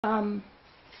Um,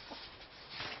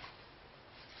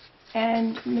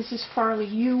 and Mrs. Farley,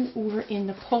 you were in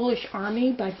the Polish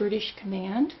Army by British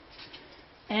command,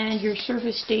 and your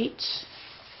service dates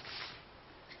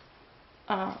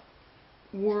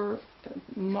were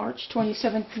March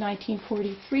 27,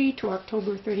 1943 to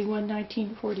October 31,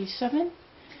 1947.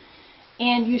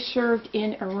 And you served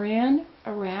in Iran,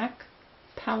 Iraq,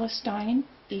 Palestine,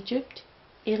 Egypt,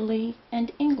 Italy,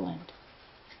 and England.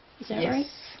 Is that right?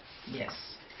 Yes.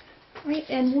 Right,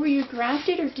 and were you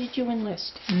drafted or did you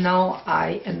enlist? No,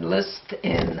 I enlisted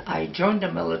and I joined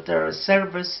the military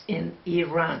service in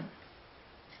Iran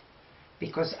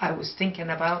because I was thinking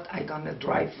about I gonna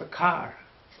drive a car.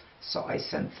 So I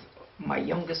sent my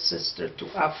youngest sister to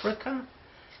Africa,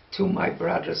 two my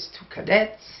brothers to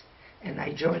cadets, and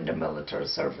I joined the military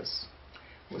service.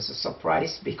 It was a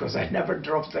surprise because I never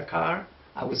drove the car.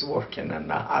 I was working in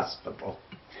a hospital.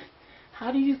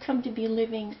 How did you come to be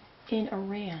living in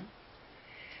Iran?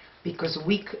 Because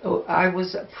I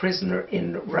was a prisoner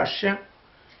in Russia,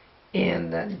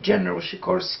 and General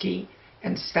Sikorsky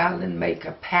and Stalin make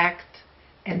a pact,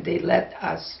 and they let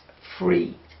us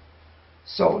free.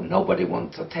 So nobody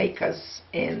wanted to take us,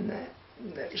 and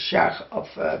the Shah of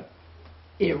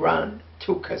Iran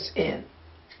took us in.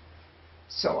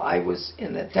 So I was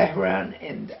in Tehran,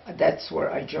 and that's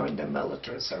where I joined the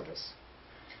military service.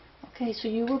 Okay, so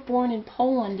you were born in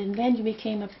Poland, and then you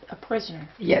became a prisoner.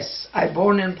 Yes, I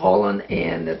born in Poland,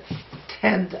 and the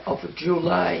 10th of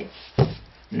July,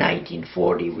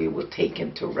 1940, we were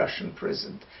taken to Russian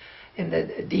prison. In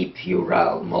the Deep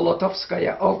Ural,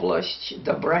 Molotovskaya Oblast,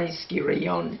 Dobrański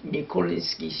Rayon,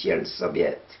 Nikolinski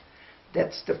Siersoviet.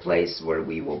 That's the place where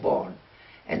we were born.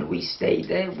 And we stayed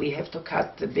there. We have to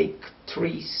cut the big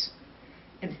trees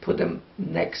and put them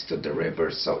next to the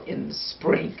river, so in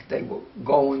spring they were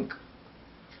going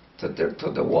to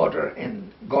the water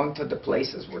and going to the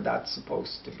places where that's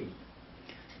supposed to be.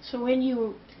 So when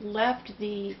you left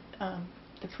the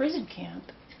prison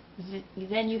camp,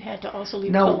 then you had to also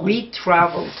leave Poland. No, we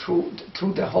traveled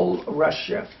through the whole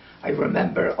Russia. I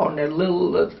remember on a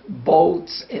little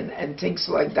boats and things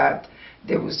like that.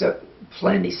 There was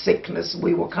plenty sickness.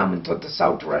 We were coming to the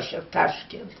South Russia,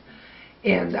 Tashkent.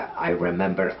 And I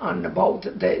remember on the boat,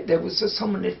 there was so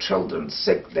many children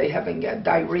sick, they having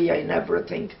diarrhea and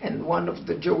everything. And one of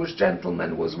the Jewish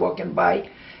gentlemen was walking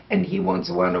by, and he wants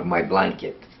one of my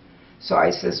blanket. So I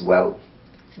says, well,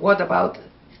 what about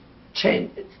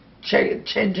changing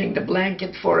the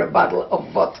blanket for a bottle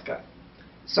of vodka?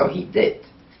 So he did.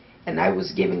 And I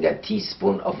was giving a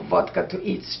teaspoon of vodka to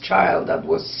each child that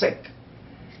was sick.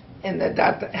 And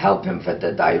that helped him for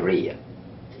the diarrhea.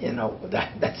 You know,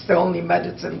 that's the only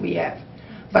medicine we have.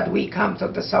 But we come to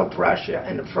the South Russia,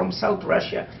 and from South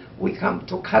Russia we come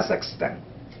to Kazakhstan.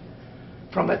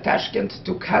 From Tashkent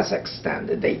to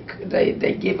Kazakhstan,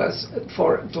 they give us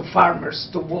to farmers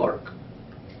to work.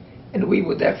 And we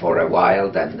were there for a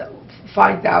while, then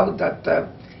find out that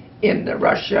in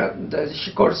Russia, the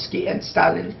Sikorsky and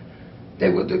Stalin, they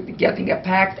were getting a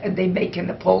pact, and they making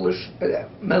a Polish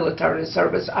military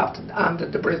service under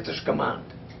the British command.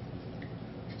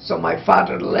 So my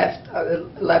father left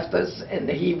us, and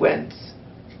he went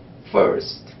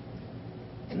first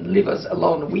and leave us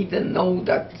alone. We didn't know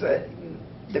that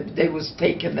they was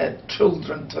taking the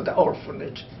children to the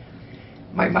orphanage.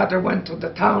 My mother went to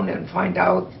the town and find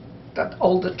out that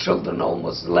all the children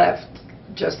almost left.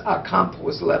 Just our camp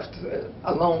was left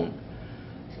alone.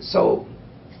 So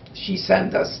she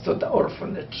sent us to the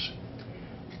orphanage.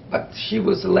 But she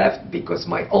was left because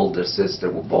my older sister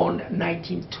was born in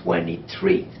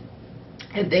 1923,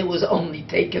 and they was only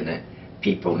taking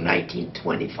people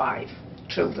 1925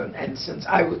 children. And since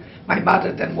my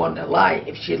mother didn't want to lie,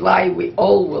 if she lied, we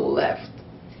all were left.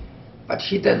 But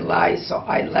she didn't lie, so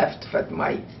I left with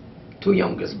my two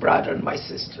youngest brother and my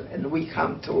sister, and we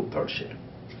come to Persia.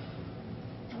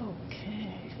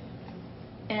 Okay.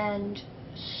 And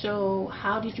so,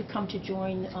 how did you come to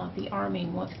join the army?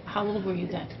 How old were you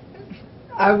then?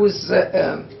 I was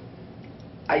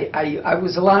I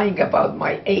was lying about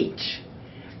my age.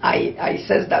 I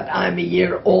says that I'm a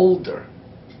year older,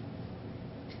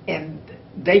 and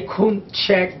they couldn't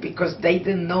check because they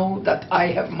didn't know that I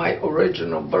have my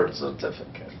original birth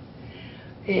certificate.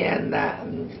 And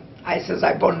I says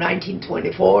I born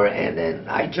 1924, and then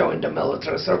I joined the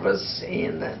military service,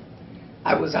 and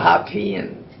I was happy.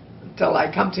 And until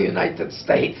I come to United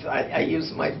States, I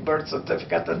used my birth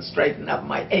certificate and straightened up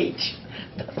my age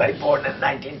that I born in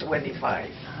 1925.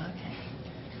 Okay.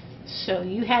 So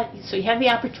you had the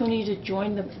opportunity to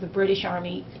join the British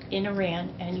Army in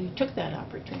Iran, and you took that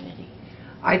opportunity.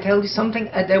 I tell you something,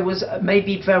 that was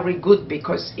maybe very good,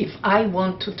 because if I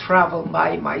want to travel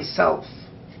by myself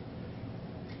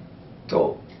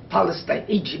to Palestine,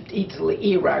 Egypt,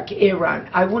 Italy, Iraq, Iran,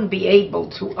 I wouldn't be able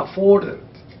to afford it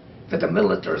for the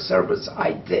military service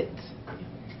I did.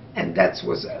 And that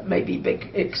was maybe a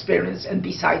big experience. And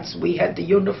besides, we had the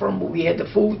uniform, we had the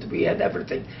food, we had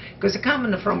everything. Because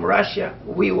coming from Russia,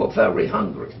 we were very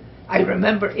hungry. I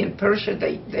remember in Persia,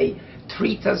 they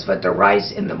treat us with the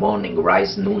rice in the morning,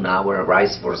 rice noon hour,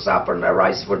 rice for supper, and a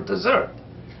rice for dessert.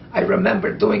 I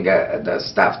remember doing the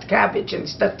stuffed cabbage.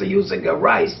 Instead of using a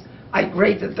rice, I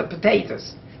grated the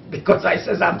potatoes, because I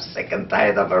says I'm sick and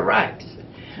tired of a rice.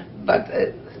 But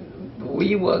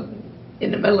we were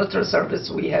in the military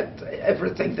service. We had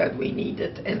everything that we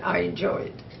needed, and I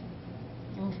enjoyed.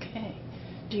 Okay.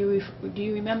 Do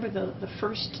you remember the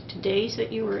first days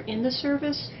that you were in the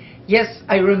service? Yes,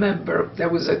 I remember. There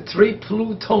was 3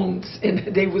 plutons,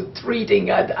 and they were treating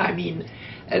us,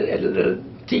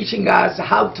 teaching us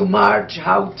how to march,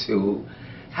 how to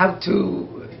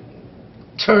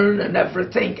turn and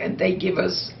everything, and they give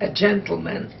us a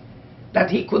gentleman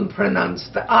that he couldn't pronounce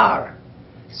the R.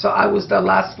 So I was the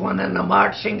last one in the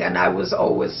marching, and I was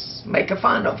always making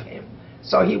fun of him.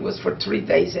 So he was for 3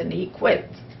 days, and he quit.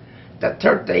 The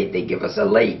 3rd day they give us a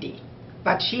lady,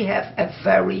 but she have a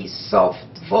very soft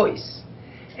voice,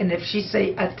 and if she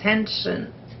say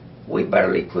attention, we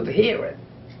barely could hear it.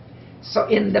 So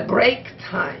in the break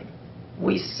time,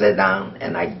 we sit down,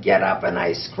 and I get up and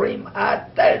I scream,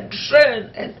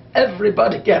 attention, and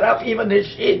everybody get up, even if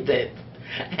she did.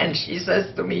 And she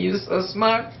says to me, "You so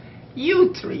smart,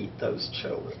 you treat those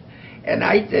children." And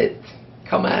I did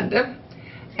command them,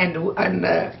 and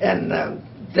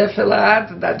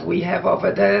defilade that we have over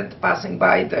there, passing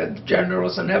by the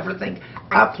generals and everything,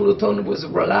 our platoon was the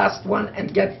last one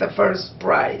and get the first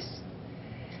prize.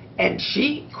 And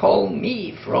she called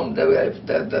me from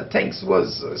the things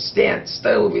was stand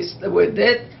still, we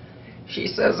did. She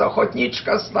says,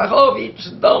 "Ochotniczka Stochowicz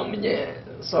do mnie."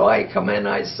 So I come in,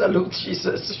 I salute. She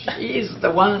says, "She's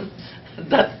the one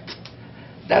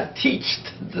that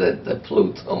teached the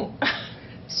plutone."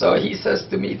 So he says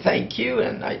to me, "Thank you,"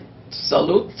 and I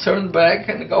salute, turn back,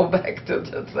 and go back to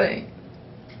the thing.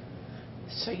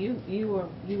 So you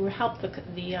helped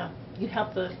you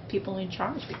helped the people in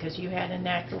charge, because you had a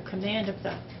natural command of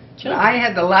the children. I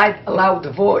had a loud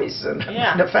voice, and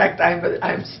Yeah. the fact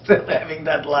I'm still having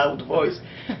that loud voice.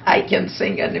 I can't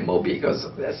sing anymore because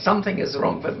something is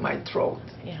wrong with my throat.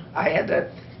 Yeah. I had a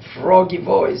froggy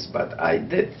voice, but I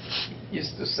did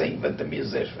used to sing with the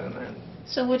musician. And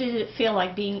So what did it feel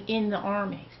like being in the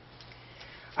Army?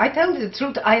 I tell you the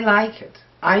truth, I like it.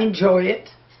 I enjoy it.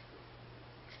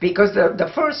 Because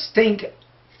the first thing,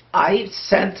 I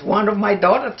sent one of my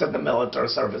daughters to the military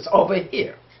service over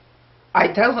here. I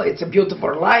tell her it's a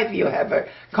beautiful life, you have a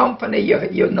company,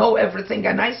 you know everything.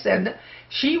 And I said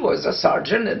she was a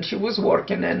sergeant and she was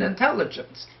working in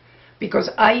intelligence. Because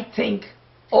I think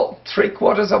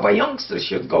 3/4 of our youngsters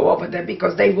should go over there,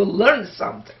 because they will learn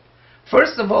something.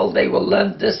 First of all, they will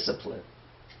learn discipline.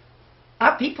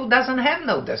 Our people doesn't have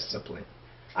no discipline.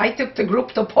 I took the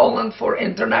group to Poland for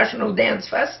International Dance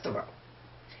Festival.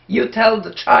 You tell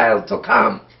the child to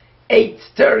come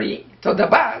 8:30 to the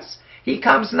bus, he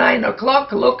comes 9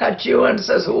 o'clock, look at you and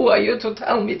says, "Who are you to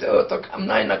tell me to come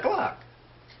 9 o'clock?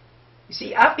 You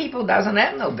see, our people doesn't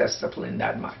have no discipline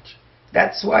that much.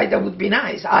 That's why that would be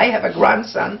nice. I have a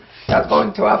grandson that's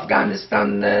going to Afghanistan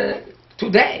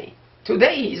today.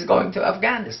 Today he's going to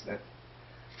Afghanistan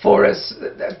for a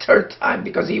 3rd time,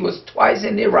 because he was twice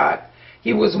in Iraq.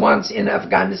 He was once in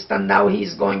Afghanistan, now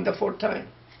he's going the 4th time.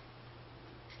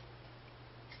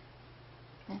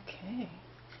 Okay.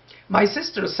 My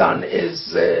sister's son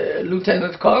is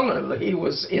Lieutenant Colonel. He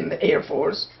was in the Air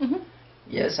Force. Mm-hmm.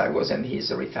 Yes, I was in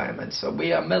his retirement, so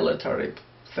we are military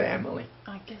family.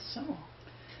 I guess so.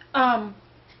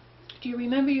 Do you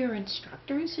remember your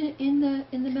instructors in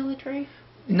the military?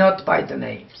 Not by the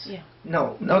names. Yeah.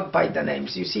 No, not by the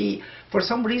names. You see, for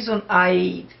some reason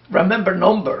I remember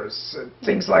numbers,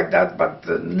 things like that, but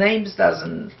the names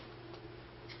doesn't.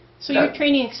 So your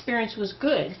training experience was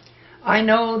good. I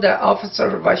know the officer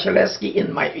Wasilewski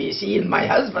in my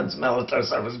husband's military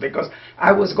service, because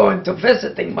I was going to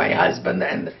visiting my husband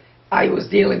and I was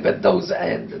dealing with those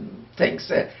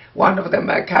things. One of them,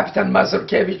 Captain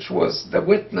Mazurkiewicz, was the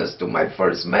witness to my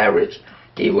first marriage.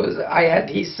 I had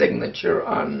his signature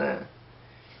on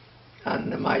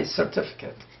my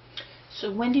certificate.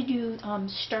 So when did you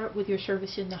start with your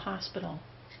service in the hospital?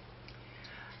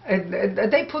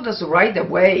 They put us right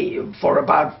away for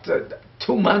about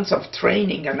 2 months of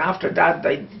training, and after that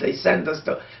they send us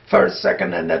to first,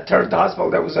 second, and the third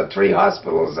hospital. There was 3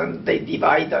 hospitals, and they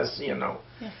divide us, you know.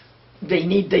 Yeah. They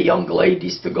need the young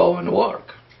ladies to go and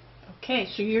work. Okay,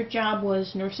 so your job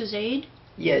was nurse's aide?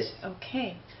 Yes.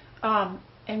 Okay.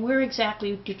 And where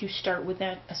exactly did you start with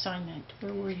that assignment?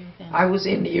 Where were you then? I was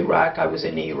in Iraq, I was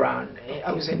in Iran.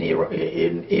 I was in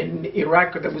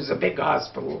Iraq, there was a big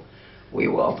hospital. We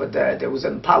were over there. There was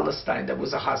in Palestine, there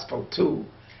was a hospital too.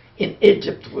 In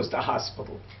Egypt was the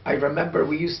hospital. I remember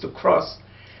we used to cross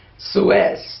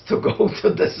Suez to go to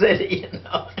the city, you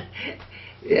know,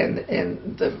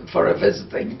 for a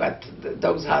visiting, but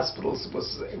those hospitals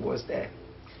was there.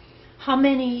 How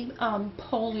many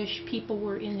Polish people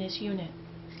were in this unit?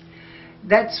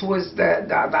 That was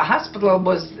the hospital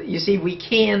was, you see, we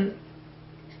can't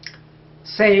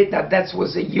say that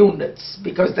was the units,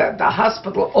 because the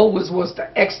hospital always was the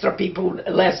extra people,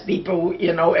 less people,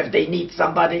 you know, if they need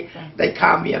somebody, they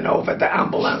come, you know, with the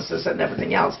ambulances and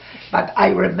everything else. But I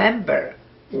remember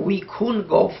we couldn't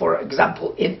go, for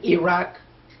example, in Iraq,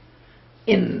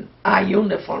 in our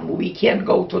uniform, we can't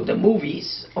go to the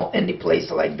movies or any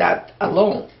place like that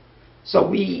alone. So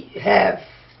we have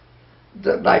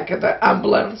the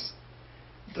ambulance,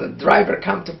 the driver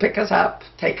come to pick us up,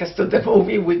 take us to the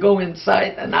movie, we go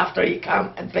inside, and after he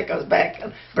come and pick us back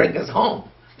and bring us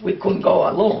home. We couldn't go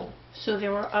alone. So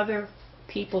there were other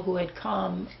people who had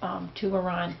come to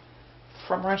Iran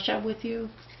from Russia with you?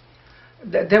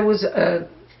 There was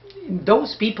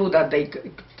those people that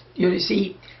you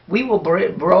see, we were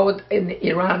brought in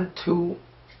Iran to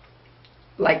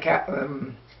like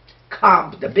a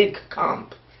camp, the big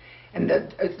camp. And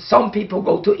some people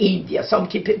go to India, some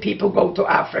people go to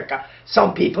Africa,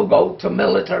 some people go to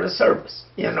military service.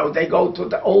 You know, they go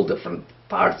to all different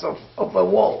parts of the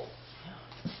world.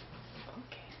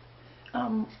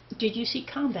 Okay. Did you see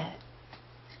combat?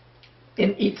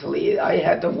 In Italy, I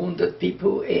had the wounded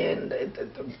people, and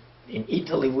in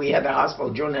Italy we had a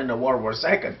hospital during the World War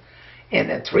II, and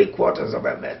 3/4 of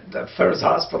them at the first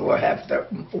hospital have the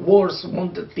worst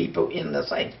wounded people in the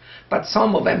same. But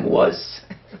some of them was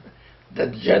the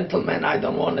gentleman, I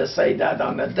don't want to say that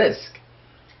on the disc.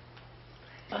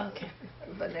 Okay.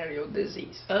 Venereal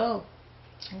disease. Oh,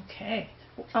 okay.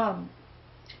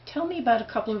 Tell me about a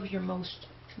couple of your most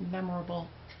memorable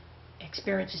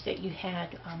experiences that you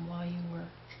had while you were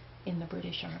in the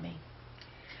British Army.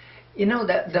 You know,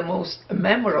 that the most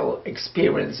memorable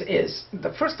experience is,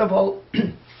 first of all,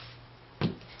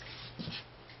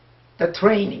 the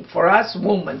training. For us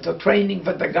women, the training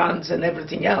with the guns and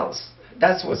everything else,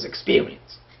 that was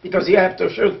experience. Because you have to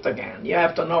shoot the gun, you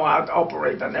have to know how to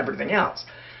operate and everything else.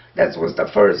 That was the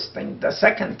first thing. The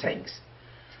second thing,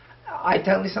 I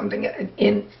tell you something,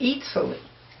 in Italy,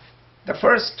 the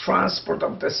first transport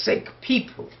of the sick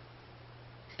people,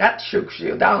 that shooks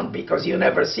you down, because you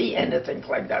never see anything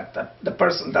like that. The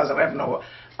person doesn't have no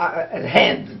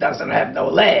hand, doesn't have no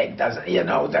leg, doesn't, you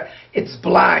know, it's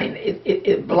blind,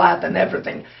 it blood and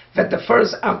everything. But the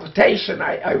first amputation,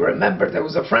 I remember there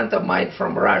was a friend of mine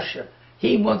from Russia.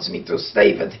 He wants me to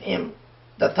stay with him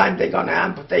the time they're going to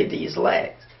amputate his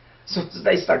legs. So as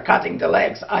they start cutting the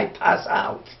legs, I pass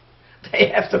out. They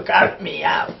have to carry me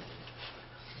out.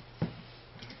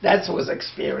 That was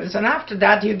experience. And after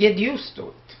that, you get used to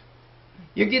it.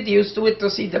 You get used to it, to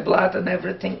see the blood and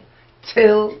everything,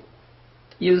 till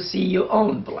you see your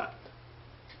own blood.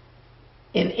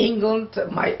 In England,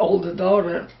 my older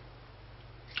daughter,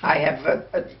 I have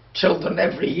children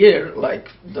every year, like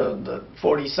the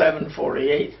 47,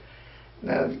 48.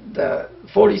 The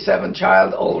 47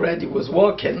 child already was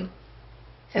walking,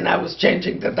 and I was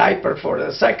changing the diaper for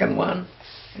the second one,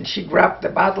 and she grabbed the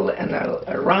bottle and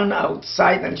I ran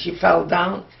outside, and she fell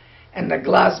down, and the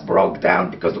glass broke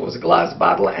down, because it was a glass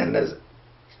bottle, and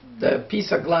the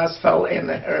piece of glass fell in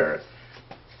her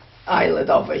eyelid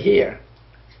over here.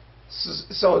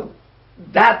 So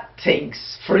that thing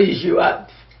frees you up.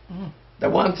 The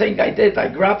one thing I did, I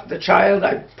grabbed the child,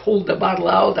 I pulled the bottle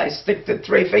out, I stick the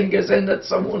 3 fingers in it,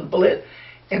 someone bleed,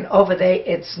 and over there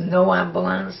it's no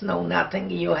ambulance, no nothing,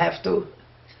 you have to.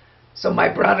 So my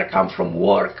brother come from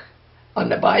work on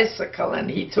the bicycle, and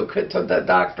he took her to the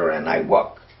doctor, and I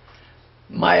walked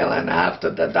 1.5 miles to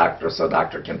the doctor so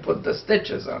doctor can put the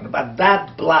stitches on. But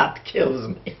that blood kills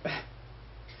me.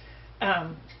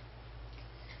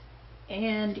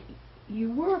 And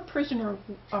you were a prisoner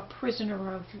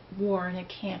of war in a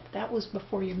camp. That was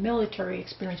before your military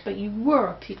experience, but you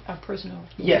were a prisoner of war.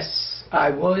 Yes, I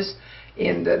was.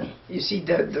 And you see,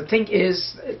 the thing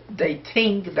is, they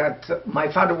think that my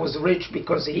father was rich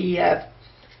because he had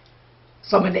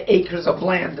so many acres of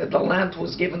land, that the land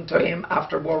was given to him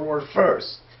after World War I.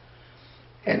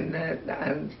 and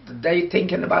they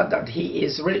thinking about that he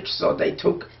is rich, so they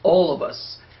took all of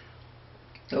us.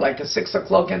 Like at 6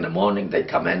 o'clock in the morning, they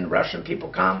come in, Russian people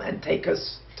come and take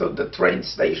us to the train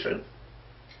station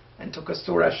and took us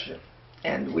to Russia.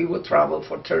 And we would travel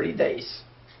for 30 days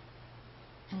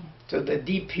to the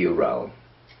deep Ural,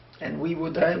 and we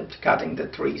would end cutting the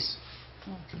trees.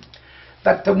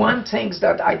 But the one thing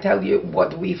that I tell you,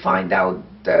 what we find out,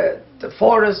 the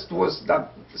forest was,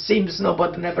 that seems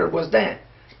nobody never was there.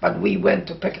 But we went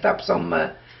to pick up some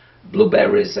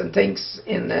blueberries and things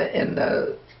in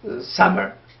the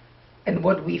summer, and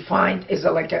what we find is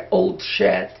like an old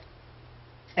shed,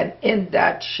 and in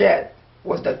that shed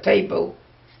was the table,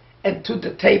 and to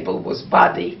the table was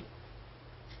body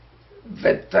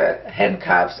with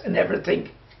handcuffs and everything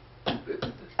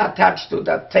attached to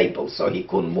that table, so he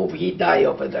couldn't move. He died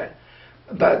over there.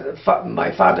 But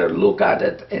my father looked at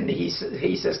it and he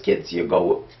says, "Kids, you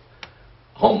go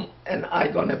home and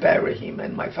I'm gonna bury him."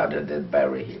 And my father did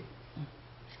bury him.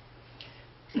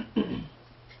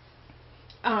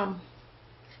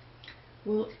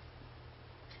 Well,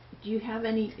 do you have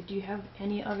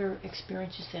any other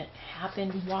experiences that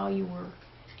happened while you were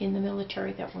in the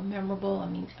military that were memorable? I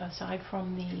mean, aside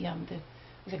from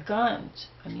the guns,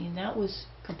 I mean, that was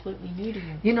completely new to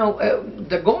you. You know,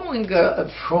 the going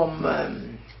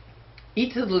from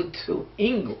Italy to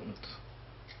England,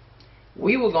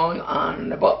 we were going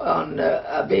on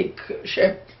a big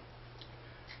ship,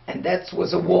 and that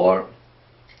was a war,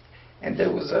 and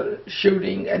there was a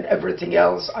shooting and everything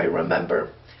else, I remember.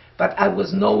 But I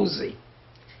was nosy,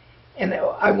 and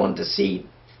I wanted to see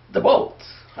the boat,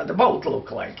 how the boat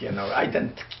looked like, you know. I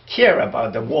didn't care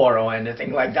about the war or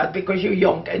anything like that, because you're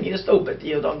young and you're stupid,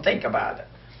 you don't think about it.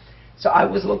 So I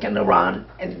was looking around,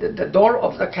 and the door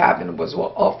of the cabin was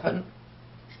open,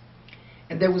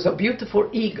 and there was a beautiful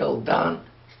eagle done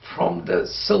from the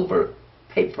silver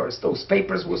papers. Those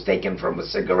papers was taken from the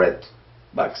cigarette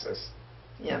boxes,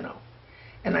 you know.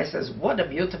 And I says, "What a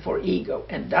beautiful eagle."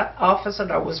 And that officer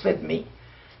that was with me,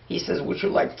 he says, "Would you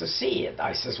like to see it?"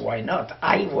 I says, "Why not?"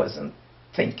 I wasn't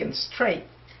thinking straight.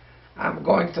 I'm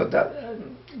going to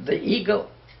the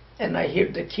eagle, and I hear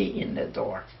the key in the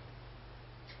door.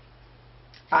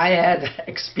 I had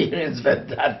experience with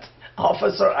that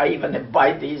officer. I even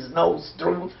bite his nose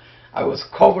through. I was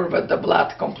covered with the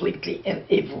blood completely, and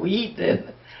if we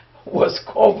then was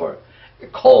covered,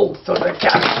 cold to the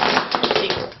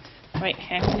cabin. Wait,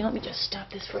 hang on, let me just stop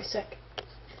this for a sec.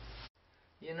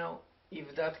 You know,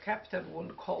 if that captain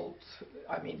wouldn't call,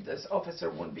 this officer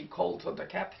wouldn't be called to the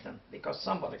captain, because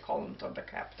somebody called him to the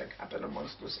captain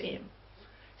wants to see him,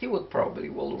 he would probably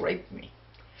will rape me.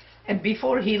 And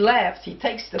before he left, he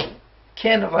takes the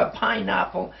can of a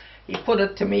pineapple, he put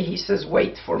it to me, he says,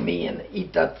 "Wait for me and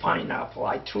eat that pineapple."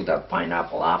 I threw that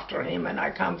pineapple after him, and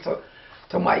I come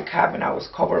to my cabin. I was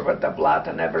covered with the blood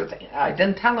and everything. I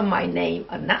didn't tell him my name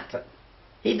or nothing.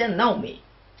 He didn't know me.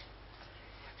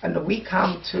 And we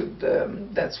come to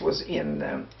that was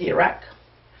in Iraq.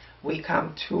 We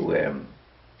come to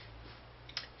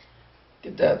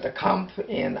the camp,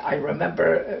 and I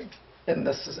remember in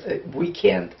this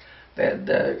weekend,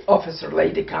 the officer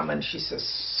lady come, and she says,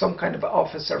 "Some kind of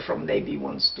officer from Navy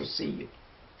wants to see you."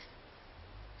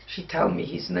 She tell me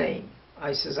his name.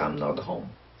 I says, "I'm not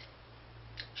home."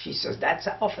 She says, "That's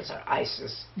an officer." I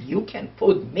says, "You can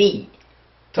put me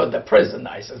to the prison,"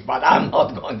 I says, "but I'm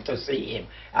not going to see him."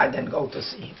 I didn't go to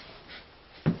see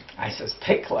him. I says,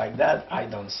 "Pick like that, I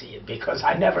don't see it, because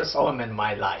I never saw him in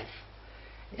my life,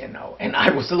 you know, and I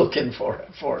was looking for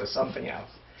something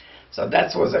else." So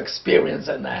that was experience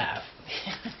and a half.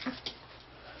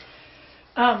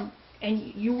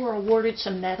 And you were awarded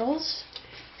some medals?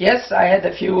 Yes, I had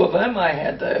a few of them. I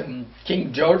had the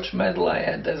King George medal. I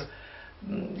had the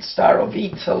Star of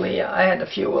Italy. I had a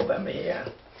few of them here.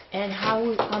 And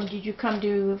how did you come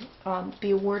to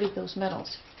be awarded those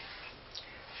medals?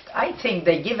 I think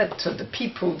they give it to the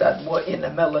people that were in the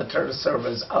military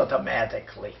service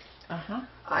automatically. Uh-huh.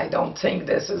 I don't think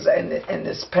this is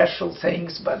any special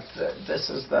things, but this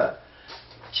is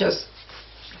just...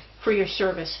 For your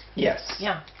service? Yes.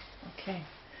 Yeah, okay.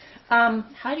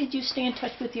 How did you stay in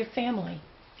touch with your family?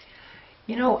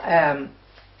 You know,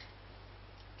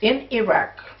 in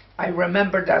Iraq, I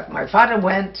remember that my father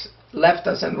left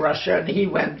us in Russia, and he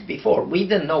went before. We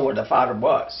didn't know where the father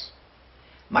was.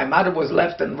 My mother was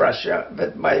left in Russia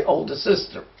with my older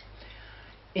sister.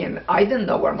 And I didn't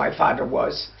know where my father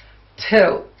was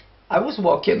till I was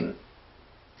walking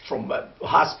from a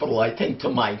hospital, I think, to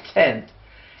my tent,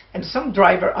 and some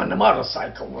driver on a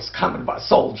motorcycle was coming by,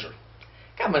 soldier,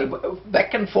 coming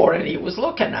back and forth, and he was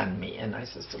looking at me, and I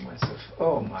said to myself,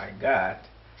 "Oh my God,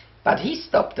 But he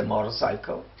stopped the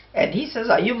motorcycle, and he says,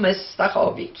 "Are you Miss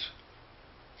Stochowicz?"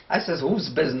 I says, "Whose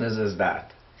business is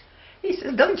that?" He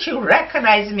says, "Don't you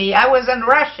recognize me? I was in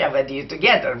Russia with you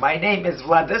together. My name is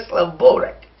Vladislav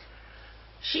Burek."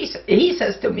 He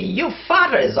says to me, "Your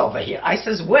father is over here." I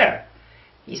says, "Where?"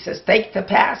 He says, "Take the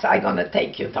pass. I'm going to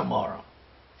take you tomorrow."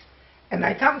 And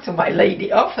I come to my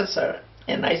lady officer,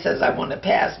 and I says, "I want to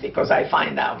pass because I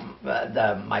find out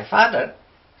my father."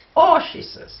 "Oh," she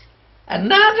says,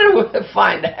 "another will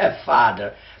find her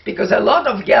father." Because a lot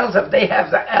of girls, if they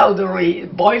have the elderly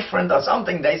boyfriend or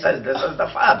something, they say, "This is the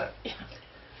father."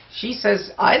 She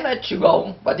says, "I let you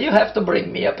go, but you have to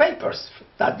bring me a papers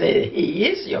that he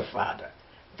is your father."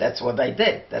 That's what I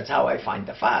did. That's how I find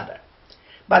the father.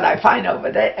 But I find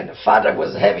over there, and the father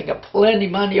was having a plenty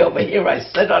money over here. I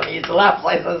sit on his lap.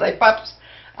 I says, "Hey, Pops,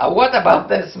 what about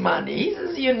this money?" He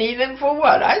says, "You need him for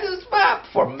what?" I says, "Pop,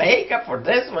 for makeup, for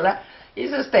this, for that." He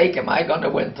says, "Take him. I'm going to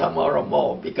win tomorrow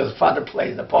more because father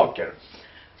plays the poker."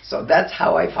 So that's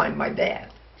how I find my dad.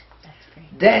 That's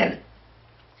great. Then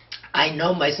I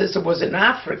know my sister was in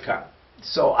Africa,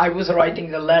 so I was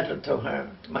writing the letter to her,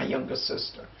 to my younger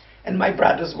sister. And my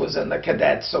brothers was in the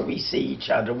cadets, so we see each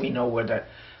other. We know where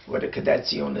the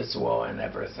cadets units were and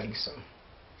everything. So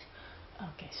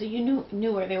Okay, so you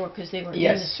knew where they were because they were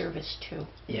Yes. in the service too.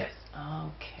 yes,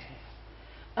 Okay.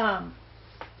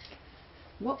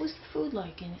 What was the food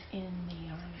like in the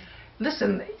army?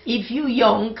 listen. If you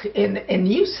young and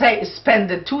you spend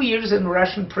the 2 years in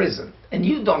Russian prison and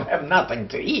you don't have nothing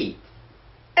to eat,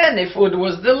 any food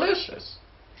was delicious.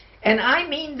 And I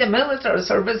mean, the military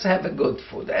service have a good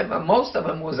food. Most of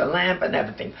them was a lamb and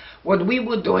everything. What we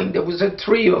were doing, there was a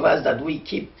 3 of us that we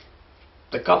keep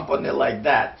the company like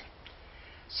that.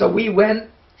 So we went,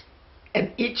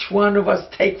 and each one of us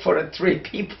take for 3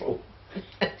 people.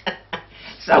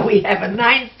 So we have a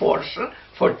 9 portion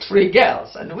for 3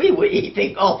 girls, and we were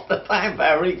eating all the time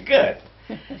very good.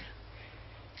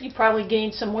 You probably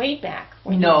gained some weight back.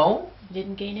 No, You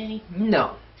didn't gain any?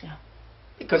 no. No.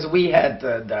 Because we had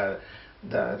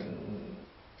the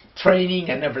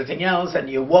training and everything else, and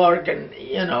you work and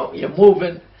you're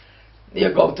moving.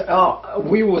 You go to.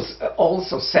 We was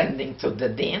also sending to the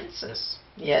dances.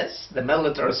 Yes, the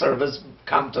military service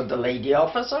come to the lady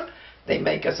officer. They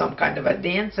make some kind of a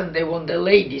dance, and they want the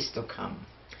ladies to come.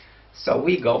 So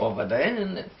we go over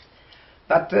there.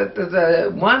 But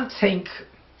the one thing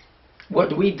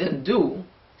what we didn't do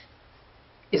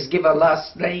is give a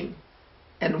last name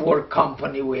and what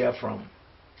company we are from.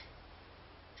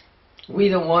 We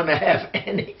don't want to have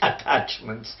any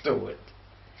attachments to it.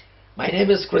 My name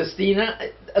is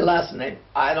Krystyna, last name.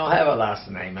 I don't have a last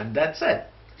name, and that's it.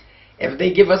 If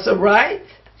they give us a ride,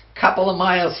 couple of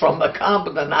miles from the camp,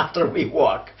 then after we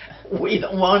walk. We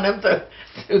don't want them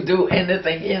to do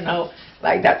anything,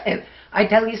 like that. And I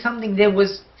tell you something, there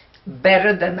was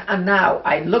better than now.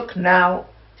 I look now,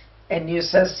 and you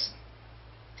says,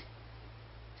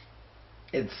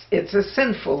 it's a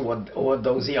sinful what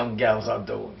those young girls are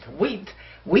doing.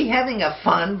 We having a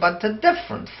fun, but a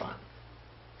different fun.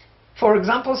 For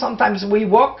example, sometimes we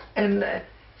walk, and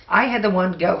I had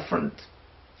one girlfriend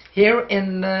here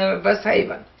in West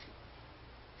Haven.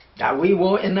 Now we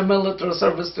were in the military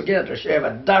service together. She had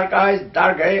a dark eyes,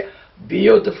 dark hair,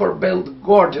 beautiful built,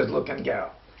 gorgeous looking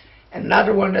girl.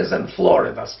 Another one is in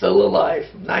Florida, still alive,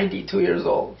 92 years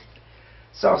old.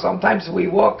 So sometimes we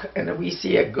walk and we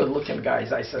see a good-looking guy.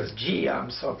 I says, "Gee,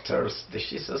 I'm so thirsty."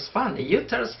 She says, "Funny, you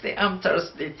thirsty? I'm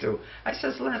thirsty too." I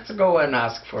says, "Let's go and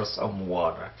ask for some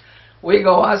water." We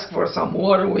go ask for some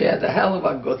water. We had a hell of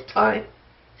a good time.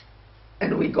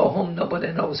 And we go home.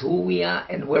 Nobody knows who we are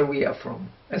and where we are from.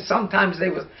 And sometimes they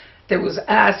was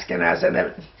asking us and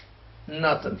everything.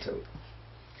 Nothing to it.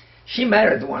 She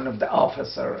married one of the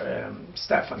officer,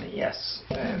 Stephanie, yes.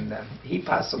 And he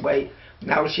passed away.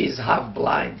 Now she's half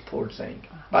blind, poor thing.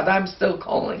 But I'm still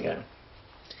calling her.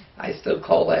 I still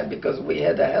call her because we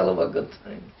had a hell of a good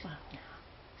time.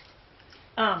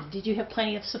 Wow. Did you have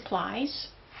plenty of supplies?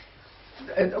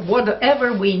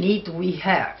 Whatever we need, we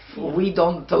have. Yeah. We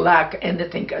don't lack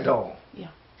anything at all. Yeah.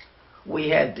 We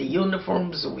had the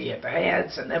uniforms, we had the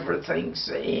hats and everything,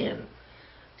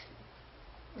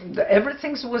 and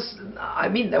everything was, I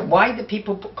mean, why the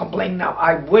people complain now?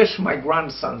 I wish my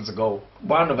grandsons go.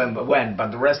 One of them went, but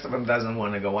the rest of them doesn't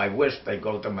want to go. I wish they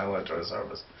go to military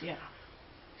service. Yeah.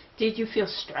 Did you feel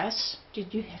stress?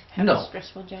 Did you have No. a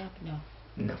stressful job? No.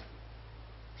 No.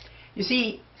 You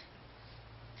see,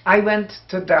 I went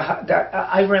to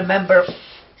I remember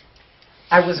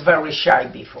I was very shy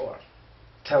before,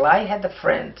 till I had a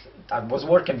friend that was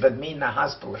working with me in the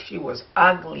hospital. She was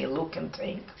ugly looking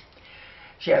thing.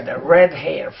 She had the red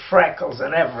hair, freckles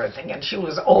and everything, and she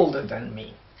was older than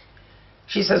me.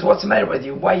 She says, "What's the matter with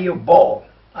you? Why you bald?"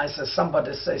 I said,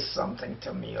 "Somebody says something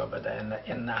to me over there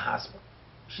in the hospital."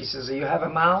 She says, "You have a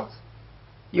mouth?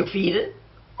 You feed it?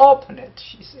 Open it,"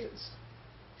 she says.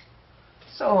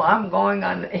 So I'm going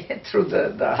on through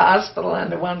the hospital,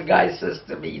 and the one guy says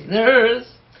to me, "Nurse,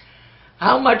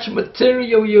 how much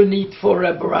material you need for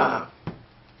a bra?"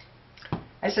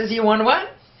 I says, "You want one?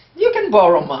 You can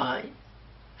borrow mine."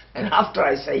 And after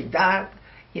I say that,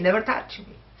 he never touched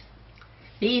me.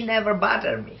 He never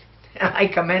bothered me. I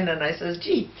come in and I says,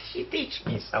 "Gee, she teach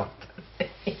me something."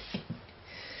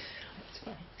 That's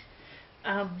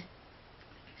funny.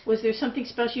 Was there something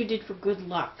special you did for good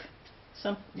luck?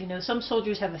 Some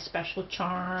soldiers have a special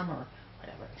charm or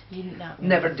whatever. You did not.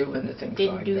 Never do anything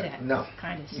Didn't like do that. that. No.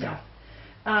 Kind of No.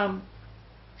 stuff.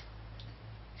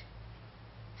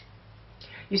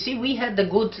 You see, we had the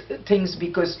good things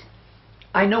because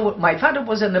I know my father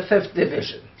was in the 5th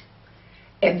Division.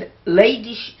 And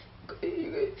ladies,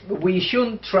 we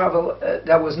shouldn't travel,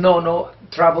 there was no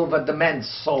travel with the men's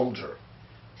soldier,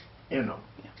 you know.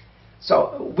 Yeah.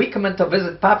 So we come in to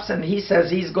visit Pops, and he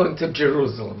says he's going to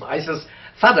Jerusalem. I says,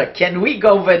 "Father, can we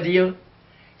go with you?"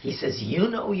 He says, "You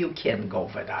know you can't go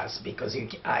with us because you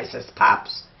can." I says,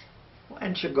 "Pops, why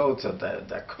don't you go to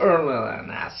the colonel and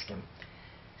ask him?"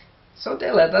 So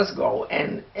they let us go,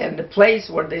 and the place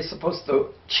where they're supposed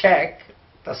to check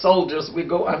the soldiers, we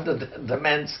go under the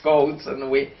men's coats and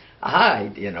we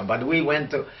hide, you know. But we went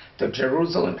to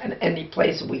Jerusalem, and any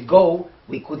place we go,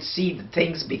 we could see the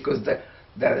things because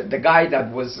the guy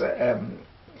that was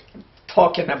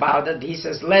talking about it, he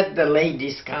says, "Let the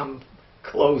ladies come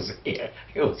close here."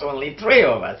 It was only 3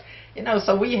 of us, you know.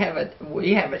 So we have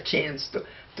a chance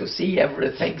to see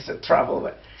everything, to travel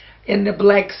with. In the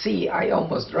Black Sea, I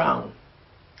almost drowned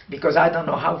because I don't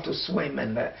know how to swim,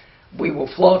 and we were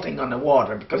floating on the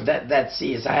water because that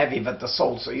sea is heavy with the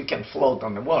salt, so you can float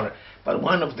on the water. But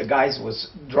one of the guys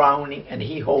was drowning, and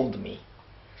he held me.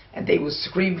 And they were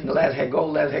screaming, "Let her go,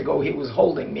 let her go." He was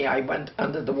holding me. I went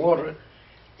under the water,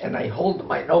 and I hold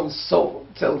my nose so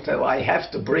till I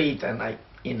have to breathe, and I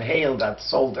inhaled that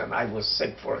salt, and I was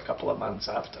sick for a couple of months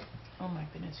after. Oh my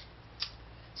goodness.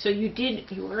 So you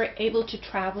were able to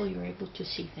travel, you were able to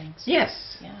see things.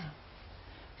 Yes. Yeah.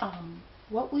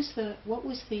 What was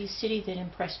the city that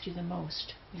impressed you the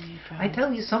most when you traveled? I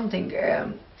tell you something,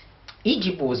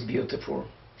 Egypt was beautiful.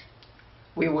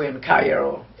 We were in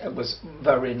Cairo, it was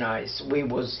very nice. We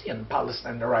was in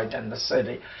Palestine, right in the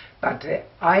city. But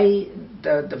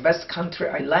the best country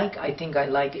I think I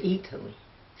like Italy.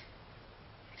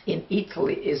 In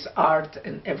Italy is art,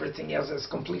 and everything else is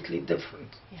completely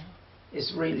different. Yeah.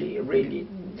 It's really,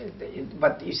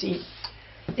 but you see,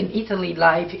 in Italy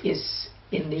life is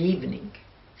in the evening,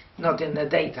 not in the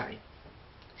daytime.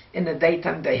 In the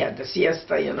daytime they have the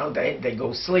siesta, you know, they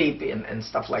go sleep and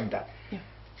stuff like that. Yeah.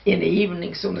 In the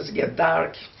evening, soon as it gets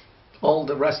dark, all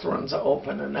the restaurants are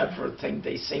open and everything.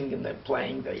 They sing and they're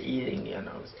playing, they're eating, you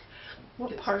know.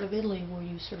 What part of Italy were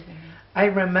you serving in? I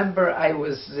remember I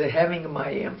was having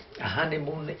my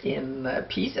honeymoon in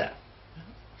Pisa.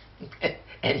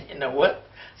 And you know what?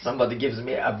 Somebody gives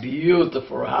me a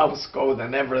beautiful house coat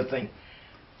and everything.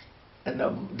 And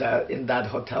in that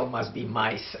hotel must be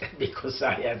mice because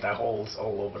I had the holes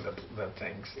all over the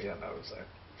things, you know. So.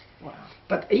 Wow.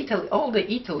 But Italy,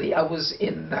 Italy, I was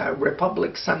in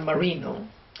Republic San Marino.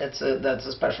 That's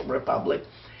a special republic.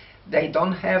 They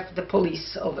don't have the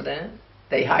police over there.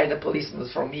 They hire the policemen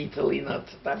from Italy,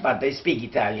 but they speak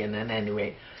Italian. And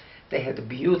anyway, they had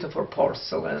beautiful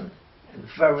porcelain and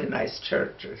very nice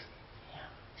churches.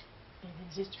 Yeah,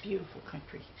 it is. It's a beautiful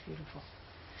country. Beautiful.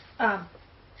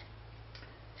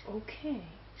 Okay.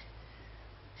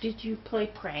 Did you play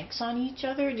pranks on each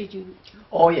other? Did you?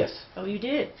 Oh yes. Oh, you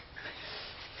did.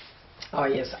 Oh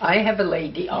yes. I have a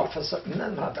lady officer, no,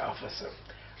 not officer,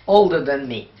 older than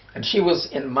me, and she was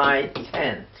in my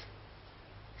tent.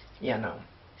 You know,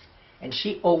 and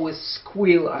she always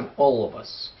squealed on all of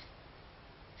us.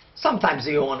 Sometimes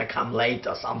you want to come late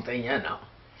or something, you know.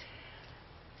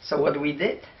 So what we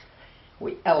did,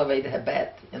 we elevated her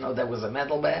bed. You know, there was a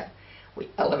metal bed. We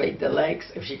elevate the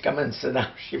legs. If she come and sit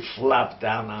down, she flopped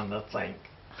down on the thing.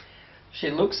 She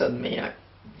looks at me.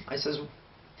 I says,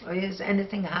 "Has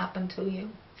anything happened to you?"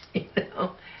 You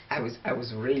know, I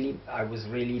was really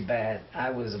bad. I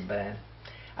was bad.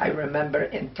 I remember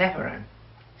in Tehran,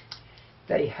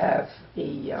 they have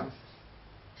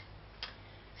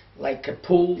like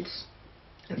pools,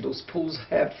 and those pools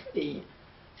have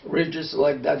ridges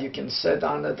like that. You can sit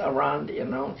on it around, you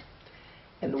know.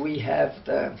 And we have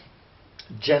the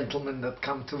gentlemen that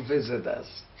come to visit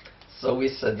us So we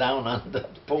sit down on the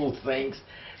pool things.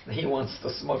 He wants to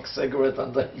smoke cigarette,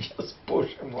 and then just push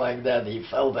him like that. He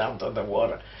fell down to the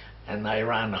water, and I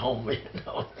ran home, you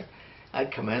know. I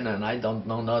come in and I don't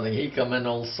know nothing. He come in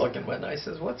all soaking wet. I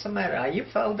says, "What's the matter? You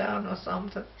fell down or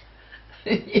something?"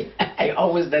 I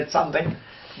always did something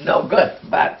no good,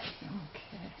 but.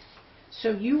 Okay.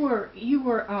 So you were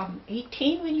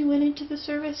 18 when you went into the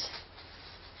service,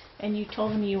 and you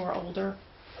told him you were older.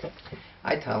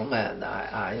 I tell him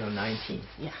I was 19.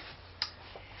 Yeah.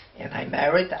 And I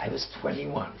married. I was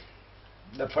 21.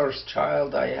 The first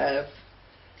child I have,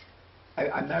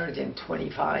 I married in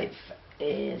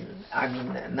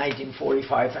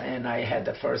 1945, and I had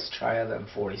the first child in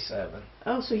 47.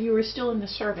 Oh, so you were still in the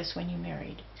service when you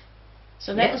married.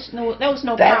 So that Yes. was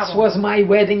no That problem. was my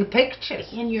wedding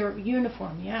pictures. In your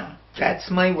uniform, yeah. That's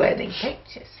my wedding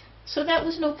pictures. So that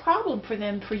was no problem for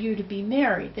them for you to be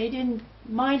married. They didn't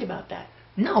mind about that.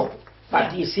 No,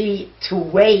 but Yeah. you see, to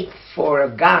wait for a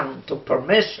gown, to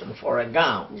permission for a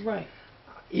gown, Right.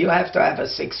 you have to have a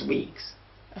 6 weeks.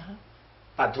 Uh-huh.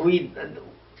 But we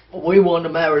want to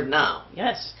marry now,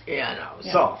 Yes. you know.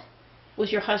 Yeah. So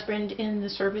Was your husband in the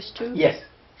service too? yes,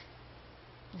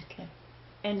 Okay.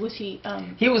 And was he?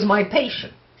 he was my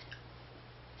patient.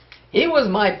 He was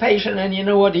my patient, and you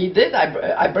know what he did?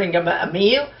 I bring him a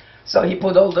meal, so he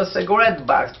put all the cigarette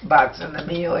box in the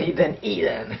meal. He didn't eat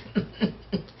it.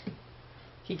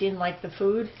 He didn't like the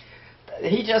food.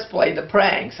 He just played the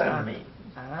pranks on me.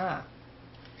 Ah.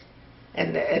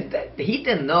 And he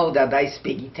didn't know that I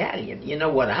speak Italian. You know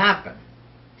what happened?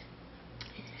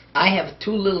 I have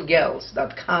 2 little girls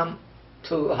that come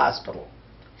to the hospital.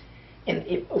 And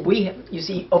you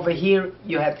see, over here,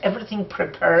 you have everything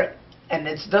prepared and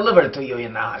it's delivered to you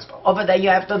in the hospital. Over there, you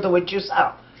have to do it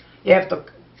yourself. You have to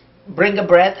bring a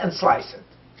bread and slice it.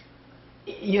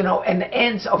 You know, and the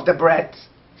ends of the bread,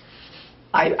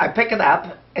 I pick it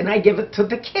up and I give it to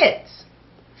the kids.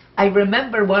 I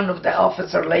remember one of the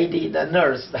officer lady, the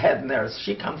nurse, the head nurse,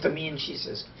 she come to me and she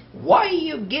says, "Why are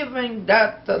you giving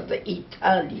that to the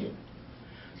Italian?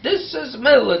 This is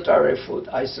military food."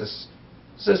 I says,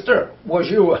 "Sister, was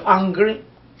you hungry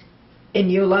in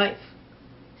your life?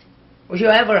 Was you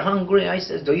ever hungry?" I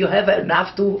says, "Do you have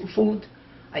enough food?"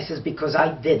 I says, "Because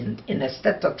I didn't. And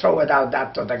instead to throw it out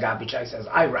that to the garbage, I says,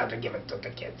 I'd rather give it to the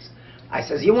kids." I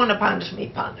says, "You want to punish me?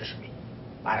 Punish me."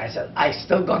 But I said, I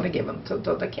still going to give them to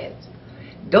the kids.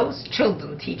 Those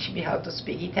children teach me how to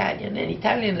speak Italian. And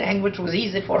Italian language was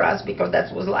easy for us because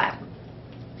that was Latin.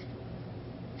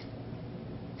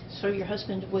 So your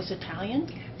husband was Italian?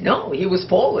 No, he was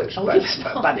Polish. Oh, but, he was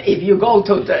Polish. but if you go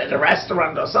to the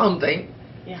restaurant or something,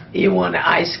 Yeah. you want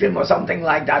ice cream or something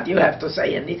like that, you have to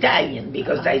say in Italian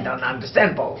because they don't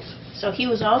understand Polish. So he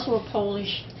was also a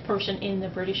Polish person in the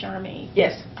British Army.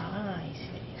 Yes. Ah, I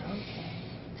see. Okay.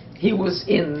 He was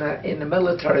in the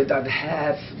military that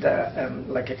have the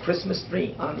like a Christmas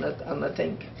tree on the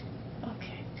thing,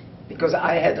 Okay. because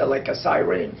I had like a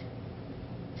siren,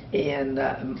 and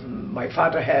my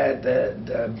father had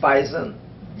the bison,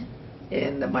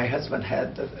 and my husband had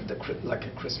like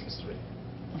a Christmas tree.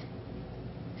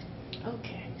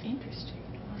 Okay. Interesting.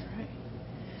 All right.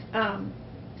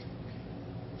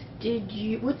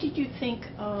 What did you think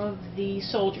of the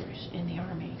soldiers in the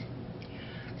army?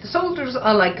 The soldiers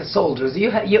are like soldiers. You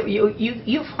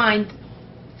find,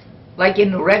 like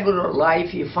in regular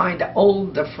life, you find all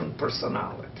different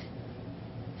personality.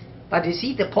 But you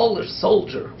see, the Polish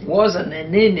soldier wasn't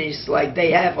an Innis like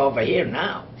they have over here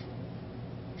now.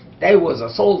 They was a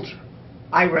soldier.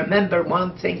 I remember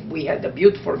one thing, we had a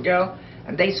beautiful girl,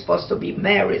 and they supposed to be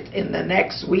married in the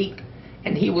next week,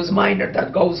 and he was miner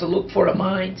that goes to look for the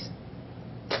mines.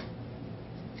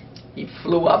 He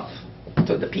flew up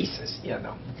to the pieces, you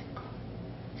know.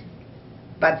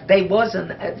 But they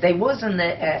wasn't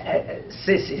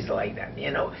sissies like that,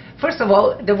 you know. First of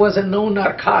all, there wasn't no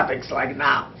narcotics like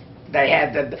now. They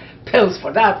had the pills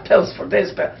for that, pills for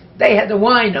this, but they had the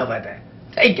wine over there.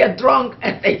 They get drunk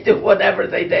and they do whatever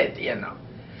they did, you know.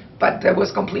 But there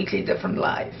was completely different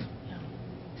life.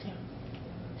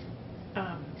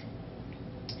 Yeah.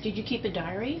 Did you keep a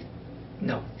diary?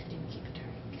 No. Didn't keep a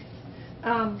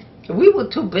diary. We were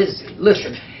too busy.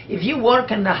 Listen, if you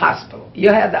work in the hospital, you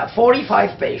had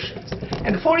 45 patients,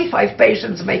 and 45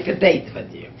 patients make a date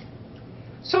with you.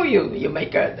 So you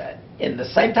make in the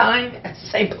same time, at the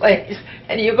same place,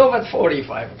 and you go with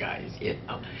 45 guys, you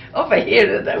know. Over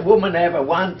here, the woman have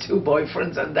 1, 2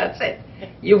 boyfriends, and that's it.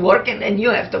 You're working, and you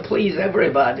have to please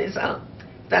everybody, so...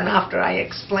 Then after I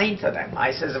explained to them,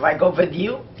 I says, if I go with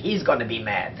you, he's going to be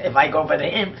mad. If I go with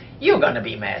him, you're going to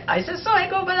be mad. I says, so I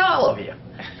go with all of you.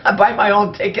 I buy my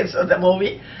own tickets to the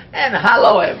movie, and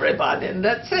hello everybody, and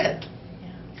that's it.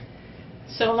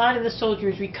 So a lot of the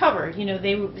soldiers recovered. You know,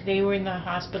 they were in the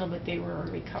hospital, but they were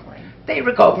recovering. They're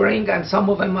recovering, and some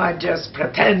of them are just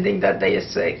pretending that they are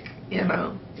sick, you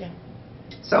know. Yeah.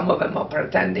 Some of them are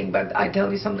pretending, but I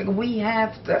tell you something, we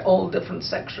have all different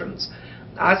sections.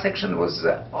 Our section was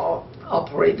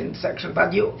operating section,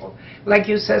 but like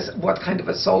you says, what kind of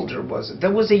a soldier was it?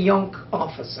 There was a young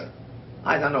officer.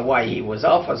 I don't know why he was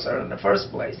officer in the first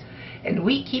place. And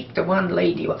we keep the one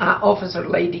lady, our officer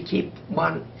lady, keep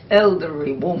one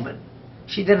elderly woman.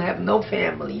 She didn't have no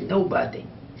family, nobody.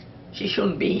 She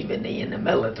shouldn't be even in the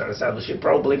military, so she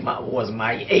probably was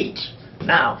my age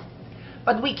now.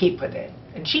 But we keep her there.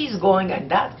 And she's going, and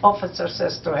that officer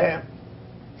says to her,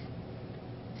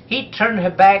 he turned her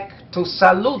back to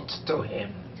salute to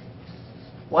him.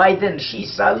 Why didn't she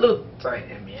salute to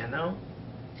him, you know?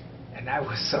 And I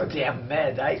was so damn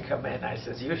mad. I come in, I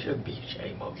says, you should be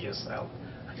ashamed of yourself.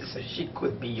 I says, she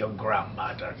could be your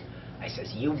grandmother. I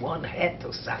says, you want her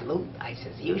to salute? I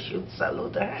says, you should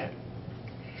salute her.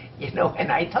 You know,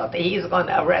 and I thought he's going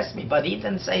to arrest me, but he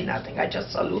didn't say nothing. I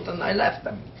just saluted and I left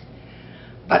him.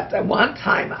 But one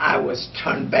time I was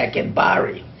turned back in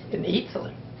Bari, in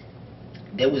Italy.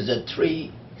 There was a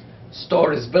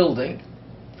 3-story building,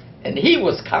 and he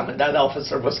was coming, that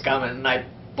officer was coming, and I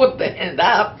put the hand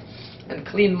up and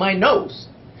cleaned my nose.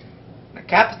 The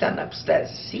captain upstairs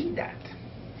see that.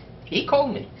 He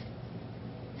called me.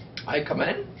 I come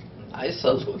in, I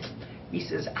salute. He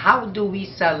says, how do we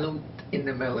salute in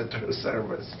the military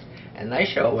service? And I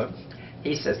show him.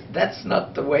 He says, that's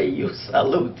not the way you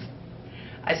salute.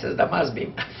 I says, there must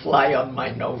be a fly on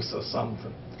my nose or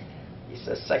something. He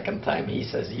says, second time, he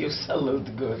says, you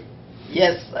salute good.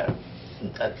 Yes, sir.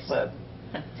 That's it.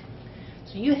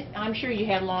 So I'm sure you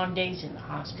had long days in the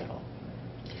hospital.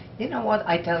 You know what,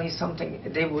 I tell you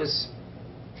something, there was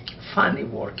funny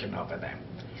working over there.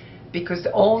 Because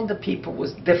all the people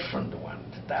was different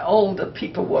ones. All the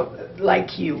people were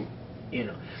like you, you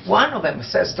know. One of them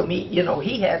says to me, you know,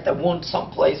 he had a wound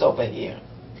someplace over here.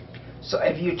 So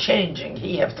if you're changing,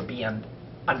 he have to be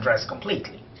undressed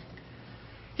completely.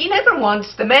 He never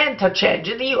wants the man to change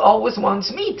it. He always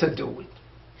wants me to do it.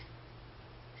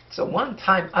 So one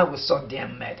time I was so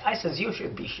damn mad. I says, you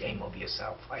should be ashamed of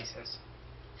yourself. I says,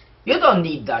 you don't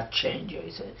need that change,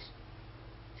 he says.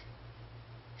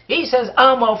 He says,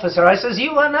 I'm officer. I says,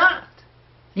 you are not.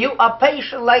 You are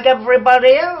patient like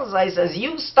everybody else. I says,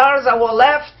 you stars our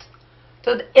left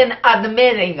to an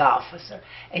admitting officer.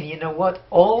 And you know what?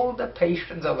 All the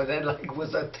patients over there, like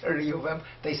was a 30 of them,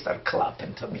 they start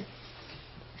clapping to me.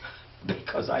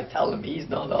 Because I tell them he's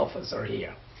not officer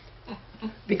here.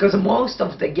 Because most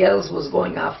of the girls was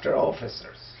going after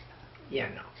officers, you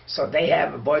know. So they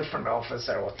have a boyfriend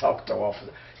officer or talk to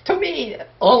officer. To me,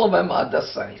 all of them are the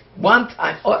same. One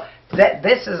time,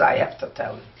 this is, I have to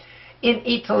tell you. In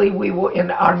Italy, we were in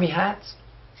army hats.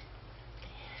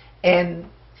 And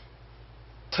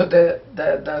to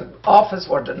the office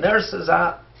where the nurses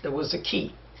are, there was a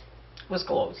key. It was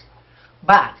closed.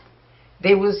 But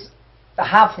there was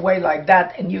halfway like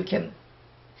that, and you can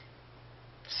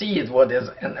see it what is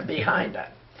behind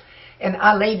that. And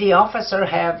our lady officer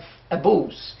have a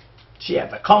booze. She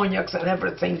have a cognacs and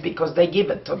everything because they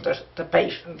give it to the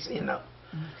patients, you know,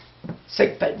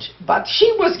 sick patient. But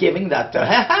she was giving that to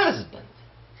her husband.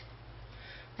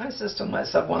 I says to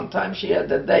myself, one time she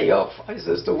had a day off. I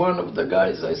says to one of the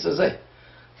guys, I says, hey,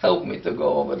 help me to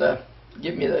go over there.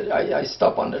 Give me the, I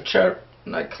stop on the chair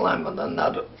and I climb on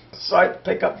another side,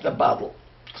 pick up the bottle,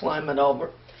 climb it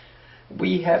over.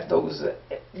 We have those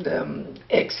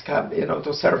eggs cup, you know,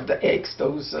 to serve the eggs,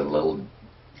 those little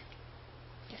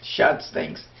shots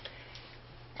things.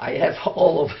 I have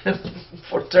all of them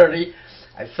for 30.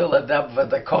 I fill it up with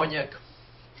the cognac,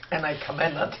 and I come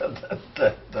in at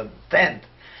the tent,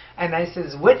 and I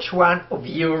says, which one of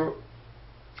you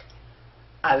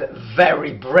are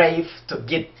very brave to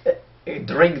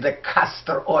drink the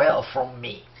castor oil from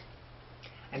me?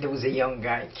 And there was a young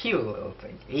guy, cute little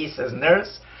thing. He says,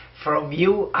 nurse, from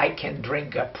you I can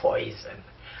drink a poison.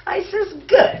 I says,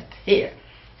 good, here.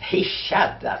 He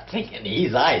shot that thing and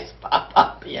his eyes pop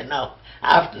up, you know.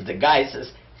 After the guy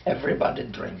says, everybody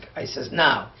drink. I says,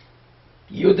 now,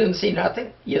 you didn't see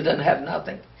nothing, you didn't have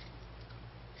nothing.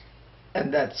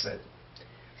 And that's it.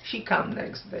 She come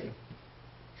next day.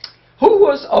 Who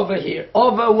was over here?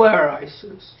 Over where? I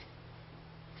says.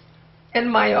 In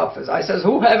my office. I says,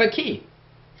 who have a key?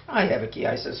 I have a key.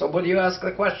 I says, so what do you ask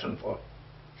the question for?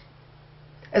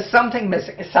 Is something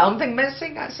missing? Is something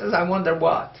missing? I says, I wonder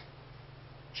what.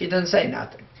 She didn't say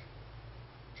nothing.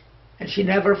 And she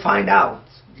never find out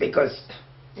because,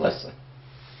 listen,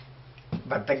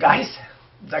 but the guys,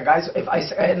 if I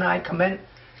say, and I come in,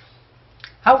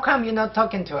 how come you're not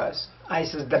talking to us? I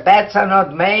says, the beds are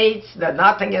not made, that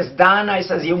nothing is done. I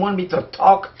says, you want me to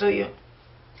talk to you?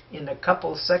 In a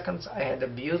couple seconds, I had a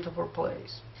beautiful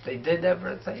place. They did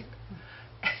everything.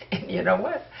 And you know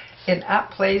what? In our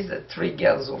place, the 3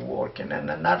 girls were working, and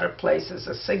another place is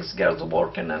the 6 girls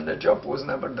working, and the job was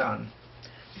never done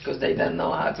because they didn't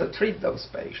know how to treat those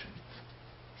patients.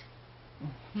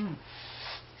 Hmm.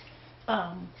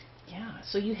 Yeah,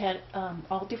 so you had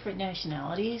all different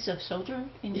nationalities of soldier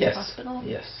in your hospital?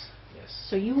 Yes, yes.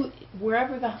 So you,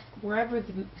 wherever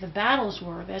the battles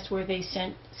were, that's where they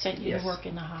sent you to work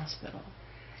in the hospital.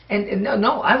 And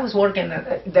no, I was working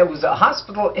there was a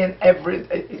hospital in every,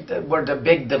 where the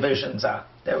big divisions are.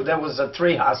 There was a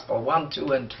 3 hospital, 1,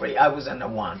 2, and 3. I was in the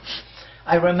 1.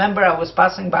 I remember I was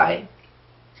passing by,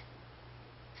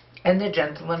 and a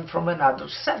gentleman from another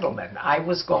settlement. I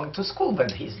was going to school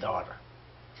with his daughter.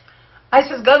 I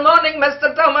says, good morning,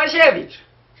 Mr. Tomaszewicz.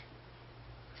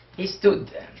 He stood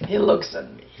there. He looks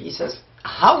at me. He says,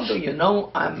 how do you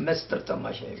know I'm Mr.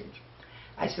 Tomaszewicz?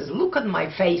 I says, look at my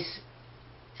face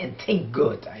and think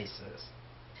good, I says.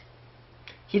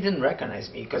 He didn't recognize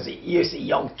me because you see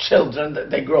young children,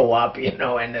 they grow up, you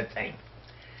know, and the thing.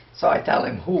 So I tell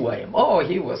him who I am. Oh,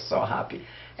 he was so happy.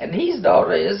 And his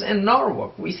daughter is in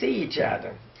Norwalk. We see each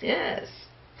other. Yes.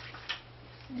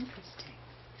 Interesting.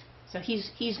 So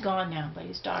he's gone now, but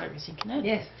his daughter is in Connecticut.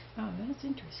 Yes. Oh, that's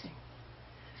interesting.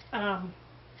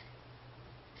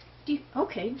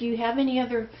 Do you have any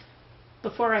other,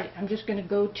 before I'm just going to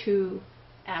go to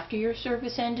after your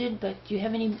service ended, but do you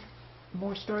have any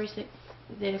more stories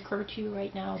that occur to you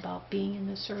right now about being in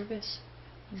the service?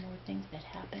 More things that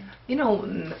happened? You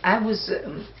know, I was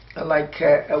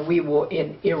we were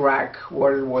in Iraq,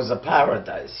 where it was a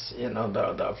paradise, you know,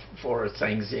 the 4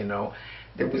 things, you know.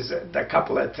 There was a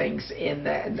couple of things in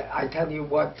there, and I tell you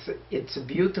what, it's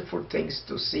beautiful things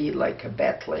to see, like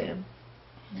Bethlehem,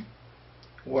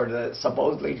 where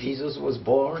supposedly Jesus was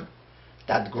born,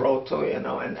 that grotto, you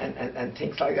know, and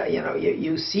things like that. You know,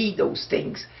 you see those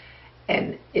things,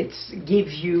 and it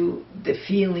gives you the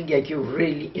feeling that you're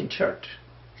really in church.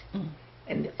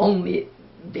 And only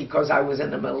because I was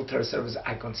in the military service,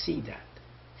 I can see that.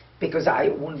 Because I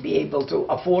wouldn't be able to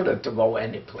afford it to go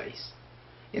any place.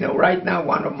 You know, right now,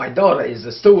 one of my daughters is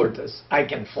a stewardess. I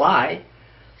can fly,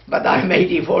 but I'm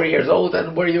 84 years old,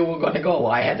 and where you were going to go?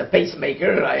 I had a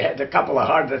pacemaker, I had a couple of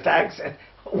heart attacks, and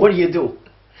what do?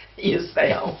 You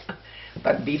stay home.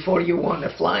 But before you want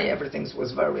to fly, everything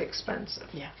was very expensive.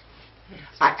 Yeah.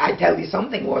 I tell you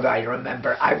something what I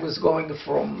remember. I was going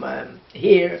from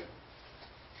here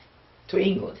to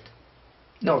England,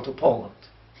 no, to Poland.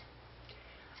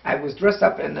 I was dressed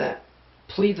up in a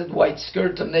pleated white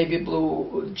skirt, a navy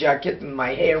blue jacket, and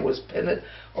my hair was pinned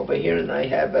over here, and I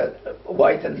have a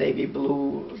white and navy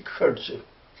blue kerchief.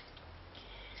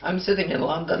 I'm sitting in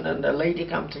London, and a lady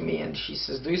come to me, and she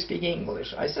says, do you speak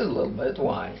English? I said, a little bit.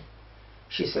 Why?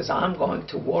 She says, I'm going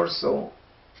to Warsaw,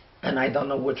 and I don't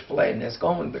know which plane is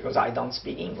going because I don't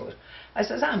speak English. I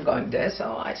says, I'm going there,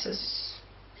 so I says,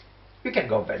 you can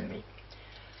go with me.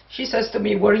 She says to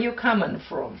me, where are you coming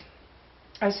from?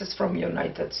 I says, from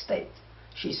United States.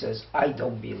 She says, I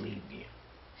don't believe you.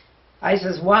 I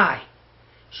says, why?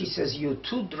 She says, you're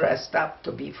too dressed up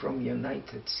to be from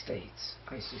United States.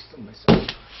 I says to myself,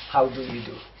 how do you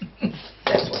do?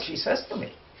 That's what she says to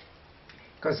me.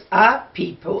 Because our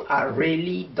people are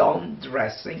really done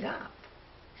dressing up.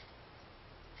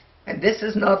 And this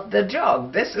is not the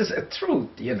joke. This is a truth,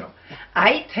 you know.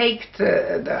 I take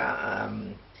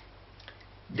the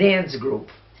dance group,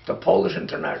 the Polish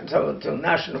to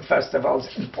national festivals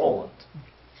in Poland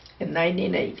in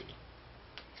 1980.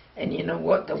 And you know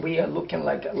what? We are looking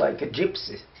like a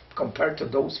gypsy compared to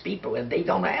those people, and they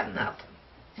don't have nothing.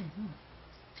 Mm-hmm.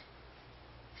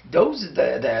 Those,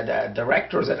 the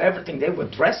directors and everything, they were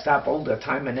dressed up all the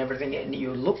time and everything, and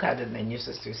you look at it and you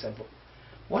say to yourself,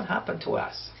 what happened to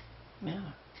us?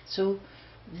 Yeah. So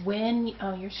when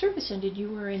your service ended,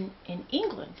 you were in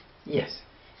England. Yes.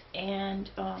 And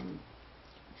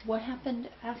what happened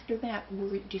after that?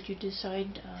 Did you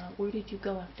decide, where did you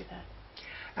go after that?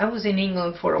 I was in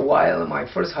England for a while, and my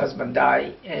first husband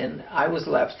died, and I was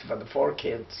left for the 4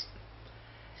 kids.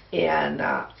 And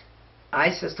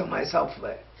I says to myself,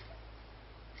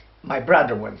 my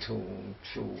brother went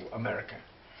to America.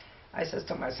 I says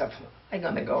to myself, I'm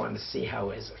going to go and see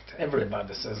how is it.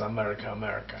 Everybody says America,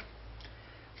 America.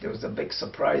 There was a big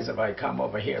surprise if I come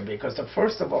over here, because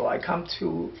first of all, I come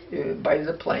by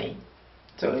the plane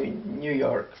to New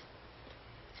York.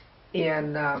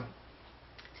 And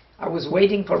I was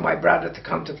waiting for my brother to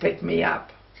come to pick me up.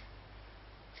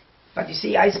 But you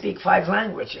see, I speak 5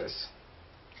 languages.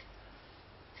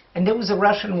 And there was a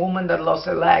Russian woman that lost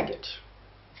her luggage.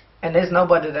 And there's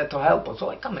nobody there to help her. So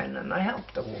I come in and I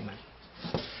help the woman.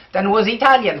 Then was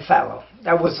Italian fellow.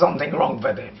 There was something wrong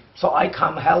with him. So I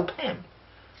come help him.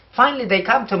 Finally they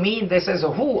come to me and they says,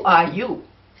 who are you?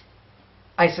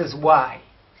 I says, why?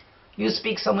 You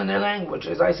speak so many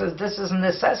languages. I says, this is a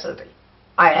necessity.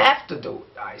 I have to do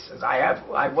it. I says,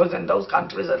 I was in those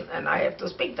countries and I have to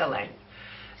speak the language.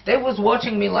 They was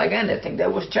watching me like anything. They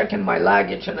was checking my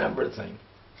luggage and everything.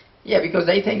 Yeah, because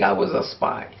they think I was a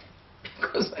spy.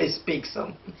 Because I speak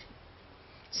some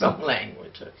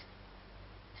languages.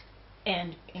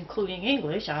 And including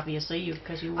English, obviously,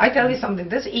 because you... I tell you something,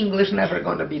 this English never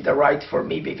going to be the right for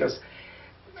me, because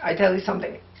I tell you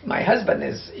something, my husband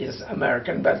is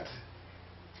American, but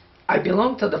I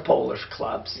belong to the Polish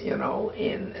clubs, you know,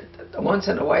 and once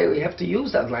in a while you have to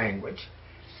use that language.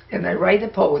 And I write a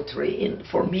poetry, and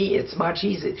for me it's much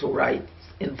easier to write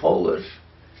in Polish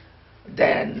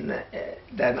than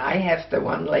I have the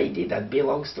one lady that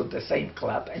belongs to the same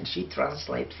club, and she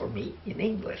translates for me in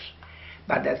English.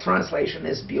 But that translation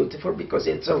is beautiful because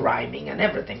it's a rhyming and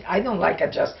everything. I don't like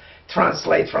it just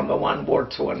translate from the one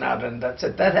word to another and that's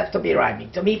it. That have to be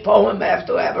rhyming. To me, poem have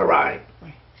to have a rhyme.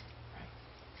 Right.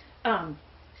 Right.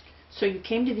 So you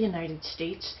came to the United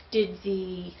States. Did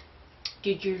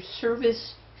your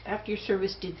service, after your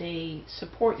service, did they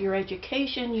support your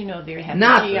education? You know, they had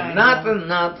nothing like that. Nothing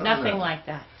Nothing like like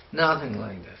that. Nothing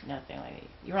like that.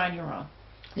 You're on your own.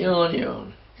 You're on your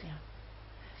own.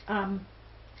 Yeah.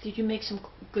 Did you make some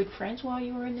good friends while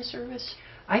you were in the service?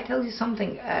 I tell you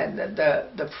something,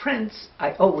 the friends,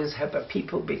 I always have a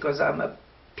people because I'm a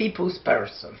people's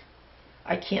person.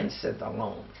 I can't sit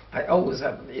alone. I always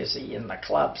have, you see, in the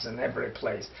clubs and every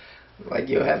place. Like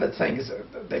you have things,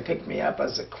 they pick me up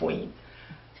as a queen.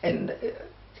 And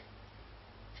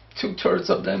 2/3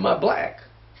 of them are black.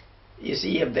 You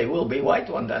see, if they will be white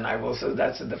one, then I will say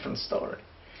that's a different story.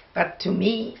 But to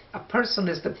me, a person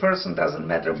is the person, doesn't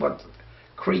matter what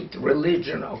creed,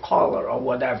 religion, or color, or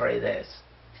whatever it is.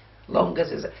 Long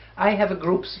as it's... I have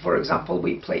groups, for example,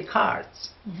 we play cards.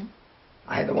 Mm-hmm.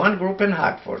 I had one group in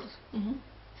Hartford. Mm-hmm.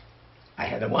 I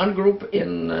had one group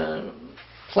in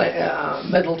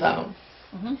Middletown.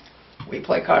 Mm-hmm. We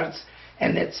play cards,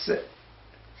 and it's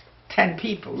 10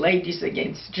 people, ladies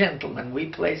against gentlemen. We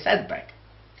play setback.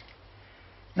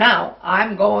 Now,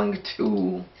 I'm going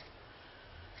to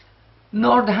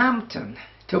Northampton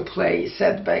to play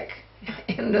setback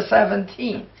in the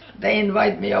 17th. They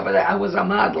invite me over there. I was a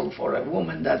model for a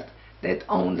woman that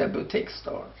owned a boutique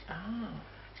store. Oh.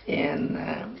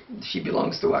 And she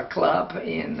belongs to a club,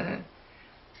 and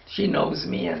she knows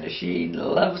me, and she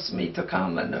loves me to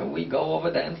come, and we go over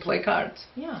there and play cards.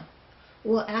 Yeah.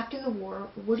 Well, after the war,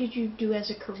 what did you do as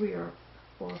a career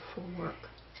or for work?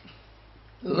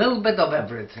 A little bit of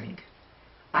everything.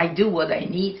 I do what I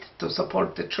need to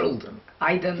support the children.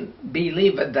 I don't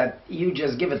believe it that you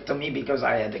just give it to me because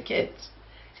I had the kids.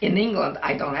 In England,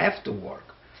 I don't have to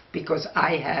work because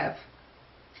I have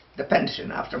the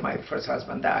pension after my first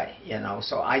husband died, you know,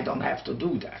 so I don't have to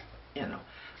do that, you know.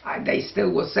 They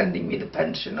still was sending me the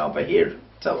pension over here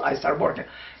till I started working.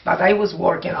 But I was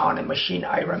working on a machine.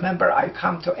 I remember I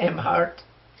come to Emhart.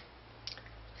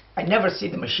 I never see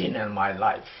the machine in my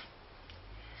life.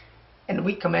 And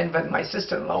we come in with my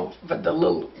sister-in-law with the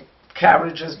little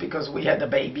carriages because we had the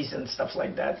babies and stuff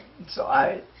like that. So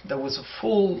there was a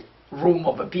full room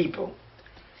of people.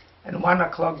 And 1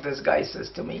 o'clock this guy says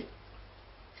to me,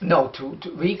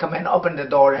 we come in, open the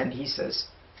door, and he says,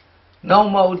 no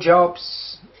more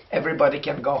jobs, everybody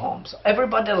can go home. So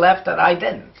everybody left and I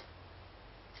didn't.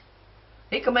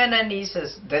 He come in and he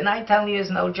says, didn't I tell you there's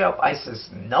no job? I says,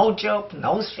 no job,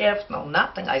 no shift, no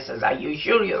nothing. I says, are you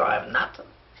sure you don't have nothing?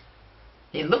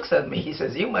 He looks at me, he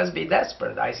says, you must be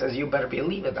desperate. I says, you better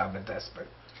believe it, I'm desperate.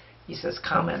 He says,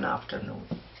 come in afternoon.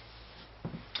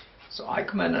 So I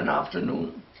come in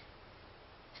afternoon.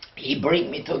 He bring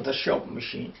me to the shop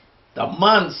machine. The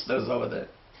monsters over there.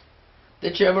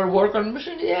 Did you ever work on a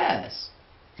machine? Yes.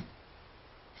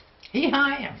 He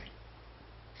hired me.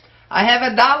 I have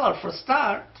 $1 for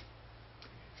start.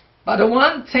 But the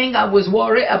one thing I was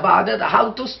worried about it,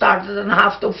 how to start it and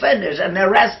how to finish, and the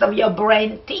rest of your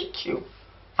brain teach you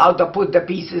how to put the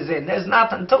pieces in. There's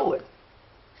nothing to it.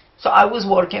 So I was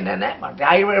working in that.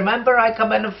 I remember I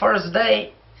come in the first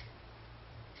day,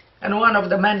 and one of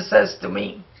the men says to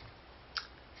me,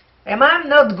 am I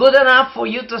not good enough for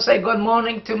you to say good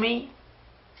morning to me?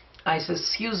 I said,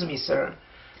 excuse me, sir,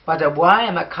 but where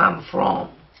am I come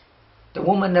from? The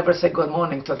woman never said good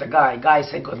morning to the guy. Guy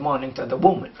said good morning to the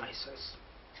woman, I says.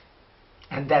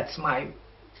 And that's my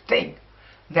thing.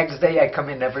 Next day I come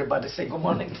in, everybody say good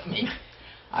morning to me.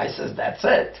 I says, that's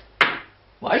it.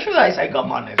 Why should I say good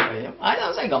morning to him? I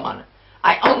don't say good morning.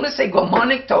 I only say good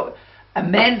morning to a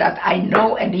man that I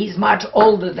know and he's much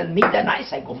older than me, then I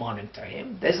say good morning to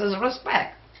him. This is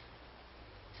respect.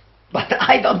 But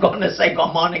I don't gonna say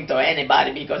good morning to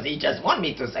anybody because he just want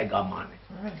me to say good morning.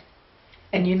 Right.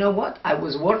 And you know what? I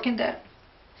was working there,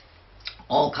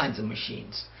 all kinds of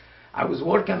machines. I was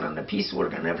working on the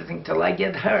piecework and everything till I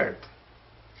get hurt.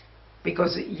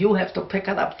 Because you have to pick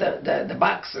up the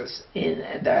boxes. In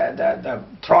the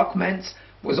truckman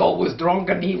was always drunk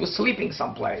and he was sleeping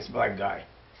someplace, black guy.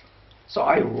 So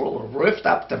I ripped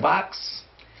up the box.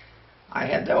 I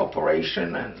had the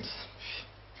operation, and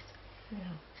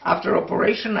after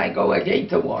operation I go again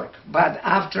to work. But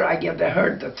after I get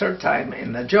hurt the third time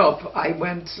in the job, I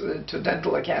went to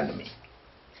dental academy.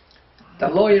 The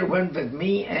lawyer went with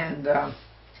me, and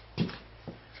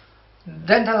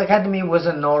dental academy was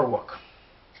in Norwalk.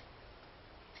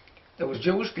 There was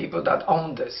Jewish people that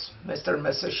owned this, Mr. and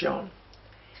Mrs. Schoen.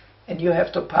 And you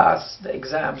have to pass the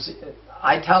exams.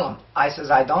 I tell them, I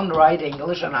says, I don't write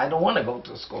English and I don't want to go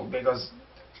to school because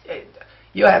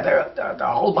you have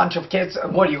a whole bunch of kids,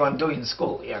 and what are you going to do in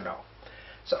school, you know.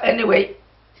 So anyway,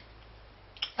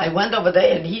 I went over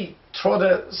there and he threw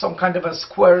some kind of a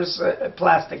squares,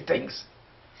 plastic things.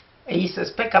 And he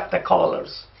says, pick up the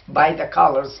collars, buy the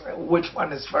collars, which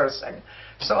one is first. And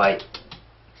so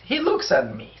he looks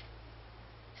at me.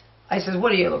 I says,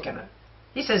 what are you looking at?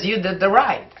 He says, you did the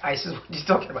right. I says, what are you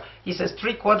talking about? He says,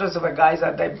 3/4 of the guys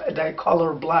are they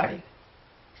color blind.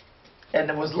 And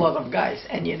there was a lot of guys.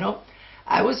 And you know,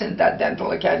 I was in that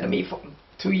dental academy for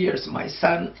 2 years. My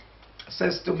son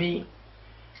says to me,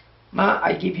 Ma,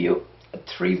 I give you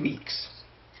 3 weeks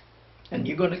and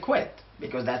you're going to quit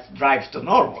because that's drive to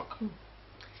Norwalk.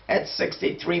 That's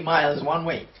 63 miles one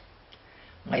way.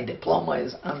 My diploma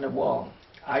is on the wall.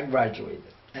 I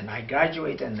graduated, and I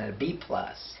graduated in a B+.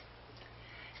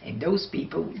 And those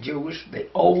people, Jewish, they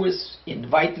always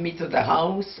invite me to the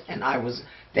house, and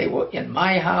they were in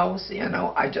my house, you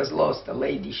know. I just lost a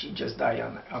lady, she just died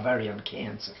of ovarian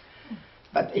cancer.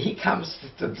 But he comes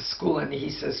to the school and he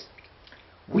says,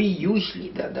 we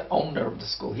usually, the owner of the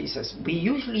school, he says, we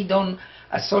usually don't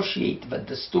associate with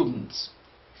the students.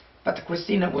 But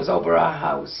Krystyna was over our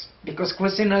house, because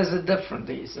Krystyna is different,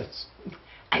 he says.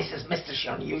 I says, Mr.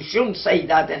 Schoen, you shouldn't say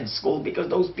that in school because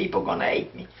those people are going to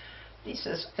hate me. He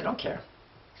says, I don't care.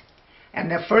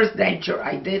 And the first denture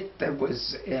I did, there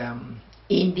was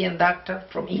Indian doctor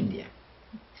from India.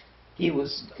 He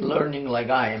was learning like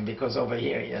I am because over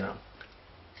here, you know.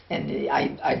 And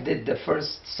I did the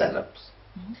first setups.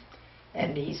 Mm-hmm.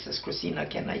 And he says,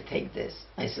 Krystyna, can I take this?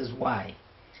 I says, why?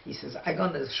 He says, I'm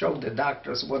going to show the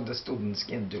doctors what the students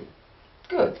can do.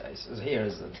 Good. I says,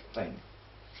 here's the thing.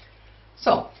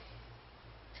 So.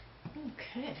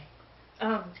 Okay.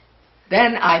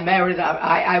 Then I married.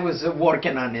 I was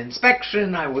working on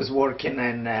inspection. I was working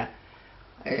on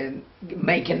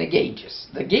making the gauges.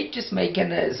 The gauges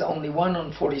making is only 1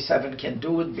 on 47 can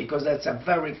do it because that's a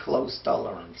very close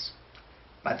tolerance.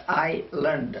 But I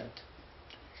learned it.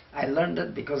 I learned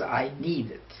it because I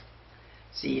need it.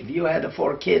 See, if you had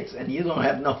 4 kids and you don't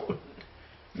have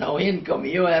no income,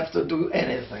 you have to do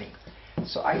anything.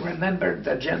 So I remember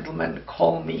the gentleman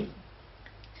called me.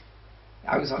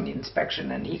 I was on the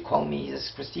inspection and he called me. He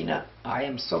says, Krystyna, I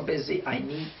am so busy. I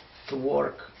need to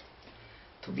work.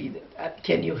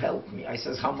 Can you help me? I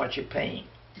says, how much you paying?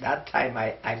 That time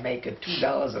I make it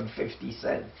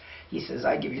 $2.50. He says,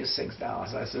 I give you $6.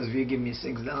 I says, if you give me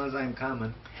 $6, I'm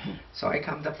coming. So I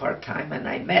come to part-time and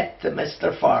I met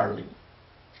Mr. Farley.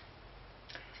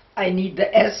 I need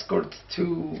the escort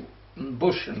to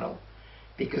Bushnell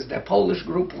because the Polish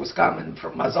group was coming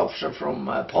from Mazowsza, from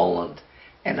Poland,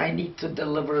 and I need to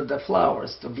deliver the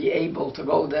flowers. To be able to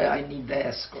go there, I need the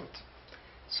escort.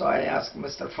 So I asked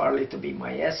Mr. Farley to be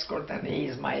my escort, and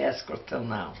he's my escort till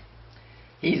now.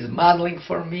 He's modeling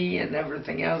for me and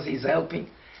everything else. He's helping.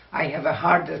 I have a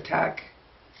heart attack,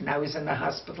 and I was in the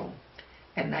hospital,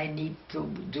 and I need to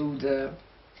do the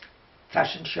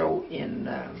fashion show in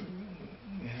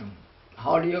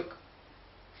Holyoke.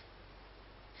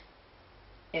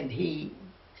 And he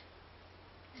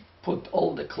put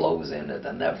all the clothes in it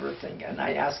and everything. And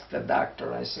I asked the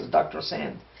doctor, I said, Dr.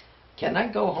 Sand, can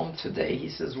I go home today? He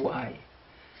says, why?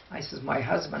 I says, my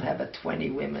husband have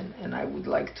 20 women and I would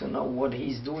like to know what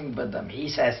he's doing with them. He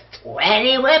says,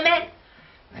 20 women?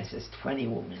 I says, 20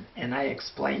 women. And I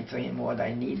explained to him what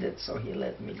I needed, so he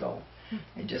let me go.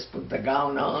 I just put the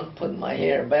gown on, put my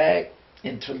hair back,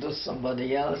 introduced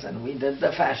somebody else, and we did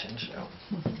the fashion show.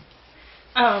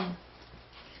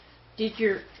 Did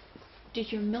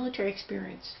your military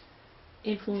experience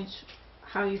influence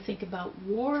how you think about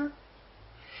war?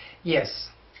 Yes.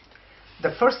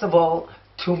 First of all,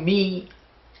 to me,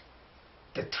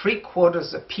 the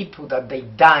 3/4 of people that they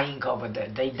dying over there,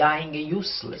 they dying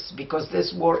useless because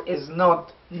this war is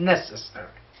not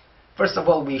necessary. First of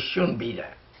all, we shouldn't be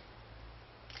there.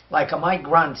 Like my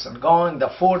grandson going the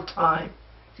 4th time,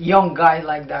 young guy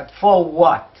like that, for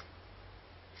what?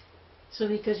 So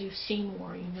because you've seen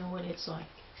war, you know what it's like.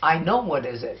 I know what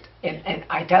is it. And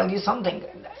I tell you something.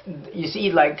 You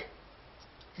see, like,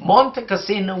 Monte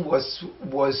Cassino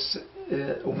was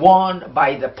won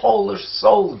by the Polish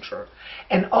soldier.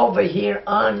 And over here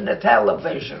on the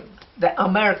television, the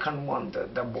American won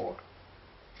the war.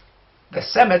 The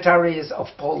cemeteries of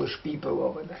Polish people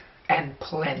over there, and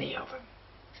plenty of them.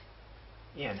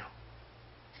 You know.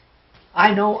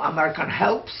 I know American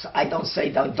helps. I don't say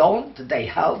they don't. They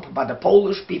help. But the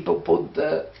Polish people put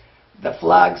the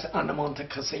flags on the Monte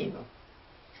Cassino.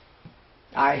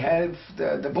 I have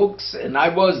the books, and I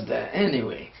was there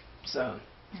anyway. So.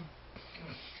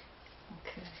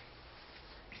 Okay.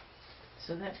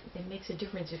 So that it makes a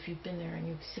difference if you've been there and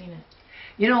you've seen it.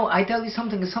 You know, I tell you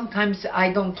something. Sometimes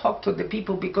I don't talk to the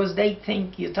people because they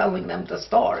think you're telling them the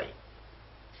story.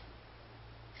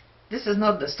 This is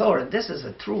not the story. This is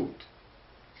the truth.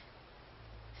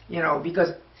 You know,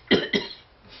 because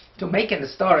to make a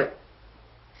story,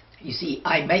 you see,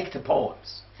 I make the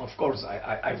poems. Of course,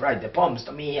 I write the poems.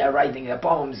 To me, writing the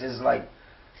poems is like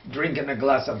drinking a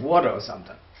glass of water or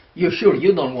something. You're sure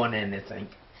you don't want anything?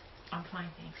 I'm fine,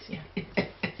 thanks. Yeah.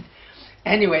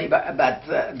 Anyway, but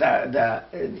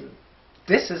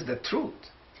this is the truth.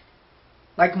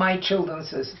 Like my children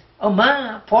says, "Oh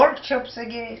ma, pork chops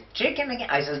again, chicken again."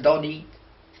 I says, "Don't eat."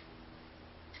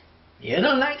 You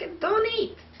don't like it? Don't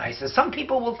eat. I says, "Some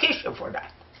people will kiss you for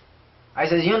that." I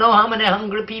says, "You know how many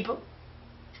hungry people?"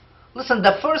 Listen,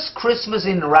 the first Christmas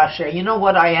in Russia, you know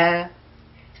what I have?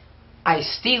 I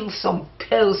steal some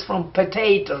pills from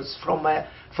potatoes from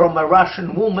a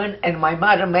Russian woman, and my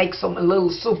mother makes some little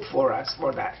soup for us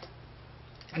for that.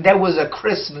 And that was a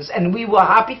Christmas, and we were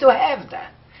happy to have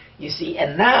that. You see,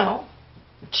 and now,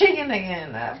 chicken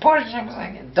again, pork chops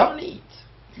again. Don't eat.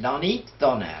 Don't eat,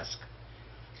 don't ask.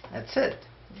 That's it.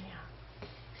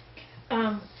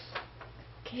 Yeah.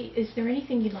 Okay, is there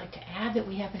anything you'd like to add that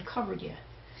we haven't covered yet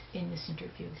in this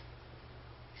interview?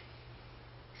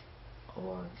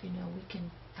 Or,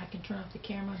 I can turn off the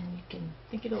camera and we can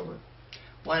think it over.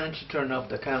 Why don't you turn off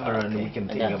the camera and we can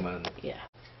think about it? Yeah.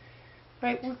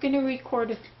 Right, we're going to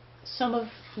record some of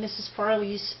Mrs.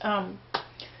 Farley's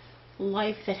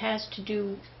life that has to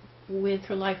do with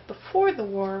her life before the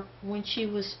war when she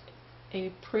was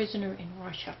a prisoner in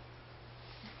Russia.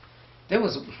 There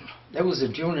was a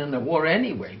June in the war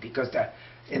anyway, because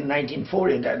in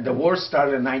 1940, the war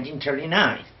started in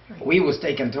 1939. Right. We was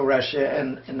taken to Russia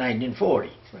in 1940,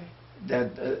 right.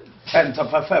 the 10th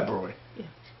of February. Yeah.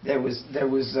 There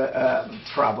was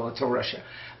travel to Russia.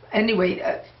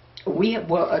 Anyway, we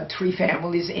were 3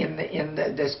 families in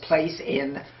this place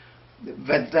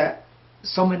with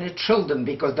so many children,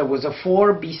 because there was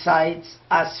 4 besides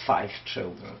us 5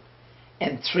 children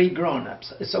and 3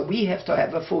 grown-ups. So we have to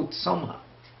have a food somehow.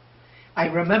 I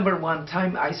remember one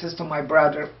time I says to my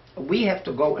brother, we have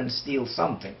to go and steal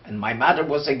something. And my mother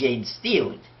was against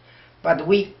stealing. But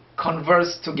we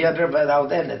conversed together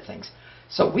without anything.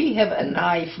 So we have a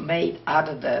knife made out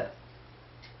of the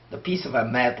piece of a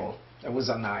metal. There was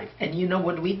a knife. And you know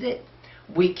what we did?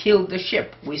 We killed the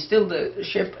ship. We steal the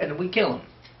ship and we kill him.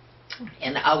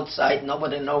 And outside,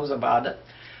 nobody knows about it.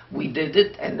 We did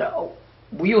it, and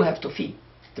you have to feed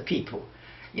the people.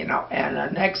 And the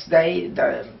next day,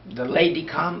 the lady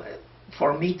come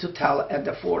for me to tell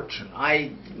the fortune.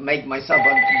 I make myself a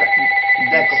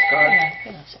deck of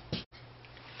cards.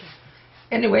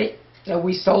 Anyway,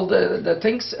 we sold the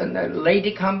things, and the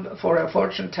lady come for a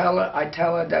fortune teller. I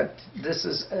tell her that this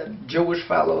is Jewish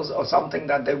fellows or something,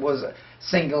 that there was a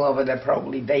single over there,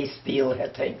 probably they steal her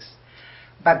things.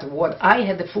 But what I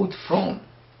had the food from,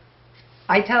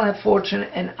 I tell her fortune,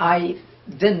 and I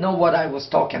didn't know what I was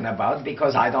talking about,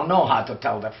 because I don't know how to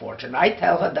tell the fortune. I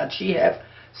tell her that she have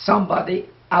somebody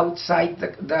outside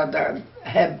the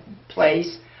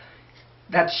place,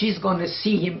 that she's going to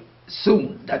see him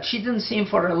soon, that she didn't see him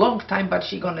for a long time, but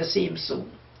she's going to see him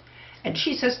soon. And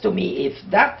she says to me,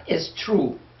 if that is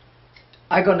true,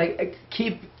 I'm going to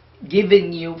keep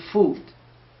giving you food.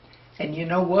 And you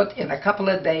know what? In a couple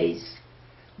of days,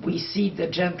 we see the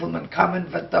gentleman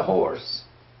coming with the horse.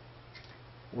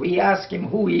 We ask him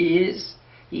who he is.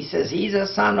 He says he's a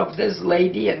son of this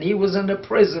lady, and he was in a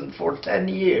prison for 10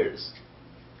 years.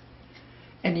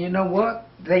 And you know what?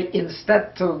 They,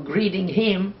 instead of greeting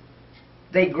him,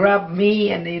 they grab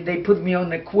me and they put me on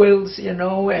the quilts, you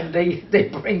know, and they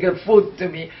bring a food to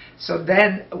me. So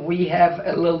then we have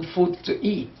a little food to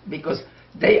eat, because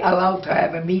they allowed to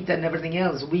have a meat and everything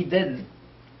else. We didn't.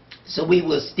 So we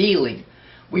were stealing.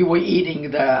 We were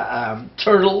eating the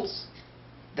turtles,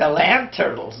 the land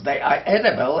turtles. They are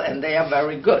edible and they are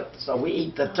very good. So we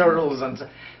eat the turtles,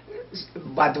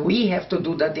 but we have to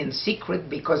do that in secret,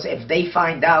 because if they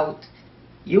find out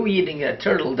you eating a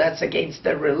turtle, that's against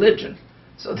their religion.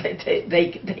 So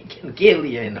they can kill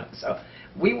you, you know. So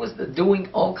we was doing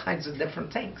all kinds of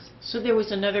different things. So there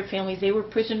was another family. They were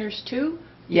prisoners too.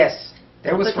 Yes,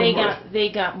 there was. But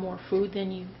they got more food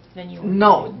than you.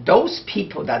 No, those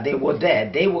people that they were there,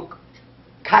 they were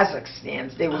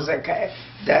Kazakhstans. They was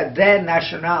their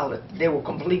nationality. They were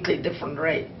completely different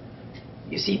race.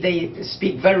 You see, they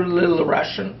speak very little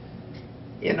Russian,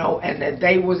 you know, and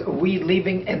we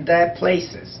living in their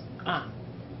places.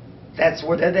 That's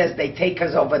what it is. They take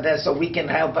us over there so we can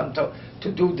help them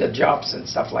to do the jobs and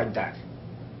stuff like that.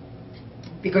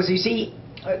 Because you see,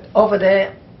 over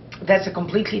there, that's a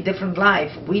completely different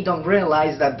life. We don't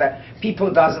realize that the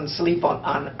people doesn't sleep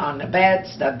on the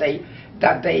beds, that they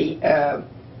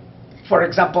for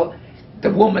example,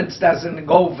 the women doesn't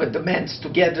go with the men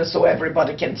together so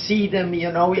everybody can see them,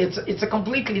 you know. It's a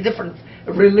completely different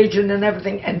religion and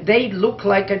everything, and they look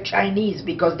like a Chinese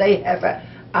because they have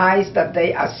eyes that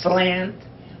they are slant,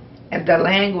 and the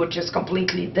language is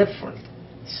completely different.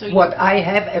 So what I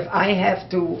have, if I have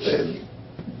to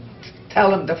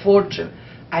tell them the fortune,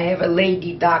 I have a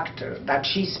lady doctor that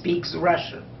she speaks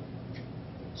Russian.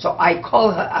 So I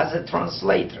call her as a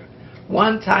translator.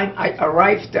 One time I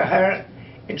arrived to her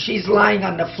and she's lying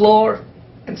on the floor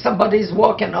and somebody's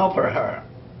walking over her.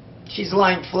 She's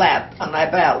lying flat on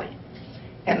her belly.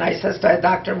 And I says to her,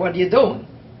 "Doctor, what are you doing?"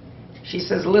 She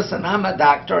says, "Listen, I'm a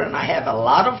doctor and I have a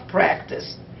lot of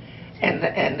practice and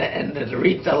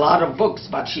read a lot of books,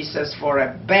 but," she says, "for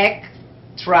a back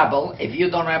trouble, if you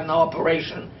don't have no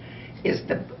operation, is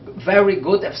very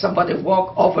good if somebody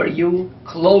walk over you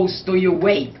close to your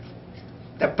weight.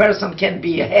 The person can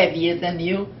be heavier than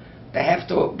you. They have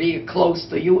to be close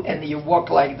to you, and you walk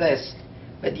like this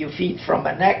with your feet from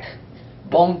a neck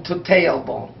bone to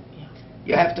tailbone.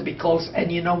 You have to be close."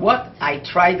 And you know what? I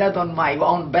tried that on my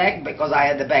own back because I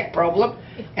had a back problem,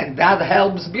 and that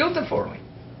helps beautifully.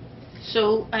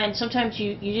 So, and sometimes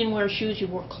you didn't wear shoes, you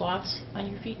wore cloths on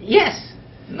your feet? Yes.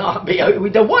 No,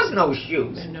 there was no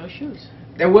shoes. There were no shoes.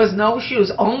 There was no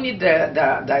shoes. Only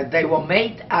they were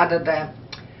made out of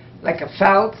like a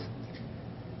felt.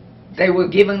 They were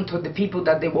given to the people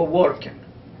that they were working.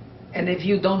 And if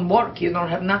you don't work, you don't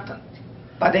have nothing.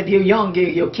 But if you're young,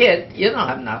 you're a kid, you don't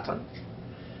have nothing.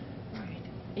 Right.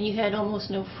 And you had almost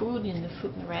no food, and the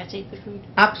rats ate the food?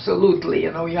 Absolutely.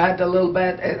 You know, you had a little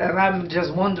bit, and I'm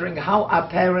just wondering how our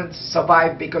parents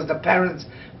survive, because the parents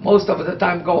most of the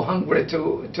time go hungry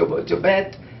to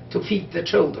bed to feed the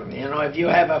children. You know, if you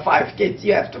have 5 kids,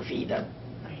 you have to feed them.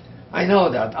 Right. I know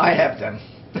that. I have them.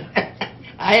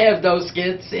 I have those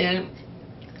kids, and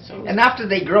after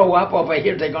they grow up over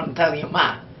here, they're going to tell you,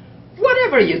 "Ma,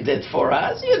 whatever you did for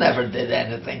us, you never did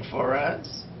anything for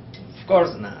us." Of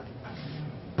course not.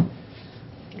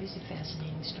 It is a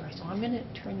fascinating story. So I'm going to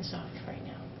turn this off right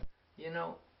now. You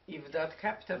know, if that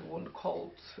captain wouldn't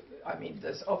call,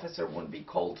 this officer wouldn't be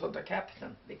called to the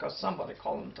captain, because somebody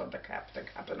called him to the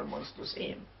captain wants to see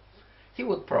him, he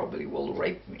would probably will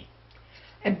rape me.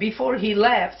 And before he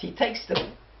left, he takes the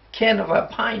can of a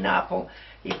pineapple,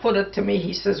 he put it to me,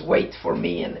 he says, "Wait for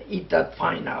me and eat that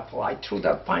pineapple." I threw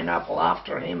that pineapple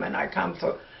after him, and I come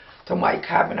to my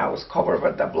cabin. I was covered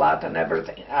with the blood and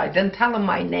everything. I didn't tell him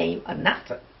my name or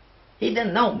nothing. He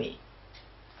didn't know me.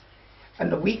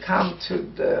 And we come to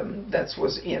that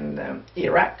was in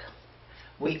Iraq.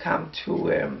 We come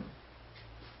to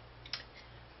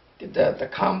the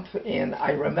camp, and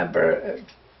I remember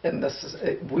in this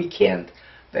weekend,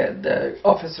 the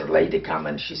officer lady come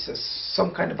and she says,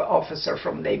 "Some kind of officer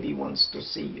from Navy wants to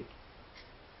see you."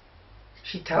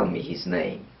 She tell me his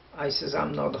name. I says,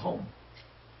 "I'm not home."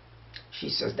 She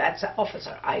says, "That's an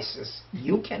officer." I says,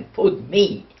 "You can put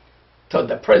me to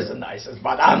the prison," I says,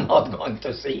 "but I'm not going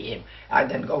to see him." I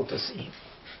didn't go to see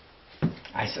him.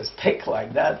 I says, "Pick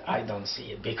like that, I don't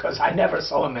see it, because I never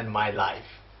saw him in my life,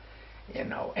 you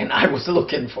know, and I was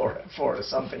looking for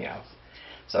something else."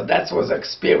 So that was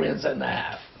experience and a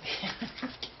half.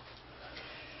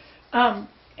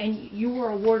 And you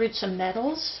were awarded some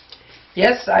medals?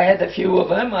 Yes, I had a few of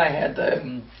them. I had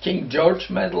the King George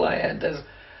medal. I had the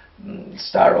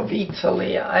Star of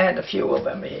Italy. I had a few of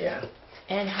them here.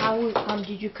 And how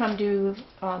did you come to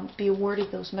be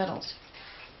awarded those medals?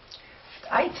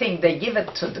 I think they give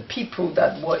it to the people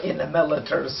that were in the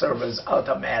military service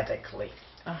automatically.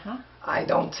 Uh-huh. I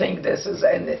don't think this is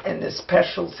any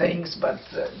special things, but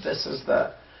this is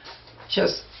the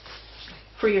just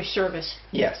For your service.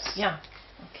 yes. Yeah.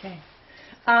 Okay.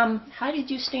 How did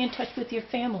you stay in touch with your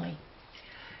family?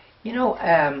 You know,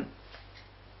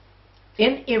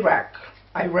 in Iraq,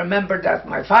 I remember that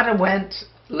my father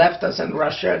left us in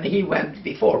Russia, and he went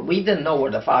before. We didn't know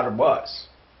where the father was.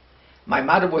 My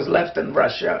mother was left in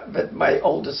Russia with my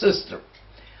older sister.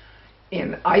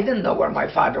 And I didn't know where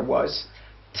my father was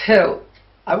till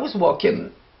I was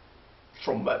walking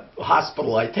from the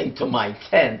hospital, I think, to my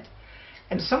tent,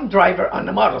 and some driver on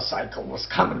a motorcycle was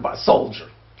coming by, soldier,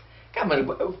 coming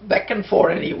back and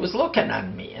forth, and he was looking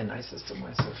at me, and I says to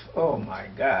myself, oh my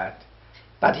God.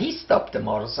 But he stopped the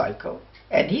motorcycle,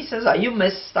 and he says, are you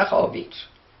Miss Stochowicz?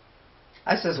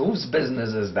 I says, whose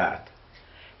business is that?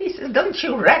 He says, don't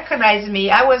you recognize me?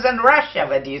 I was in Russia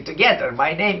with you together.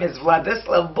 My name is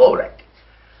Vladislav Burek.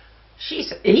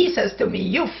 He says to me,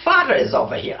 your father is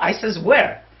over here. I says,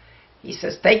 where? He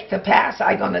says, take the pass.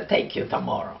 I'm going to take you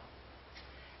tomorrow.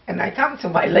 And I come to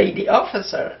my lady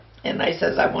officer, and I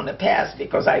says, I want to pass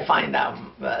because I find out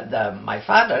my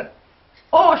father.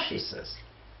 Oh, she says,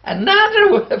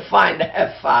 another will find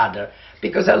her father.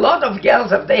 Because a lot of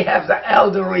girls, if they have the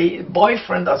elderly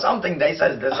boyfriend or something, they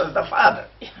say, this is the father.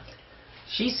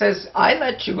 She says, I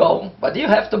let you go, but you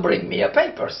have to bring me a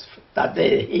papers that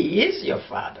he is your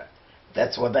father.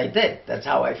 That's what I did. That's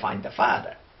how I find the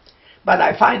father. But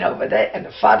I find over there, and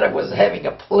the father was having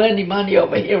a plenty money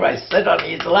over here. I sit on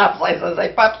his lap. I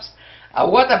say, Pops,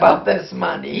 what about this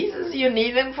money? He says, you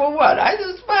need him for what? I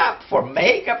says, Pop, for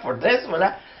makeup, for this, for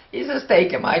that. He says,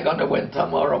 take him. I'm going to win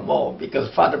tomorrow more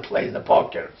because father plays the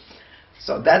poker.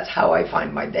 So that's how I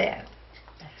find my dad.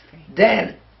 That's great.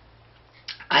 Then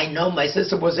I know my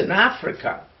sister was in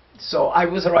Africa. So I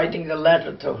was writing the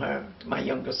letter to her, to my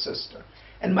younger sister.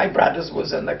 And my brothers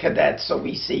was in the cadets, so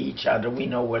we see each other. We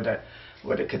know where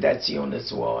the cadets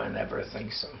units were and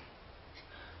everything. So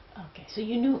Okay, so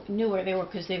you knew where they were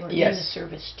because they were in Yes. the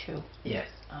service too. yes.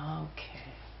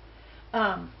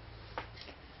 Okay.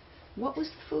 What was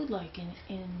the food like in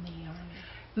the army?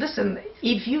 Listen,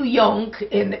 if you young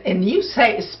and you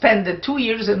spend the 2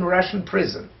 years in Russian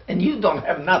prison and you don't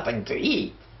have nothing to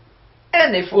eat,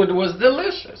 any food was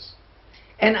delicious.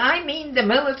 And I mean, the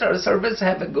military service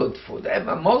have a good food.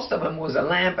 Most of them was a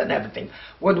lamb and everything.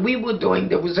 What we were doing,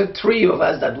 there was a three of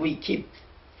us that we keep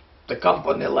the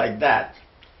company like that.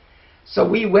 So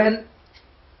we went,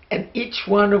 and each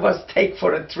one of us take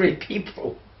for 3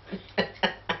 people.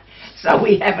 So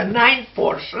we have a 9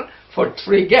 portion for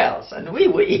 3 girls, and we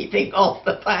were eating all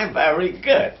the time very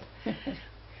good.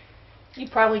 You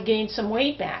probably gained some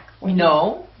weight back.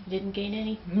 No, You didn't gain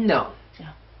any? no. No.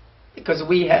 Because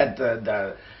we had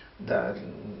the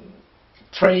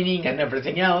training and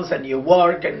everything else, and you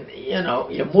work, and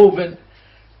you're moving.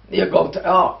 You go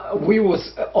to. We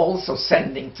was also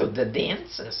sending to the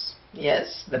dances.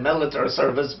 Yes, the military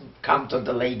service come to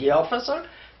the lady officer.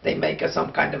 They make us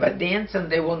some kind of a dance, and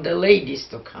they want the ladies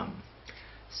to come.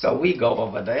 So we go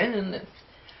over there.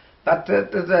 But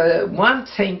the one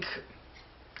thing,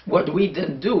 what we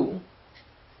didn't do,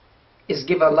 is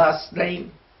give a last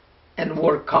name and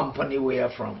what company we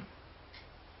are from.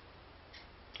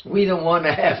 We don't want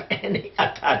to have any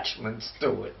attachments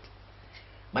to it.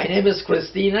 My name is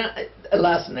Krystyna, a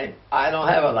last name. I don't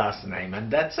have a last name,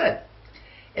 and that's it.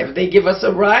 If they give us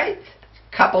a ride,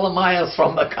 couple of miles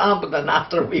from the camp, then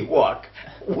after we walk.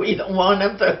 We don't want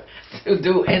them to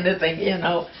do anything,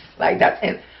 like that.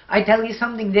 And I tell you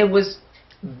something, there was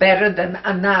better than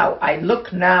now. I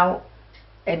look now,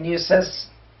 and you says,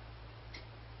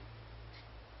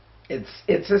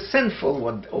 it's a sinful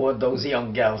what those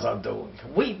young girls are doing.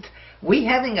 We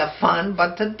having a fun,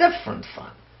 but a different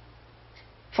fun.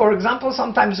 For example,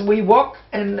 sometimes we walk,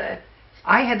 and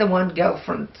I had one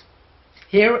girlfriend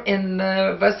here in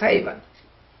West Haven.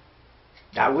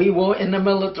 Now we were in the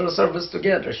military service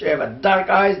together. She had a dark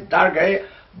eyes, dark hair,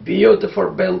 beautiful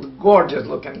build, gorgeous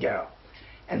looking girl.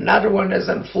 Another one is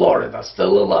in Florida,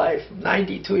 still alive,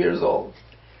 92 years old.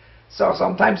 So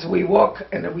sometimes we walk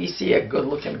and we see a good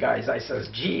looking guy. I says,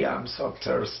 gee, I'm so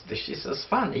thirsty. She says,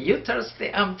 funny, you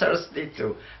thirsty? I'm thirsty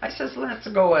too. I says, let's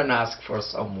go and ask for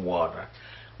some water.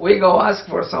 We go ask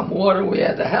for some water. We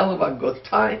had a hell of a good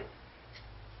time.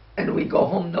 And we go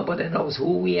home, nobody knows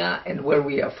who we are and where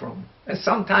we are from. And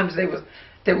sometimes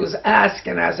they was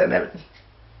asking us and everything.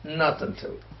 Nothing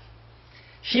to it.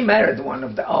 She married one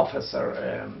of the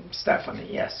officer, Stephanie,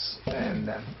 yes. And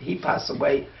he passed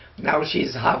away. Now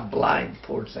she's half blind,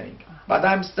 poor thing. But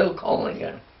I'm still calling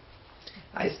her.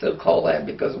 I still call her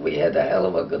because we had a hell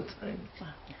of a good time.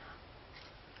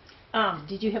 Wow.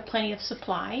 Did you have plenty of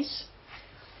supplies?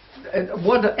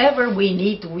 Whatever we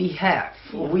need, we have.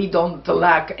 Yeah. We don't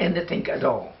lack anything at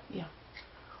all. Yeah.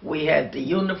 We had the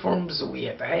uniforms, we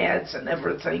had the hats and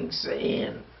everything,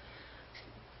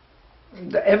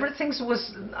 and everything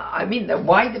was, I mean,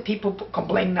 why the people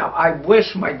complain now? I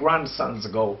wish my grandsons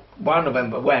go. One of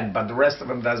them went, but the rest of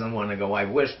them doesn't want to go. I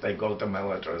wish they go to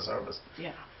military service.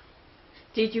 Yeah.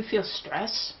 Did you feel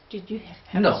stress? Did you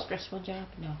have No. a stressful job?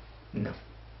 No. No.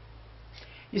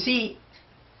 You see,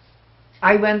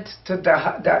 I went to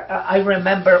I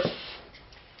remember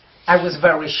I was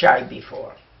very shy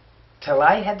before, till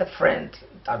I had a friend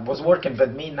that was working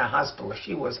with me in the hospital.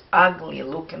 She was ugly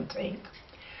looking thing.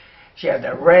 She had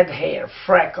a red hair,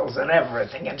 freckles and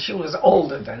everything, and she was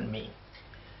older than me.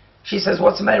 She says,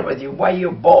 "What's the matter with you? Why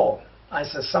you bald?" I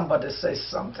said, "Somebody says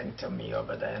something to me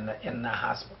over there in the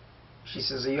hospital." She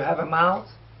says, "You have a mouth?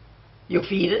 You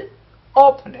feed it?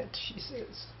 Open it," she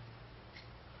says.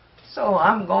 So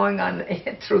I'm going on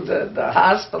through the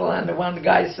hospital, and the one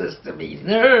guy says to me,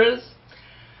 "Nurse,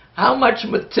 how much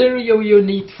material you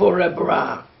need for a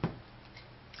bra?"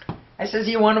 I says,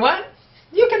 "You want one?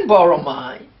 You can borrow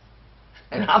mine."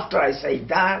 And after I say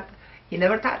that, he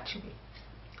never touched me.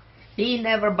 He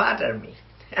never bothered me.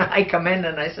 I come in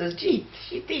and I says, "Gee,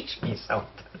 she teach me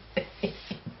something."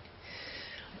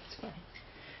 That's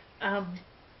funny.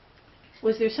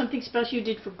 Was there something special you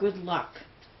did for good luck?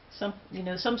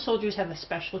 Some soldiers have a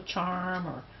special charm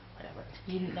or whatever.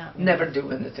 You did not. Really Never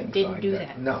do anything didn't like do that.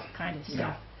 that No. kind of No.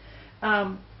 stuff.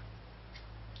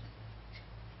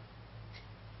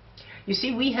 You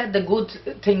see, we had the good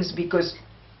things because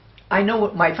I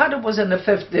know my father was in the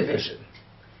 5th Division,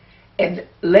 and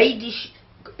ladies,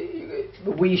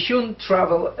 we shouldn't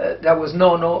travel. There was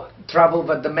no travel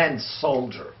with the men's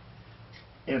soldier,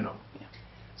 you know. Yeah.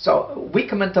 So we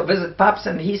come in to visit Pops,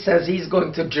 and he says he's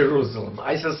going to Jerusalem.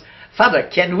 I says, "Father,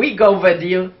 can we go with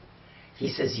you?" He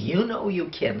says, "You know you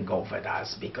can't go with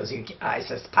us because you." I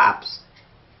says, "Pops,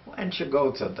 why don't you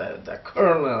go to the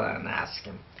colonel and ask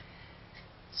him?"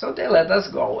 So they let us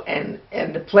go, and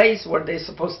the place where they're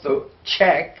supposed to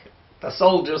check the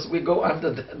soldiers, we go under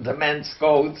the men's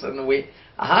coats and we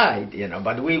hide, you know.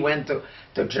 But we went to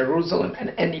Jerusalem,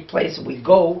 and any place we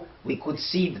go, we could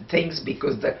see the things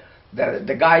because the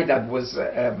guy that was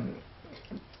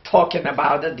talking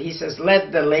about it, he says,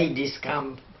 "Let the ladies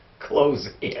come close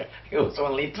here." It was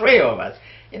only 3 of us,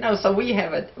 you know. So we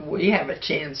have a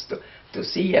chance to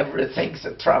see everything,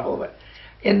 to travel with.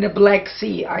 In the Black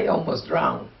Sea, I almost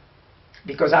drowned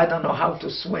because I don't know how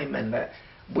to swim, and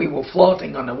we were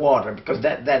floating on the water because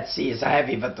that sea is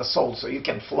heavy with the salt, so you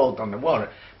can float on the water.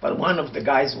 But one of the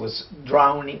guys was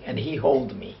drowning, and he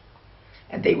held me.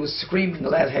 And they were screaming,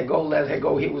 "Let her go, let her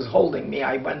go." He was holding me.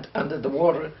 I went under the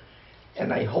water,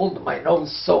 and I hold my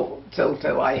nose so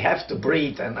till I have to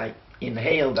breathe, and I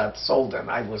inhaled that salt,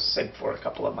 and I was sick for a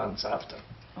couple of months after.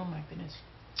 Oh my goodness.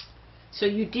 So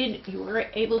you were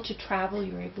able to travel,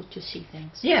 you were able to see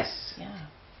things. Yes.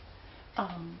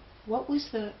 Yeah. What was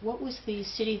the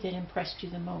city that impressed you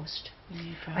the most when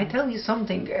you I traveled? tell you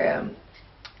something,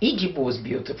 Egypt was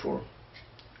beautiful.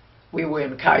 We were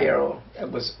in Cairo,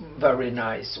 it was very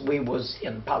nice. We was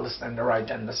in Palestine, right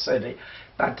in the city.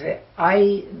 But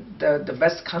the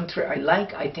best country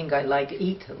I think I like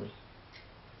Italy.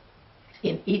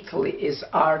 In Italy is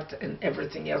art, and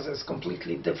everything else is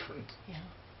completely different. Yeah.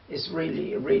 It's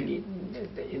really, really,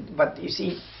 but you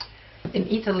see, in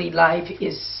Italy life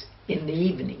is in the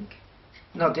evening,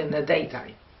 not in the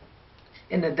daytime.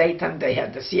 In the daytime they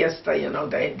have the siesta, you know,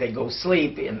 they go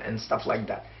sleep and stuff like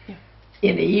that. Yeah.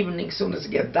 In the evening, soon as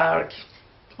it gets dark,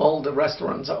 all the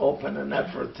restaurants are open and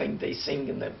everything. They sing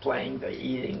and they're playing, they're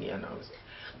eating, you know.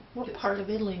 What part of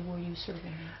Italy were you serving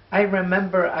in? I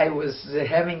remember I was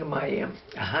having my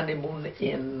honeymoon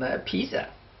in Pisa.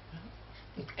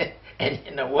 And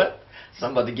you know what?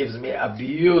 Somebody gives me a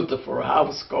beautiful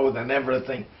house coat and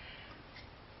everything.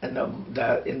 And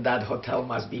in that hotel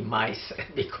must be mice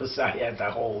because I had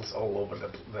the holes all over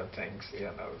the things, you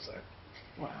know. So.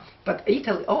 Wow. But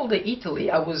Italy, all the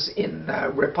Italy, I was in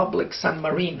Republic San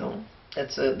Marino.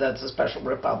 That's a special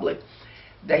republic.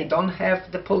 They don't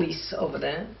have the police over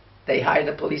there. They hire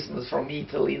the policemen from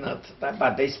Italy,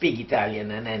 but they speak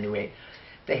Italian. And anyway,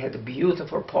 they had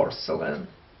beautiful porcelain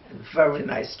and very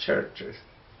nice churches.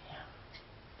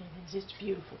 Yeah, it is. It's a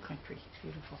beautiful country.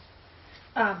 Beautiful.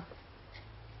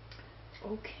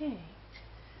 Okay.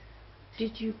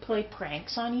 Did you play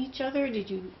pranks on each other? Did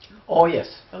you? Oh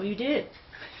yes. Oh, you did.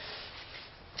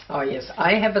 Oh yes.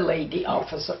 I have a lady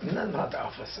officer, no, not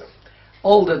officer,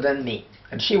 older than me.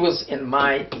 And she was in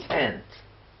my tent,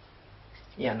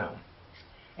 you know.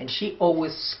 And she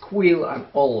always squealed on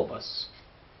all of us.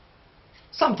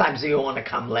 Sometimes you want to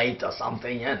come late or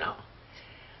something, you know.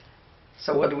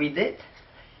 So what we did,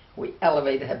 we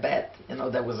elevated her bed. You know,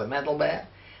 there was a metal bed.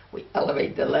 We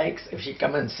elevated the legs. If she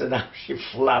come and sit down, she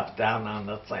flopped down on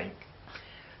the thing.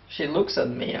 She looks at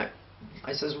me.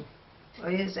 I says,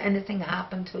 "Has anything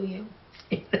happened to you?"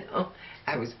 You know,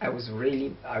 I was really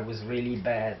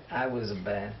bad. I was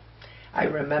bad. I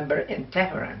remember in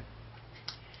Tehran,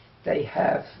 they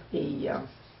have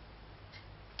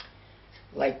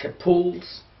like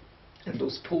pools, and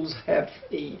those pools have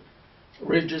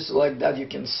ridges like that. You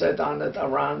can sit on it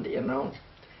around, you know.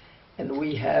 And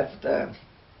we have the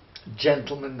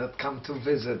gentlemen that come to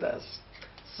visit us.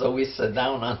 So we sit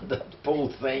down on the pool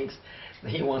things.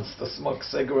 He wants to smoke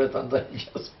cigarette, and then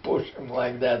just push him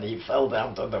like that. He fell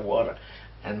down to the water,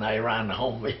 and I ran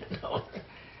home, you know.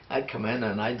 I come in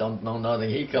and I don't know nothing.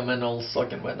 He come in all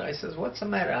soaking wet. I says, "What's the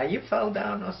matter? You fell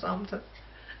down or something?"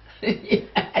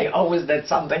 I always did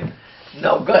something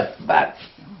no good, but.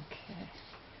 Okay.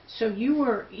 So you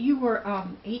were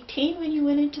 18 when you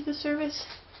went into the service,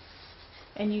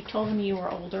 and you told him you were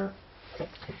older.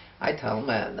 I told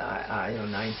him I was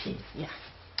 19. Yeah.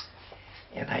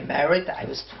 And I married. I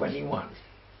was 21.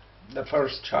 The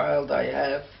first child I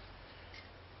have,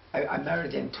 I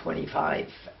married in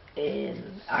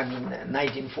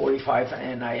 1945,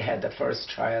 and I had the first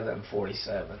child in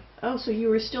 47. Oh, so you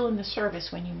were still in the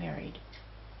service when you married.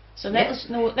 So Yes.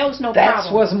 that was no That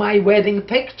problem. was my wedding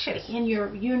pictures. In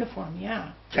your uniform,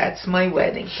 yeah. That's my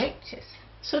wedding pictures.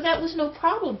 So that was no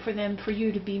problem for them for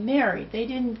you to be married. They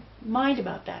didn't mind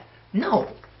about that. No,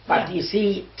 but Yeah. you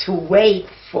see, to wait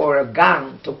for a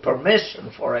gown, to permission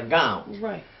for a gown,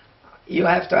 Right. you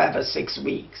have to have 6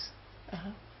 weeks. Uh-huh.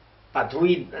 But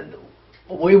we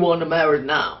want to marry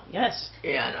now, Yes.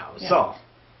 you know. Yeah. So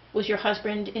Was your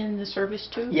husband in the service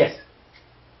too? yes,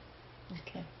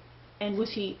 Okay. And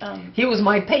was he? he was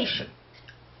my patient.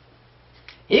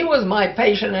 He was my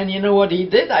patient, and you know what he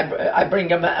did? I bring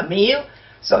him a meal,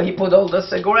 so he put all the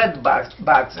cigarette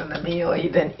box in the meal. He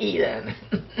didn't eat it.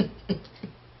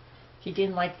 He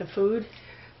didn't like the food.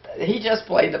 He just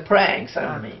played the pranks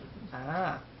on me.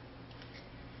 Ah.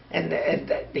 And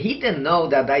he didn't know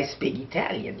that I speak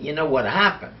Italian. You know what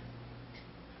happened?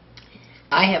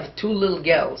 I have 2 little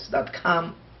girls that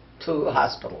come to the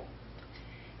hospital.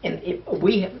 And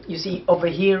you see, over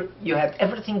here, you have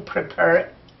everything prepared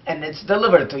and it's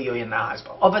delivered to you in the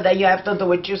hospital. Over there, you have to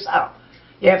do it yourself.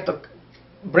 You have to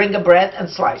bring a bread and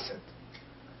slice it.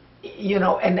 You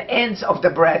know, and the ends of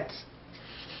the bread,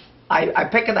 I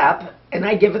pick it up and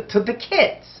I give it to the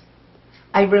kids.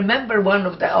 I remember one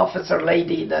of the officer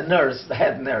lady, the nurse, the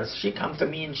head nurse, she come to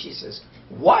me and she says,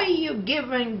 "Why are you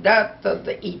giving that to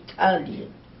the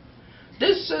Italian?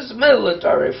 This is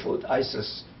military food." I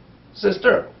says,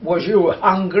 "Sister, was you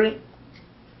hungry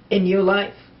in your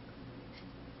life?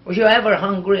 Was you ever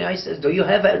hungry?" I says, "Do you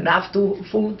have enough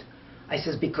food?" I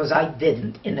says, "Because I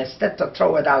didn't. And instead to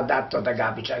throw it out that to the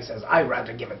garbage, I says, I'd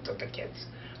rather give it to the kids."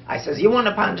 I says, "You want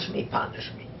to punish me? Punish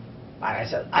me." But I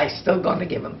said, I still gonna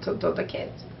give them to the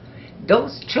kids.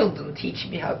 Those children teach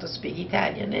me how to speak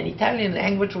Italian, and Italian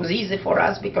language was easy for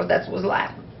us because that was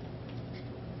Latin.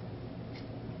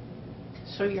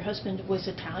 So your husband was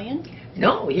Italian?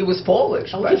 No, he was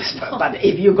Polish. Oh, but, he was Polish. but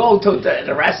if you go to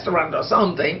the restaurant or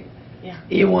something, Yeah.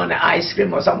 you want ice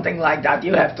cream or something like that,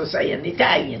 you have to say in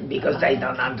Italian because they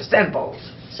don't understand Polish.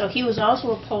 So he was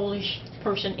also a Polish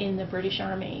person in the British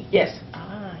Army. Yes,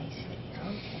 Ah, I see.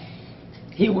 Okay.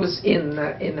 he was in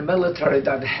the military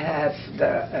that have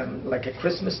the like a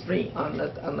Christmas tree on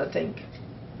the thing,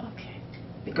 Okay.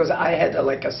 because I had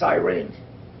like a siren,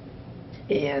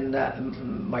 and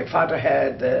my father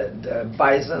had the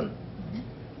bison,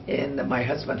 and my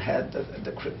husband had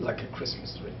like a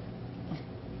Christmas tree.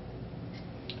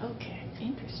 Okay.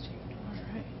 Interesting. All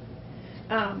right.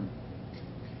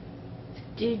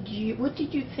 What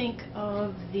did you think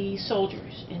of the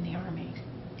soldiers in the army?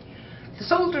 The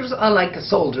soldiers are like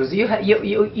soldiers. You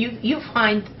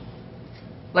find,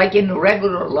 like in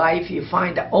regular life, you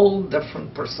find all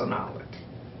different personality.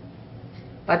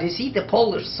 But you see, the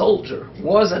Polish soldier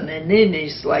wasn't an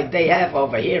Innis like they have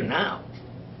over here now.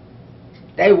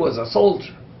 They was a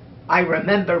soldier. I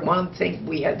remember one thing,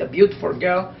 we had a beautiful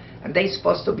girl, and they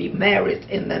supposed to be married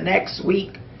in the next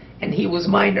week, and he was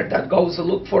miner that goes to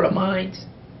look for a mines.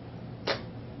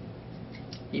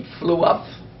 He flew up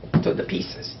to the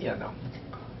pieces, you know.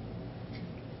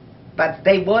 But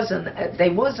they wasn't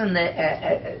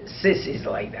sissies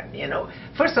like that, you know.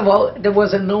 First of all, there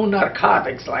wasn't no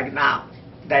narcotics like now.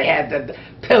 They had the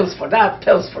pills for that,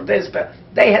 pills for this, but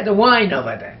they had the wine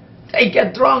over there. They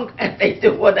get drunk and they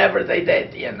do whatever they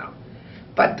did, you know.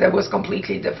 But there was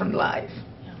completely different life.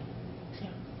 Yeah.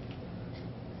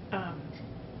 Yeah.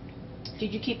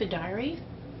 Did you keep a diary?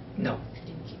 No.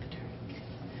 Didn't keep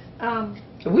a diary.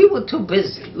 We were too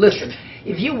busy. Listen,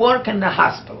 if you work in the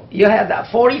hospital, you had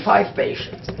 45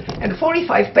 patients, and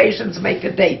 45 patients make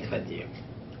a date with you.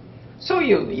 So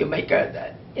you make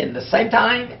a in the same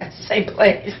time, at the same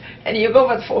place, and you go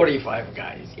with 45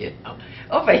 guys, you know.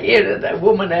 Over here, the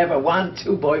woman have 1,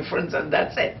 2 boyfriends, and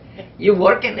that's it. You're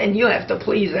working, and you have to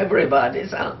please everybody.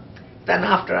 So then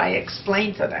after I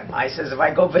explained to them, I says, if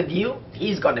I go with you,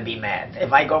 he's going to be mad.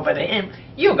 If I go with him,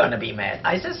 you're going to be mad.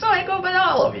 I says, so I go with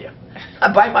all of you.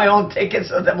 I buy my own tickets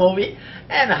to the movie,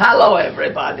 and hello,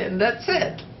 everybody, and that's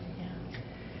it.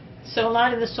 So a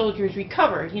lot of the soldiers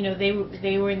recovered. You know,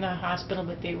 they were in the hospital,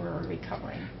 but they were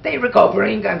recovering. They're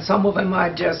recovering, and some of them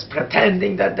are just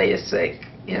pretending that they are sick,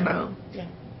 you know. Yeah.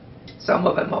 Some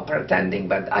of them are pretending,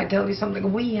 but I tell you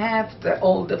something, we have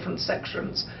all different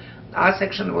sections. Our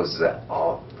section was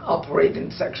operating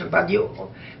section, but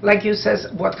like you says,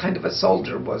 what kind of a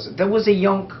soldier was it? There was a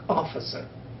young officer.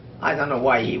 I don't know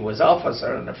why he was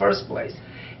officer in the first place.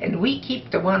 And we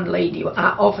keep the one lady,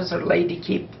 our officer lady,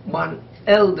 keep one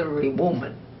elderly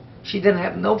woman. She didn't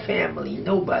have no family,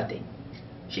 nobody.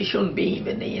 She shouldn't be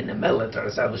even in the military,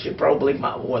 so she probably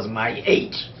was my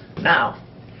age now.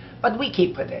 But we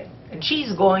keep her there. And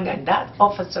she's going, and that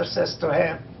officer says to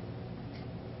her,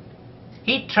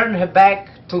 he turned her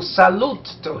back to salute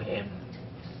to him.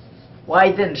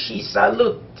 Why didn't she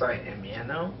salute to him, you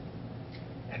know?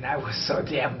 And I was so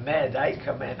damn mad. I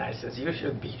come in, I says, you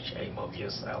should be ashamed of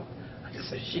yourself. I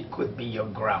says, she could be your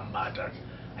grandmother.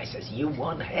 I says, you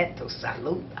want her to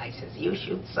salute? I says, you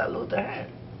should salute her.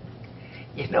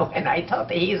 You know, and I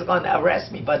thought he's going to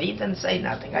arrest me, but he didn't say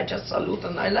nothing. I just saluted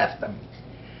and I left him.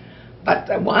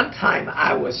 But one time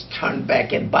I was turned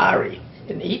back in Bari,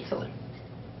 in Italy.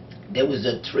 There was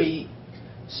a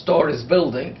 3-story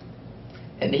building,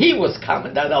 and he was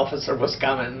coming, that officer was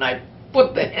coming, and I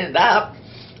put the hand up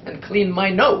and cleaned my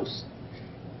nose.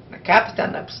 The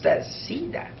captain upstairs see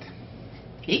that.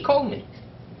 He called me.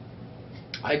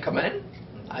 I come in,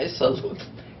 I salute.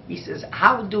 He says,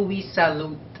 how do we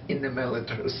salute in the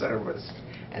military service?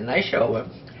 And I show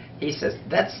him. He says,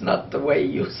 that's not the way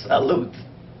you salute.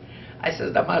 I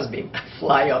says, there must be a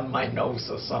fly on my nose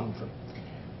or something.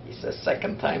 He says,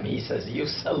 second time, he says, you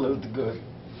salute good.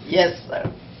 Yes,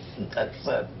 sir. That's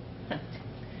it.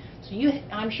 So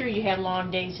I'm sure you had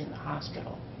long days in the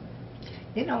hospital.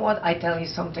 You know what, I tell you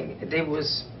something, it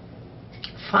was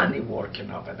funny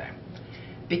working over there.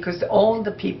 Because all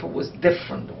the people was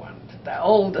different ones.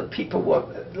 All the people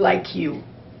were like you,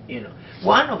 you know.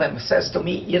 One of them says to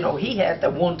me, you know, he had a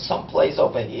wound someplace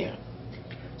over here.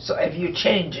 So if you're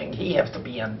changing, he have to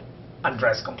be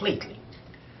undressed completely.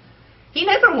 He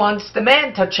never wants the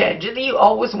man to change it. He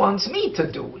always wants me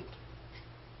to do it.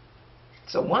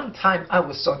 So one time I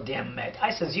was so damn mad.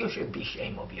 I says, you should be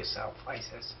ashamed of yourself. I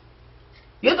says,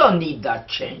 you don't need that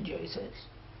change, he says.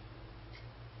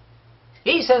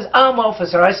 He says, I'm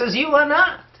officer. I says, you are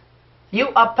not. You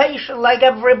are patient like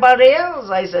everybody else.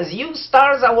 I says, you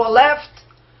stars our left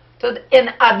to an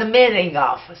admitting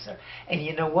officer. And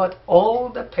you know what? All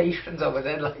the patients over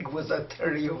there, like was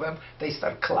 30 of them, they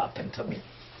start clapping to me.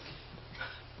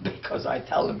 Because I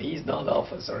tell them he's not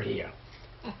officer here.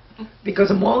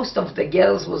 Because most of the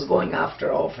girls was going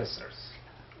after officers,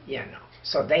 you know.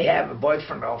 So they have a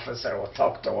boyfriend officer or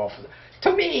talk to officer.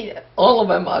 To me, all of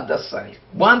them are the same.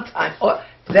 One time,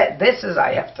 this is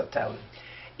I have to tell you.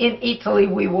 In Italy,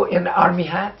 we were in army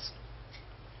hats,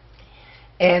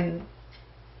 and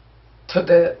to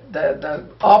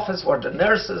the office where the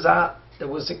nurses are, there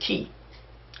was a key.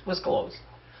 It was closed.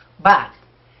 But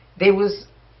there was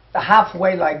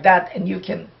halfway like that, and you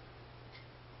can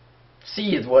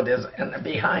see it what is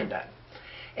behind that.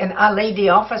 And our lady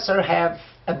officer have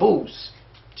a booze.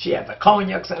 She have a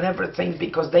cognacs and everything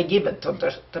because they give it to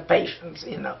the patients,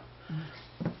 you know,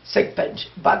 sick patients.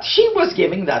 But she was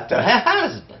giving that to her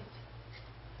husband.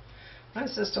 I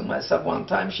says to myself, one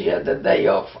time she had a day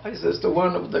off. I says to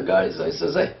one of the guys, I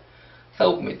says, hey,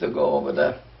 help me to go over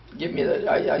there. Give me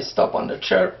the, I stop on the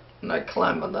chair and I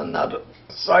climb on another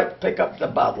side, pick up the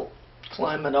bottle,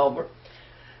 climb it over.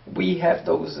 We have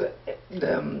those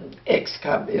eggs,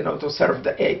 you know, to serve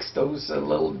the eggs, those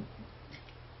little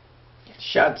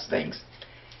shots things.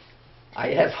 I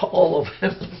have all of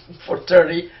them for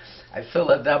 30. I fill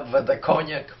it up with the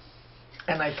cognac,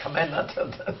 and I come in at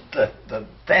the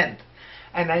tent,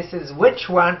 and I says, which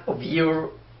one of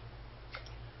your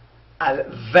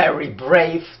very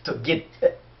brave to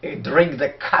drink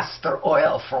the castor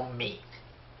oil from me.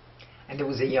 And there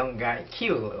was a young guy,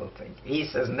 cute little thing. He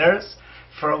says, "Nurse,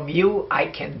 from you I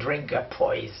can drink a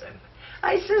poison."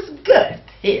 I says, "Good,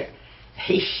 here."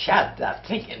 He shut that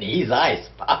thing and his eyes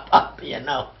pop up, you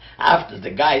know. After the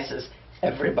guy says,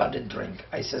 "Everybody drink."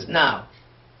 I says, "Now,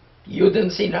 you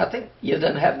didn't see nothing, you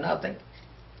didn't have nothing."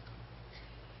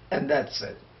 And that's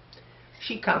it.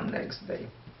 She come next day.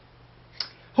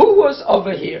 "Who was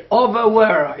over here?" "Over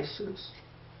where?" I says.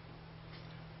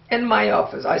 "In my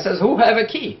office." I says, "Who have a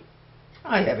key?"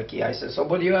 "I have a key." I says, "So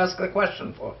what do you ask the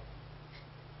question for?"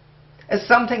 "Is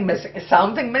something missing?" "Is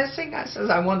something missing?" I says,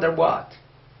 "I wonder what."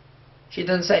 She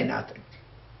didn't say nothing.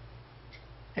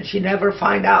 And she never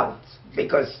find out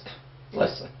because,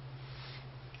 listen,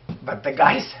 but the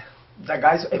guys,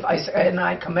 if I say, and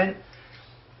I come in,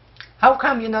 "How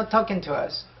come you're not talking to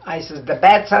us?" I says, "The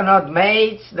beds are not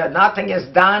made, that nothing is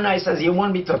done." I says, "You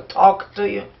want me to talk to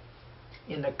you?"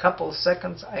 In a couple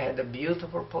seconds, I had a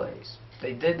beautiful place.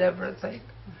 They did everything.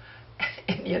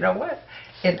 And you know what?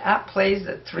 In that place,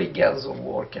 the 3 girls were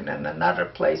working, and another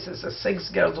place, is the 6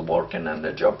 girls working, and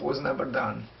the job was never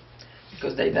done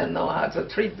because they didn't know how to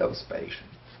treat those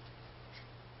patients.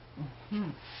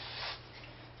 Mm-hmm.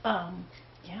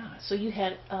 Yeah, so you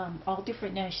had all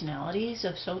different nationalities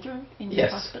of soldiers in your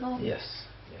hospital? Yes,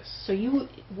 yes. So you,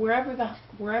 wherever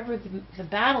the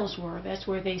battles were, that's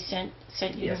where they sent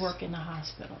you to work in the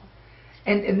hospital.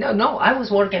 And no, I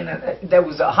was working. There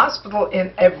was a hospital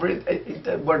in every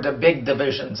where the big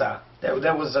divisions are.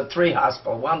 There was a 3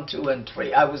 hospital, 1, 2, and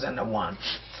 3. I was in the 1.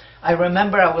 I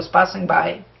remember I was passing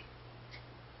by,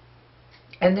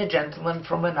 and a gentleman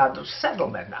from another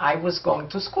settlement. I was going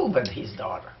to school with his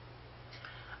daughter.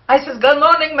 I says, "Good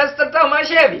morning, Mr.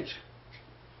 Tomaszewicz."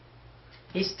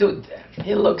 He stood there.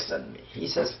 He looks at me. He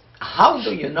says, "How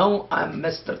do you know I'm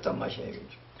Mr.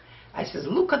 Tomaszewicz?" I says,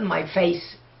 "Look at my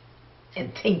face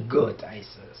and think good," I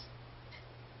says.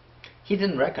 He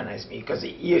didn't recognize me because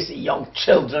you see young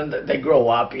children, they grow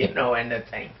up, you know, and the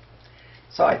thing.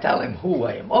 So I tell him who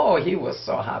I am. Oh, he was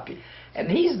so happy. And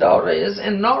his daughter is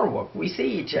in Norwalk. We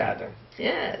see each other.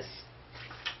 Yes.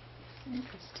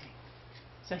 Interesting.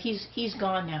 So he's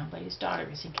gone now, but his daughter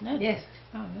is in Connecticut. Yes.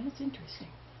 Oh, that's interesting.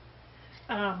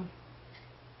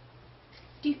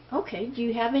 Do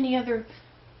you have any other,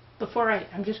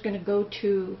 I'm just going to go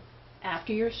to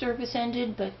after your service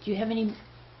ended, but do you have any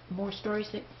more stories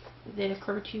that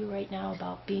occur to you right now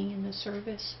about being in the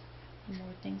service? Any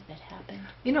more things that happened?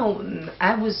 You know,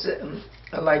 I was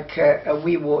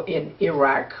we were in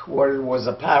Iraq, where it was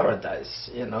a paradise,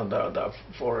 you know, the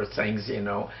 4 things, you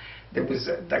know. There was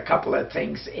a couple of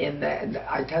things in there, and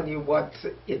I tell you what,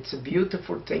 it's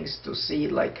beautiful things to see,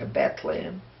 like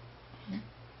Bethlehem,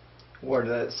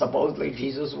 where supposedly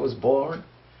Jesus was born.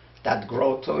 That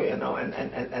grotto, you know,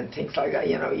 and things like that,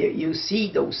 you know, you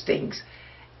see those things,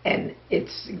 and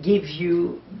it gives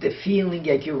you the feeling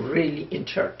that you're really in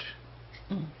church.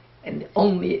 And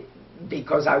only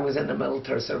because I was in the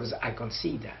military service, I can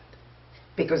see that,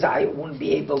 because I wouldn't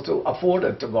be able to afford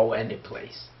it to go any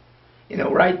place. You know,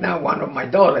 right now, one of my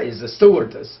daughters is a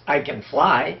stewardess. I can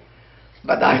fly,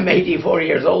 but I'm 84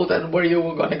 years old, and where you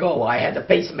were going to go? I had a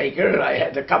pacemaker, I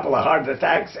had a couple of heart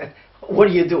attacks, and what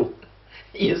do?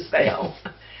 You stay home.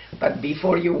 But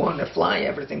before you want to fly,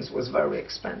 everything was very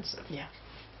expensive. Yeah.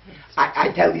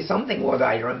 I tell you something what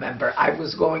I remember. I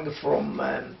was going from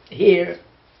here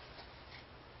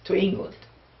to England.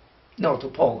 No, to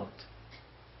Poland.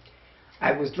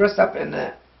 I was dressed up in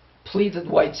a pleated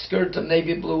white skirt, a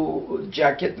navy blue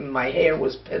jacket, and my hair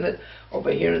was pinned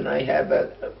over here, and I have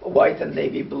a white and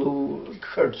navy blue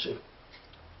kerchief.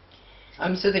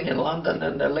 I'm sitting in London,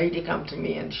 and a lady come to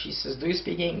me, and she says, "Do you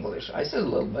speak English?" I said, "A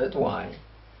little bit." "Why?"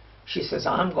 She says,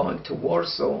 "I'm going to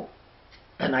Warsaw,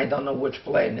 and I don't know which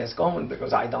plane is going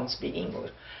because I don't speak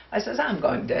English." I says, "I'm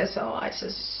going there." So I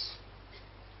says,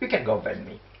 "You can go with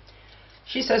me."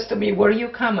 She says to me, "Where are you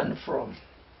coming from?"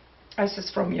 I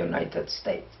says, "From United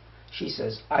States." She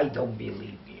says, "I don't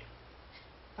believe you."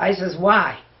 I says,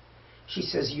 "Why?" She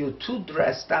says, "You're too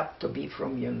dressed up to be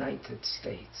from United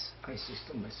States." I says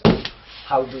to myself,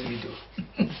 "How do you do?"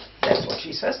 That's what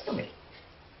she says to me.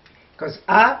 Because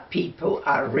our people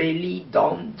are really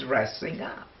done dressing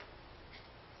up.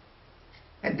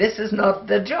 And this is not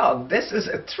the joke. This is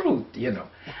a truth, you know.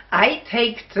 I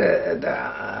take the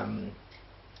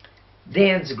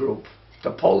dance group,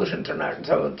 the Polish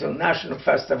international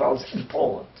festivals in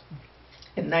Poland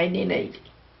in 1980.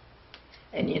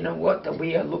 And you know what?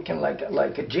 We are looking like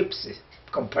a gypsy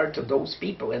compared to those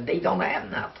people, and they don't have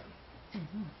nothing.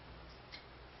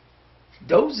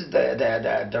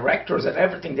 the directors and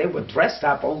everything, they were dressed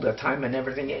up all the time and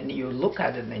everything, and you look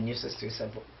at it and you say to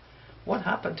yourself, what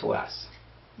happened to us?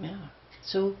 Yeah.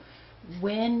 So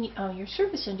when your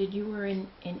service ended, you were in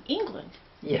England.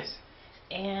 Yes.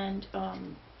 And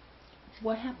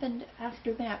what happened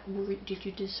after that? Did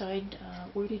you decide,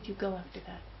 where did you go after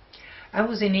that? I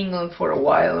was in England for a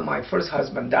while, and my first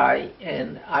husband died,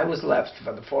 and I was left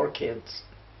for the 4 kids.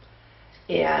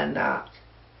 And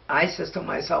I says to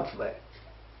myself,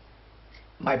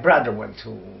 my brother went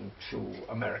to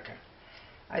America.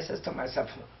 I says to myself,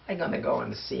 I'm going to go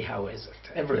and see how is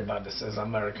it. Everybody says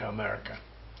America, America.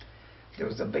 There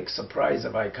was a big surprise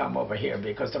if I come over here,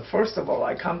 because first of all,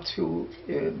 I come to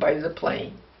by the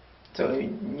plane to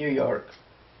New York.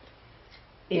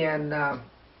 And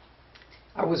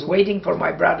I was waiting for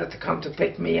my brother to come to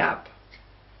pick me up.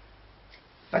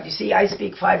 But you see, I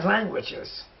speak 5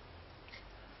 languages.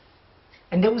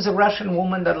 And there was a Russian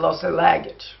woman that lost her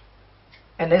luggage.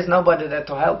 And there's nobody there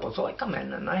to help her. So I come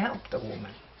in and I help the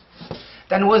woman.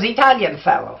 Then was Italian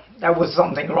fellow. There was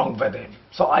something wrong with him.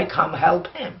 So I come help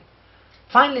him.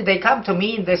 Finally they come to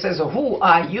me and they says, who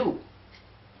are you?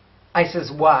 I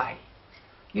says, why?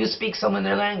 You speak so many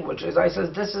languages. I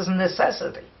says, this is a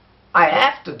necessity. I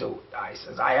have to do it. I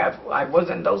says, I was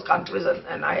in those countries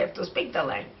and I have to speak the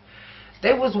language.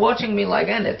 They was watching me like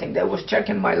anything. They was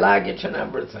checking my luggage and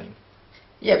everything.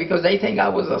 Yeah, because they think I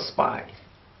was a spy.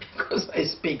 Because I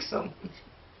speak some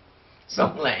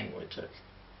languages.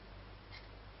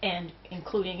 And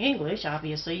including English,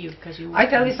 obviously, because you... I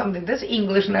tell you something, this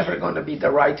English never going to be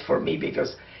the right for me,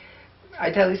 because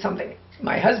I tell you something,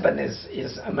 my husband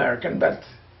is American, but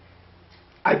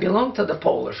I belong to the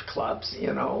Polish clubs,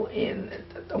 you know, and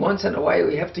once in a while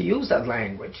we have to use that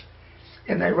language.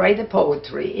 And I write a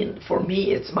poetry, and for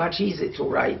me it's much easier to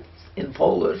write in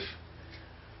Polish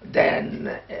than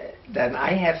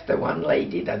I have the one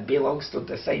lady that belongs to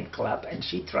the same club, and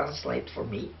she translates for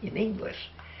me in English.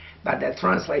 But the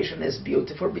translation is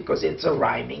beautiful because it's a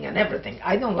rhyming and everything.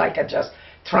 I don't like to just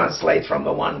translate from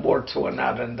one word to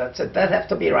another and that's it. That have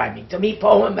to be rhyming. To me,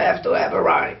 poem have to have a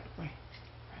rhyme. Right,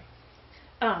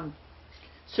 right.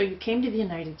 So you came to the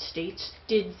United States.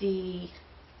 Did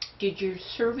your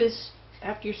service,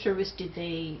 after your service, did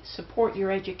they support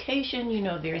your education? You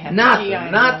know, they had nothing like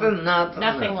that. Nothing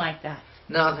Nothing like that.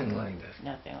 Nothing like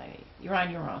that. You're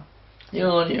on your own. You're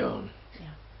on your own.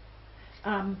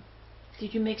 Yeah.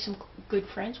 Did you make some good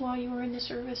friends while you were in the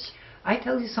service? I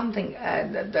tell you something,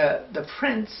 the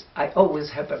friends, I always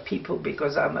have a people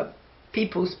because I'm a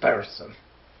people's person.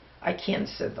 I can't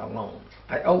sit alone.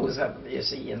 I always have, you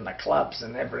see, in the clubs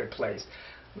and every place.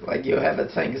 Like you have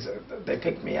things, they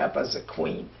pick me up as a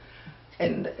queen.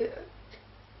 And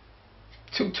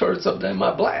 2/3 of them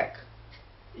are black.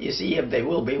 You see, if they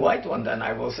will be white one, then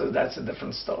I will say that's a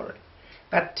different story.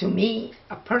 But to me,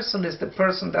 a person is the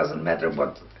person, doesn't matter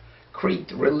what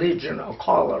creed, religion, or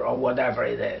color, or whatever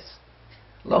it is.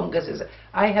 Long as it's...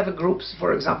 I have a groups,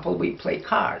 for example, we play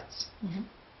cards. Mm-hmm.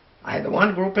 I had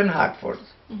one group in Hartford.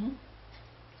 Mm-hmm.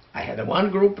 I had one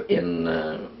group in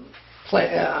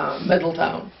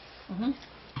Middletown. Mm-hmm.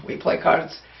 We play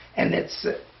cards, and it's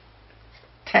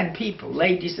 10 people,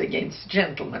 ladies against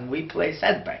gentlemen. We play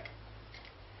setback.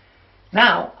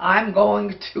 Now, I'm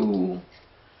going to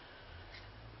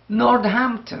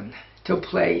Northampton to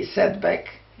play setback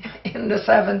in the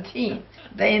 17th.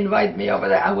 They invite me over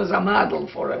there. I was a model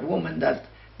for a woman that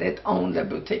owned a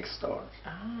boutique store.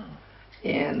 Oh.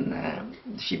 And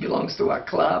she belongs to a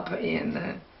club,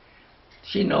 and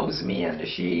she knows me, and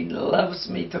she loves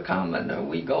me to come, and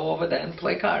we go over there and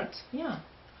play cards. Yeah.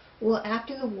 Well,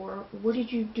 after the war, what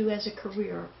did you do as a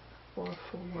career or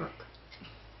for work?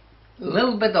 A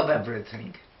little bit of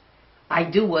everything. I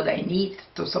do what I need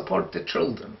to support the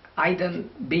children. I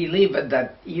don't believe it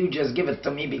that you just give it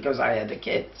to me because I had the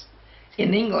kids.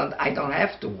 In England, I don't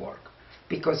have to work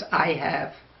because I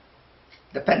have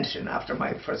the pension after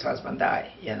my first husband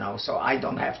died, you know, so I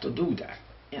don't have to do that,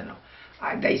 you know.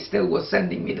 They still was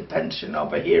sending me the pension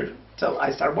over here till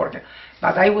I start working.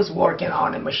 But I was working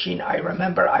on a machine. I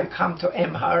remember I come to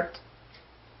Emhart.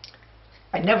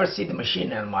 I never see the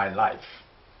machine in my life.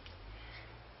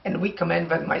 And we come in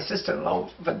with my sister-in-law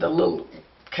with the little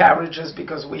carriages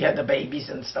because we had the babies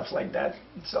and stuff like that.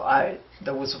 So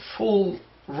there was a full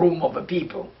room of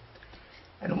people.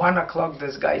 And 1 o'clock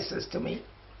this guy says to me,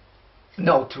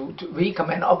 no, we come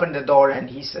in, open the door, and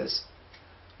he says,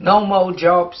 no more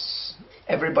jobs,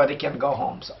 everybody can go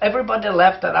home. So everybody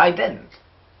left and I didn't.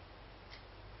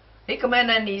 He come in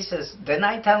and he says, didn't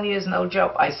I tell you there's no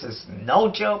job? I says,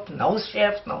 no job, no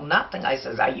shift, no nothing. I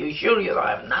says, are you sure you don't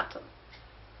have nothing?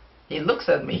 He looks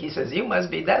at me, he says, you must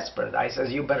be desperate. I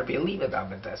says, you better believe it, I'm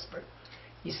desperate.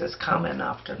 He says, come in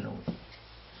afternoon.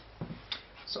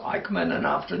 So I come in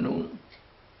afternoon.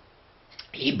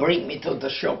 He bring me to the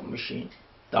shop machine.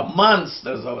 The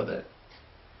monsters over there.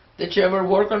 Did you ever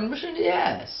work on the machine?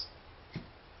 Yes.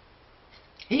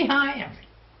 He hired me.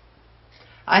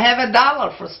 I have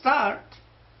 $1 for start.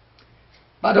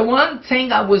 But the one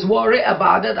thing I was worried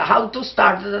about it, how to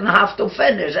start it and how to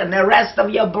finish, and the rest of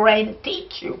your brain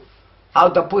teach you how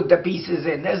to put the pieces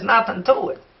in. There's nothing to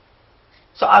it.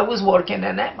 So I was working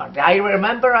in that. I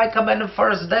remember I come in the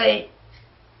first day,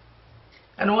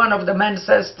 and one of the men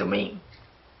says to me,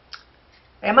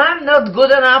 am I not good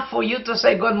enough for you to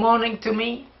say good morning to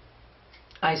me?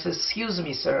 I said, excuse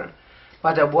me, sir,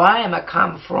 but where I am I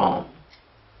come from,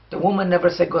 the woman never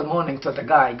say good morning to the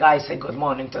guy. Guy say good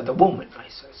morning to the woman, I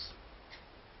says.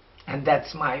 And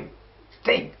that's my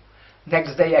thing.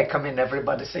 Next day I come in,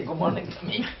 everybody say good morning to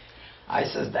me. I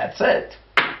says, that's it.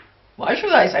 Why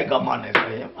should I say good morning to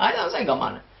him? I don't say good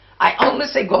morning. I only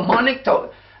say good morning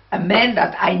to a man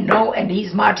that I know and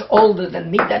he's much older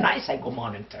than me, then I say good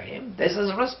morning to him. This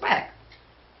is respect.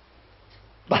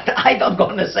 But I don't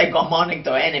gonna say good morning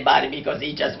to anybody because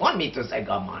he just want me to say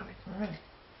good morning. Right.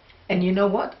 And you know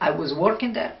what? I was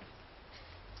working there,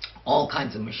 all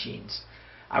kinds of machines.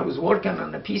 I was working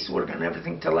on the piecework and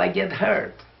everything till I get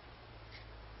hurt.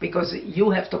 Because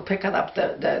you have to pick up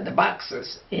the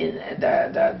boxes. In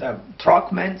the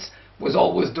truckman was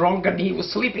always drunk and he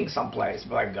was sleeping someplace,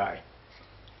 black guy.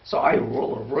 So I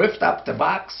ripped up the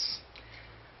box.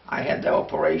 I had the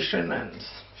operation, and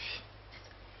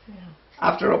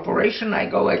after operation I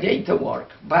go again to work.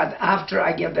 But after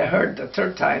I get hurt the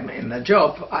third time in the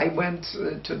job, I went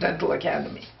to dental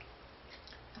academy.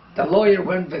 The lawyer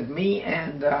went with me,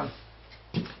 and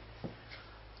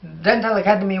dental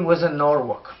academy was in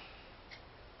Norwalk.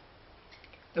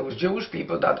 There was Jewish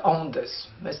people that owned this,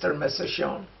 Mr. and Mrs.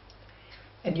 Schoen.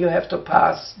 And you have to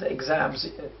pass the exams.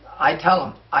 I tell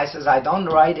them, I says, I don't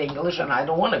write English and I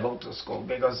don't want to go to school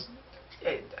because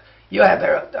you have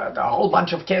a whole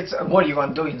bunch of kids, and what are you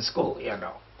going to do in school, you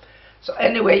know. So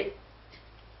anyway,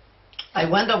 I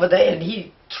went over there and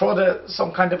he threw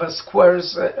some kind of a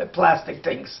squares, plastic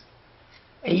things.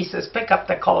 And he says, pick up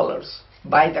the colors,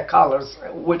 buy the colors,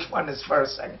 which one is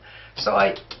first. And so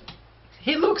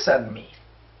he looks at me.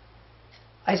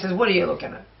 I says, what are you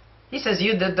looking at? He says,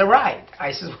 you did the right.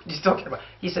 I says, what are you talking about?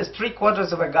 He says,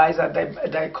 3/4 of the guys are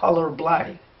they color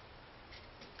blind.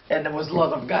 And there was a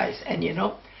lot of guys. And you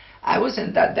know, I was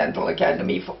in that dental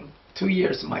academy for 2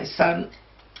 years. My son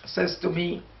says to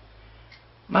me,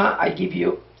 Ma, I give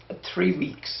you 3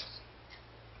 weeks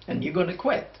and you're going to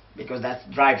quit because that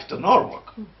drives to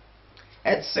Norwalk.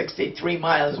 That's 63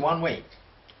 miles one way.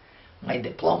 My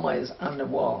diploma is on the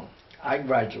wall. I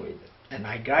graduated, and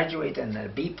I graduated in a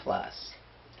B+.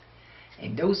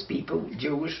 And those people,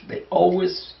 Jewish, they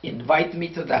always invite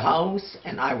me to the house,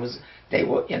 and they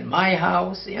were in my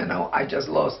house, you know. I just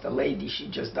lost a lady, she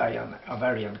just died of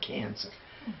ovarian cancer.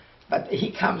 But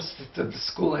he comes to the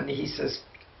school and he says,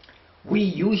 we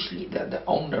usually, the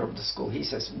owner of the school, he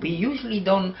says, we usually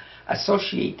don't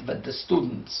associate with the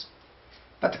students.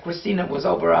 But Krystyna was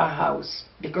over our house,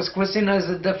 because Krystyna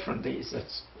is different, he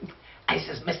says. I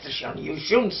says, Mr. Schoen, you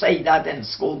shouldn't say that in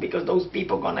school because those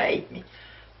people are going to hate me.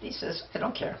 He says, I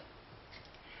don't care.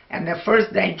 And the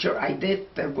first denture I did,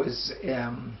 there was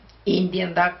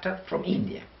Indian doctor from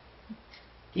India.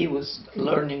 He was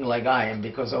learning like I am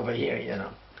because over here, you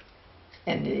know.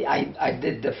 And I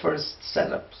did the first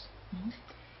setups. Mm-hmm.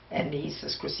 And he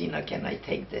says, Krystyna, can I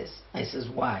take this? I says,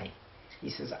 why?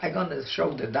 He says, I'm going to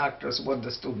show the doctors what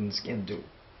the students can do.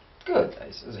 Good.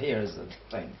 I says, here's the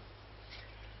thing.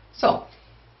 So.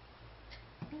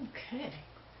 Okay.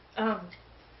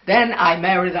 Then I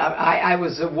married. I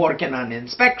was working on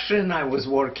inspection. I was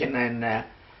working on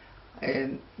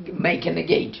making the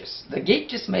gauges. The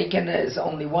gauges making is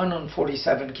only 1 on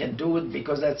 47 can do it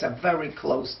because that's a very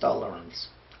close tolerance.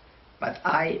 But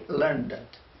I learned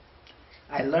it.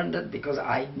 I learned it because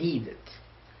I need it.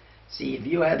 See, if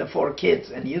you had 4 kids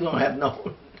and you don't have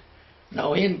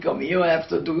no income, you have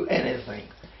to do anything.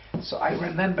 So I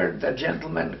remember the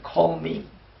gentleman called me.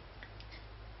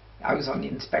 I was on the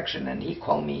inspection and he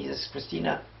called me. He says,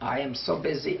 Krystyna, I am so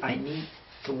busy. I need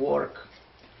to work.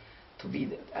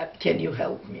 Can you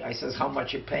help me? I says, how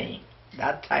much you paying?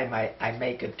 That time I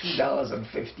make it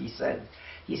 $2.50.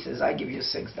 He says, I give you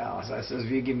 $6. I says,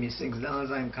 if you give me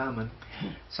 $6, I'm coming.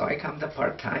 So I come to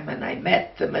part-time and I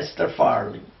met Mr.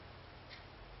 Farley.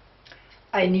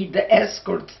 I need the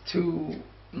escort to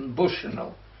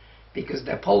Bushnell because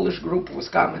the Polish group was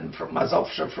coming from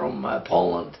Mazowsza, from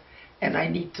Poland, and I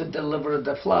need to deliver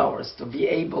the flowers. To be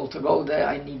able to go there,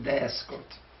 I need the escort.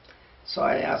 So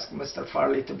I asked Mr.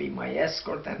 Farley to be my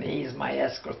escort, and he is my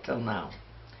escort till now.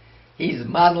 He's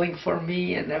modeling for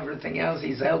me and everything else.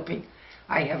 He's helping.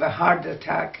 I have a heart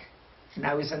attack, and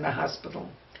I was in the hospital,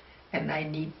 and I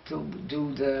need to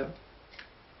do the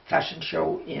fashion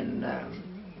show in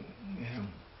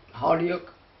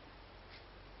Holyoke.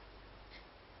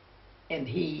 And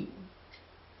he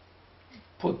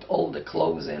put all the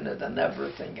clothes in it and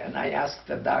everything. And I asked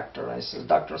the doctor, I said,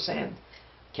 Dr. Sand,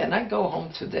 can I go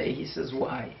home today? He says,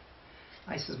 why?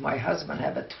 I says, my husband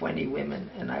have 20 women,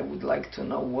 and I would like to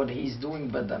know what he's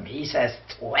doing with them. He says,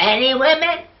 20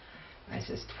 women? I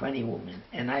says, 20 women.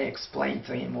 And I explained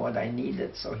to him what I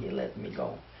needed, so he let me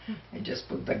go. I just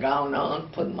put the gown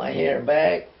on, put my hair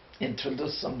back,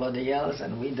 introduced somebody else,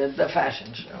 and we did the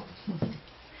fashion show.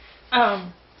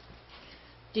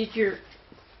 Did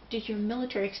your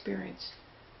military experience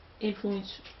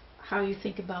influence how you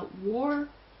think about war?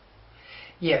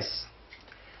 Yes.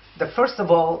 First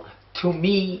of all, to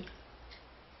me,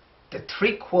 the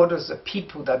 3/4 of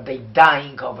people that they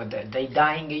dying over there, they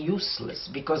dying useless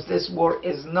because this war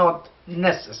is not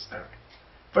necessary.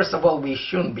 First of all, we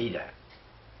shouldn't be there.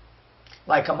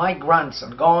 Like my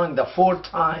grandson going the 4th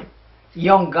time,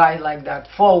 young guy like that,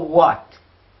 for what?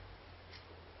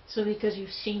 So because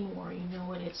you've seen war, you know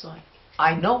what it's like.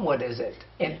 I know what is it.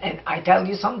 And I tell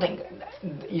you something.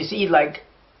 You see, like,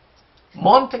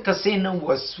 Monte Cassino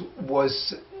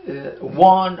was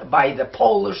won by the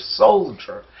Polish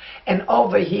soldier. And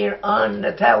over here on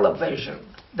the television,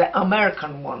 the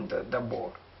American won the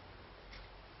war.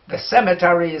 The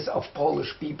cemeteries of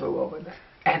Polish people over there.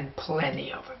 And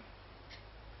plenty of them.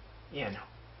 You know.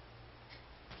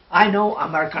 I know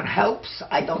American helps.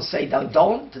 I don't say they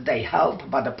don't. They help.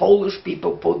 But the Polish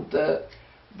people put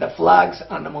the flags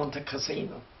on the Monte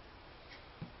Cassino.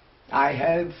 I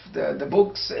have the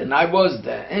books, and I was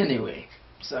there anyway.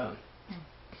 So.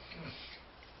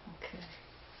 Okay.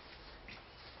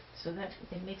 So that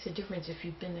it makes a difference if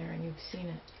you've been there and you've seen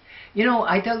it. You know,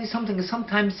 I tell you something.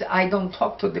 Sometimes I don't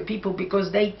talk to the people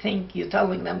because they think you're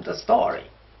telling them the story.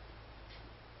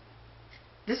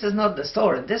 This is not the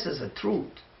story. This is the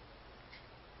truth.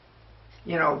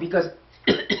 You know, because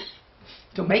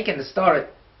to make a story,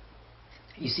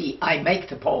 you see, I make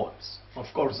the poems. Of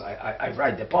course, I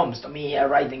write the poems. To me,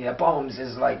 writing the poems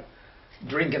is like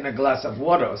drinking a glass of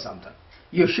water or something.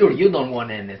 You're sure you don't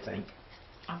want anything?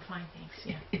 I'm fine, thanks.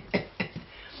 Yeah.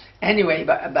 Anyway,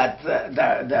 but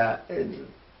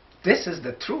this is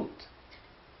the truth.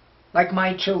 Like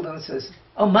my children says,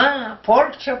 "Oh ma,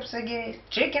 pork chops again,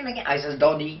 chicken again." I says,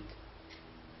 "Don't eat."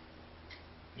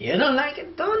 You don't like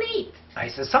it? Don't eat. I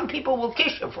says, some people will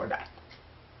kiss you for that.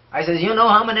 I says, you know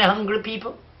how many hungry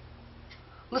people?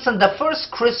 Listen, the first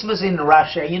Christmas in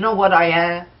Russia, you know what I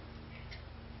had?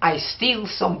 I steal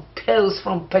some pills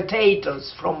from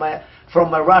potatoes from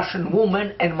a Russian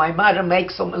woman, and my mother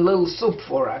makes some little soup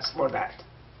for us for that.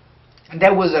 And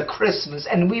that was a Christmas,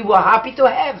 and we were happy to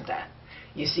have that.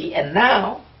 You see, and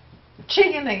now,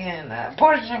 chicken again,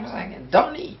 pork chops again.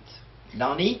 Don't eat.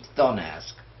 Don't eat, don't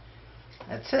ask.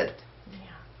 That's it.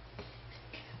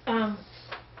 Yeah.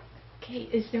 Okay,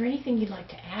 is there anything you'd like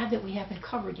to add that we haven't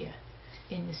covered yet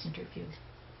in this interview?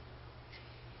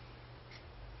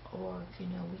 Or, you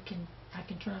know, I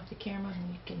can turn off the camera and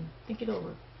we can think it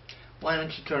over. Why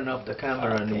don't you turn off the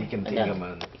camera and we can think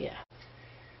about it? Yeah.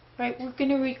 Right, we're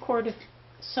going to record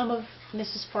some of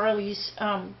Mrs. Farley's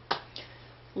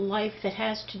life that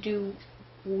has to do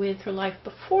with her life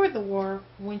before the war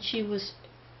when she was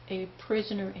a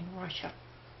prisoner in Russia.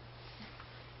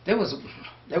 There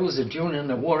was a June in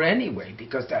the war anyway,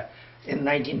 because in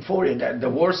 1940, the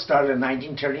war started in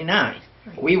 1939.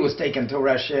 Right. We was taken to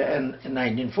Russia in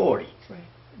 1940, right.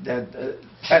 The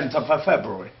 10th of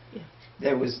February. Yeah.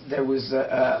 There was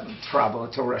travel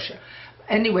to Russia.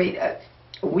 Anyway,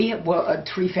 we were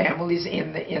 3 families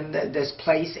in this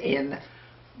place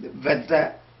with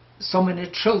so many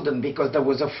children, because there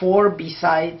was 4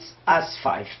 besides us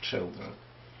 5 children.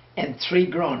 And 3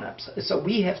 grown-ups. So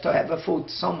we have to have a food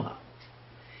somehow.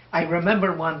 I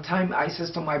remember one time I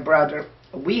says to my brother,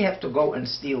 we have to go and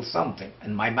steal something.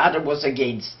 And my mother was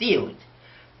against stealing.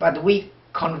 But we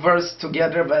conversed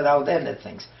together without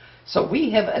anything. So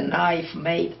we have a knife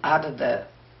made out of the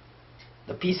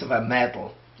piece of a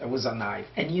metal. There was a knife.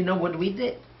 And you know what we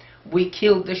did? We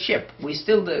killed the ship. We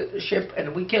steal the ship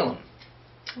and we kill them.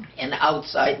 And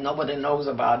outside, nobody knows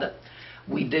about it.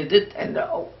 We did it, and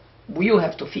you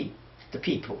have to feed the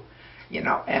people, you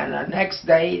know. And the next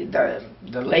day,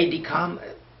 the lady come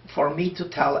for me to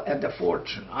tell the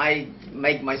fortune. I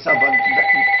make myself a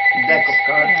deck of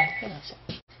cards.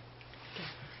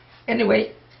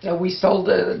 Anyway, we sold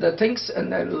the things,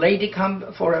 and the lady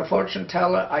come for a fortune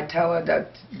teller. I tell her that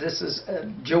this is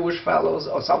Jewish fellows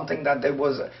or something, that they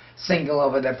was single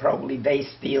over there, probably they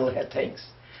steal her things.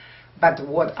 But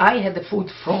what I had the food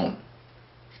from,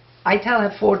 I tell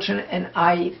her fortune, and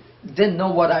I didn't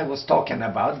know what I was talking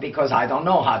about because I don't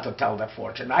know how to tell the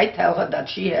fortune. I tell her that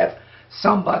she have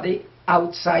somebody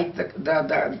outside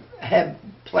the her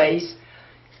place,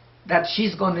 that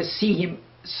she's going to see him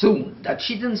soon, that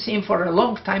she didn't see him for a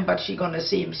long time, but she's going to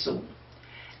see him soon.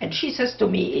 And she says to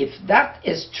me, if that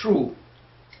is true,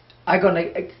 I'm going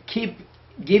to keep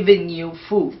giving you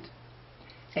food.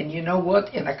 And you know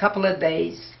what? In a couple of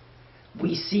days,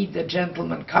 we see the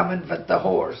gentleman coming with the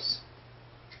horse.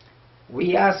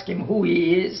 We ask him who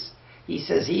he is. He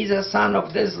says he's a son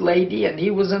of this lady, and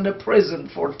he was in a prison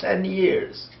for 10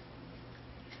 years.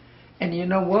 And you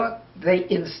know what? They,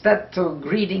 instead of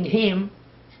greeting him,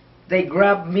 they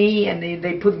grab me and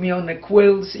they put me on the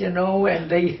quilts, you know, and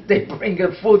they bring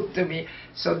a food to me.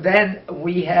 So then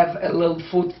we have a little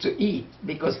food to eat,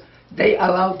 because they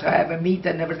allowed to have a meat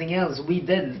and everything else. We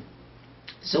didn't.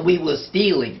 So we were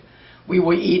stealing. We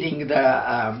were eating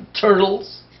the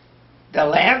turtles, the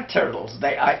land turtles.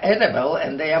 They are edible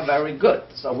and they are very good.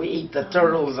 So we eat the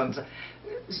turtles,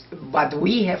 but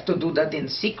we have to do that in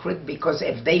secret, because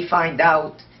if they find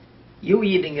out you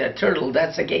eating a turtle,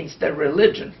 that's against their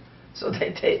religion. So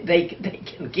they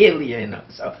can kill you, you know.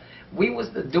 So we was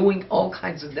doing all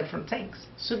kinds of different things.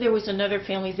 So there was another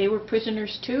family. They were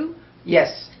prisoners too.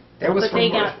 Yes, there was.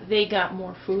 But they got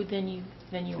more food than you.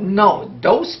 No,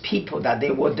 those people that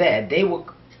they were there, they were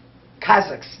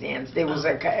Kazakhstans. They was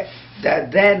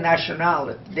their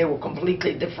nationality. They were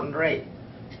completely different race.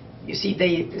 You see,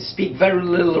 they speak very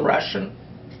little Russian,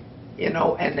 you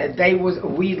know, and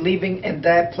we living in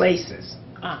their places.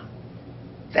 Ah.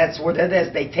 That's what it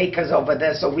is. They take us over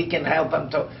there so we can help them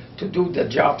to do the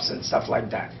jobs and stuff like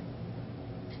that.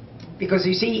 Because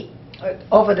you see,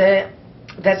 over there,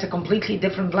 that's a completely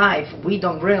different life. We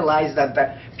don't realize that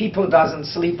the people doesn't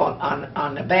sleep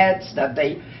on the beds, that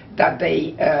they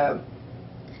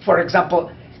for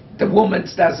example, the women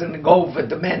doesn't go with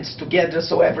the men together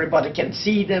so everybody can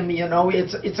see them, you know.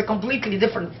 It's a completely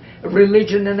different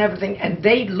religion and everything, and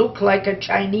they look like a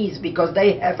Chinese because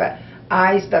they have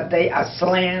eyes that they are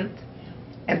slant,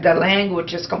 and the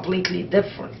language is completely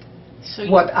different. So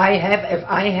what I have, if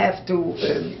I have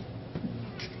to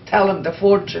tell them the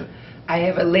fortune, I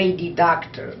have a lady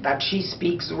doctor that she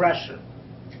speaks Russian.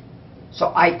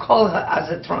 So I call her as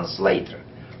a translator.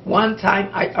 One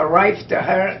time I arrived to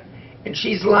her, and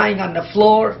she's lying on the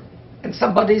floor, and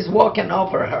somebody's walking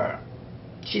over her.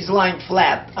 She's lying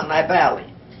flat on her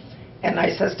belly. And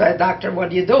I says to her, doctor, what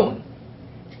are you doing?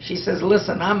 She says,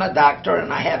 listen, I'm a doctor,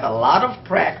 and I have a lot of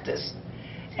practice,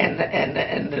 and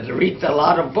read a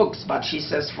lot of books, but she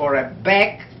says, for a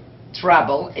back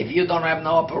trouble, if you don't have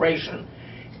no operation,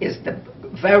 is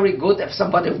very good if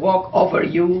somebody walk over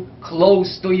you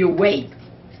close to your weight.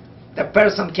 The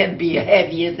person can be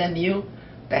heavier than you.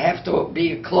 They have to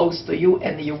be close to you,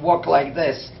 and you walk like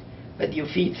this, with your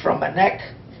feet from a neck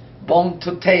bone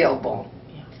to tailbone.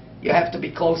 Yeah. You have to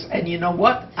be close. And you know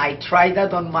what? I tried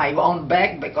that on my own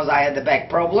back because I had a back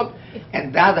problem,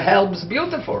 and that helps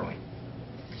beautifully.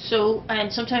 So,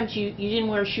 and sometimes you didn't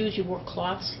wear shoes, you wore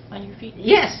cloths on your feet?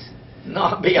 Yes.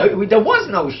 No, there was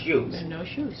no shoes. There were no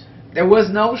shoes. There was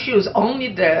no shoes.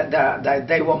 Only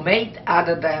they were made out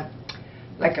of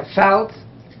like a felt.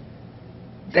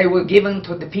 They were given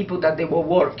to the people that they were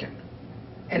working.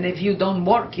 And if you don't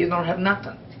work, you don't have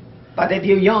nothing. But if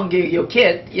you're young, you're a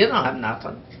kid, you don't have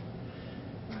nothing.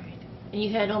 Right. And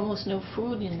you had almost no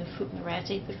food, and the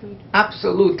rats ate the food?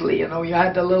 Absolutely. You know, you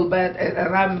had a little bit, and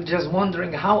I'm just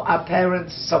wondering how our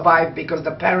parents survive, because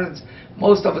the parents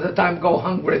most of the time go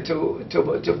hungry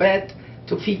to bed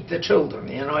to feed the children.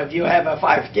 You know, if you have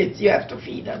 5 kids, you have to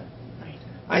feed them. Right.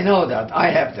 I know that.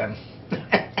 I have them.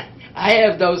 I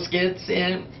have those kids,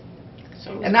 and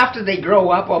after they grow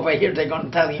up over here, they're going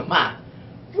to tell you, Ma,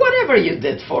 whatever you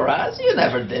did for us, you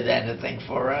never did anything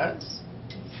for us.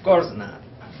 Of course not.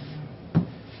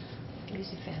 It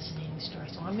is a fascinating story.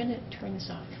 So I'm going to turn this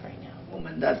off right now.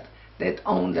 Woman that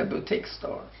owned a boutique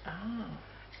store. Ah.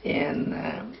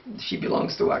 And she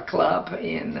belongs to a club,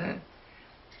 and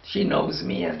she knows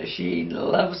me, and she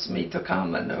loves me to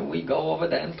come, and we go over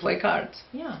there and play cards.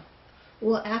 Yeah.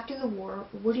 Well, after the war,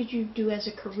 what did you do as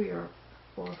a career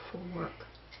or for work?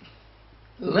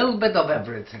 A little bit of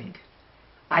everything.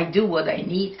 I do what I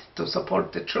need to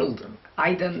support the children.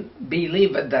 I didn't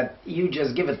believe it that you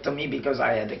just give it to me because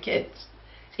I had the kids.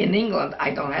 In England,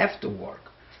 I don't have to work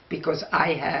because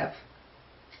I have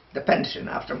the pension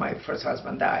after my first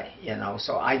husband died, you know,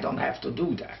 so I don't have to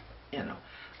do that, you know.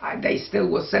 They still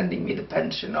was sending me the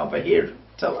pension over here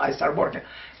till I started working.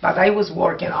 But I was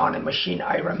working on a machine.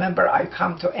 I remember I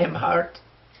come to Emhart.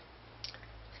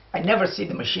 I never see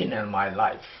the machine in my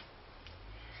life.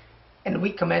 And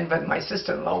we come in with my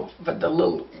sister-in-law with the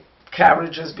little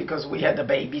carriages because we had the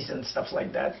babies and stuff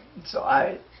like that. So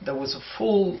there was a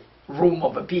full room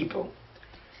of people.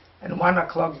 And 1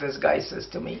 o'clock this guy says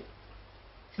to me,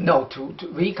 no,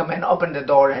 we come in, open the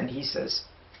door, and he says,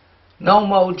 no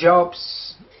more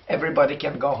jobs, everybody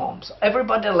can go home. So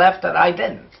everybody left and I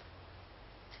didn't.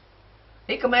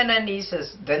 He come in and he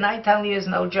says, didn't I tell you there's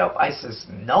no job? I says,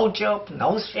 no job,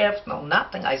 no shift, no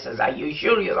nothing. I says, are you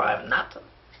sure you don't have nothing?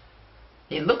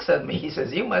 He looks at me, he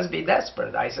says, you must be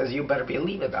desperate. I says, you better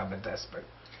believe it, I'm desperate.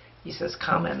 He says,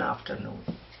 come in afternoon.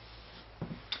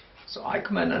 So I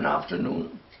come in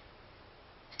afternoon.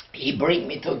 He bring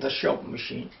me to the shop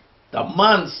machine. The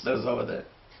monsters over there.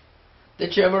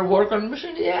 Did you ever work on the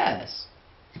machine? Yes.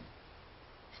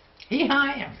 He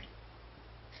hired me.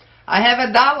 I have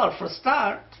 $1 for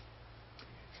start.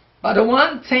 But the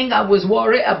one thing I was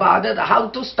worried about it, how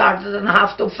to start it and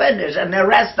how to finish, and the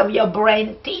rest of your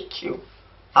brain teach you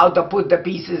how to put the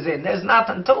pieces in. There's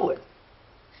nothing to it.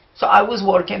 So I was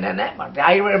working in Emma.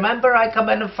 I remember I come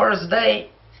in the first day,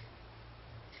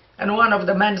 and one of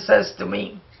the men says to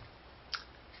me,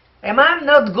 am I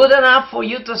not good enough for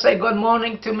you to say good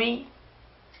morning to me?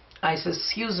 I said,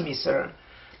 excuse me, sir,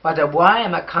 but where I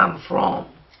am I come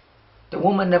from, the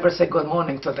woman never say good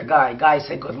morning to the guy. Guy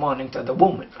say good morning to the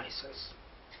woman, I says.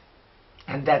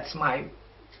 And that's my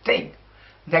thing.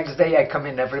 Next day I come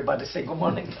in, everybody say good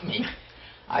morning to me.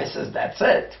 I says, that's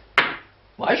it.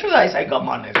 Why should I say good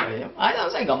morning to him? I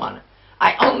don't say good morning.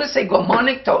 I only say good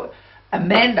morning to a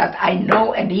man that I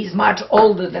know and he's much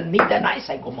older than me, then I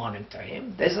say good morning to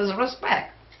him. This is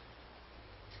respect.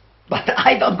 But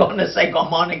I don't gonna say good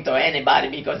morning to anybody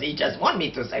because he just want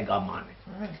me to say good morning.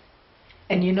 Right.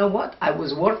 And you know what? I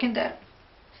was working there,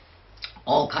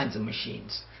 all kinds of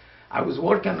machines. I was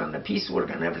working on the piecework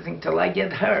and everything till I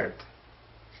get hurt.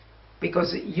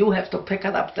 Because you have to pick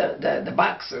up the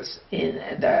boxes. In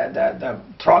the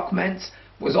truckman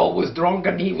was always drunk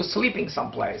and he was sleeping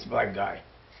someplace, black guy.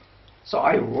 So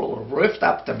I ripped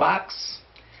up the box.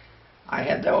 I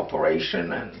had the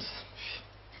operation, and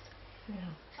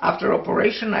after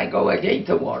operation I go again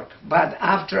to work. But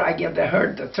after I get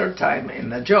hurt the third time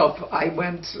in the job, I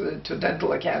went to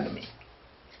dental academy.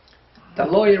 The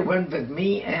lawyer went with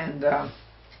me, and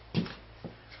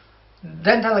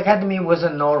dental academy was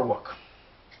in Norwalk.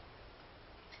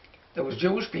 There was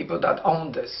Jewish people that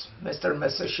owned this, Mr. and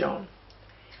Mrs. Schoen.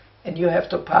 And you have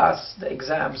to pass the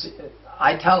exams.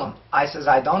 I tell them, I says,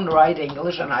 I don't write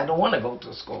English and I don't want to go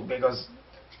to school because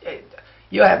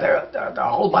you have a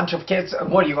whole bunch of kids,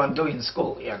 and what are you going to do in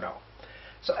school, you know.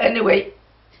 So anyway,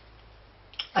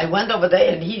 I went over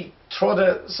there and he threw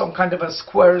some kind of a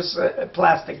squares,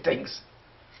 plastic things.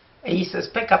 And he says,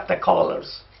 pick up the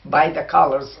collars, buy the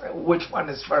collars, which one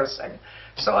is first.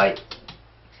 So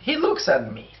he looks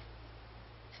at me.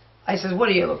 I says, what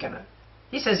are you looking at?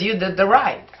 He says, you did the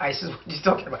right. I says, what are you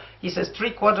talking about? He says,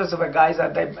 3/4 of the guys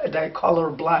are they color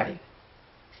blind.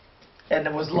 And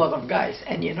there was a lot of guys.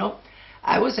 And you know,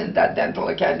 I was in that dental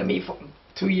academy for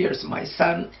 2 years. My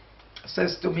son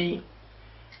says to me,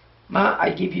 Ma,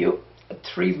 I give you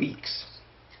 3 weeks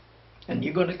and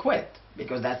you're going to quit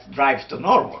because that drives to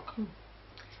Norwalk.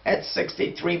 That's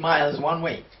 63 miles one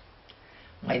way.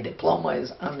 My diploma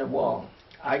is on the wall.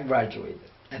 I graduated,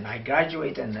 and I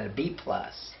graduated in a B+.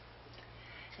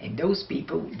 And those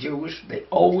people, Jewish, they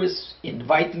always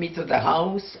invite me to the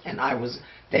house, and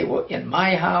they were in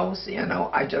my house, you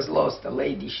know. I just lost a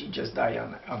lady, she just died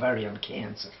of ovarian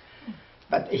cancer.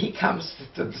 But he comes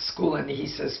to the school and he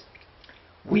says,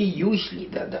 we usually,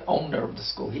 the owner of the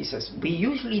school, he says, we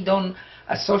usually don't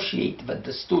associate with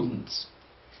the students.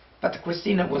 But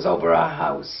Krystyna was over our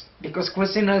house, because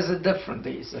Krystyna is different,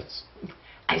 he says.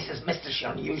 I says, Mr.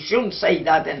 Schoen, you shouldn't say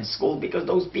that in school because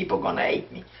those people are going to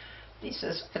hate me. He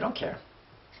says, I don't care.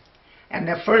 And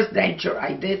the first denture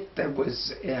I did, there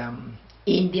was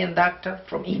Indian doctor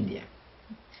from India.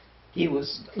 He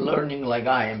was learning like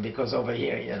I am because over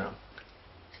here, you know.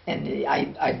 And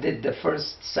I did the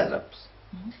first setups.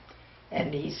 Mm-hmm.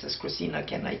 And he says, Krystyna,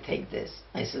 can I take this?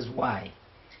 I says, why?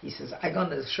 He says, I'm going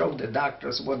to show the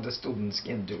doctors what the students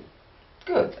can do.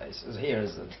 Good. I says,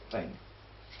 here's the thing.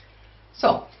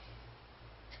 So.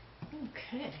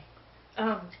 Okay.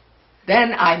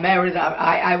 Then I married.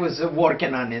 I was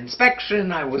working on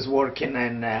inspection. I was working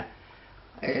in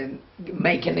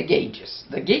making the gauges.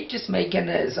 The gauges making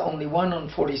is only 1 on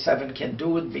 47 can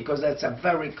do it because that's a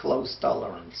very close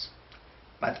tolerance.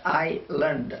 But I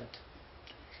learned it.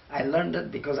 I learned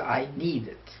it because I need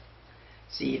it.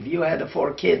 See, if you had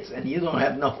 4 kids and you don't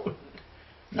have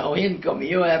no income,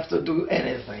 you have to do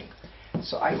anything.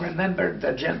 So I remember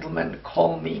the gentleman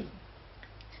called me.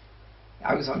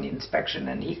 I was on inspection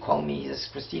and he called me. He says,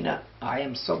 Krystyna, I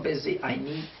am so busy. I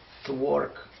need to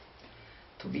work.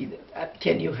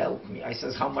 Can you help me? I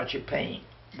says, how much you paying?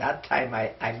 That time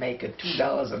I make it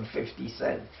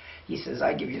 $2.50. He says,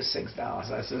 I give you $6.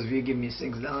 I says, if you give me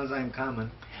 $6, I'm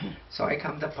coming. So I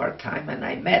come to part-time and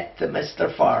I met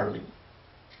Mr. Farley.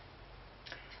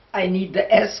 I need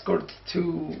the escort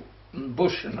to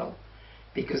Bushnell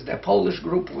because the Polish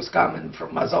group was coming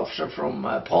from Mazowsza, from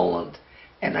Poland,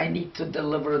 and I need to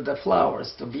deliver the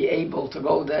flowers. To be able to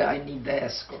go there, I need the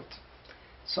escort.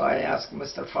 So I asked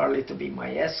Mr. Farley to be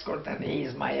my escort, and he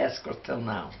is my escort till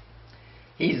now.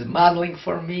 He's modeling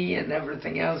for me and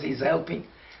everything else. He's helping.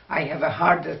 I have a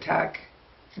heart attack,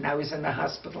 and I was in the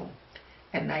hospital,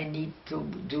 and I need to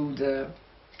do the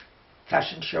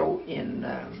fashion show in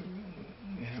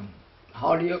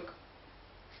Holyoke.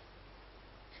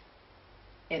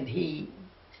 And he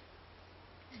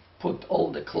put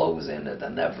all the clothes in it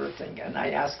and everything. And I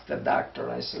asked the doctor,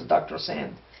 I said, Dr.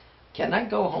 Sand, can I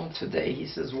go home today? He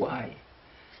says, why?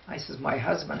 I says, my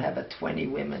husband have 20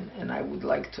 women and I would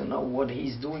like to know what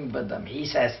he's doing with them. He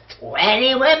says,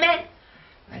 20 women?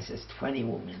 I says, 20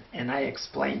 women. And I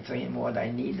explained to him what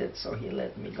I needed, so he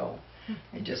let me go.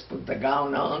 I just put the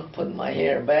gown on, put my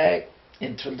hair back,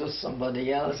 introduced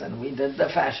somebody else, and we did the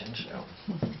fashion show.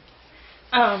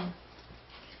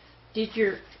 Did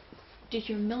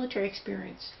your military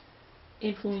experience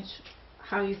influence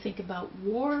how you think about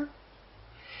war?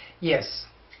 Yes.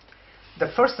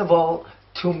 First of all,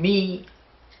 to me,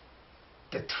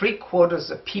 the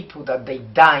 3/4 of people that they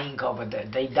dying over there,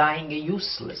 they dying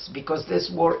useless because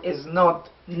this war is not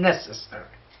necessary.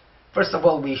 First of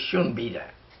all, we shouldn't be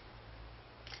there.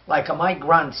 Like my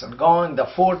grandson going the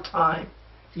 4th time,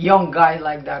 young guy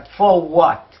like that, for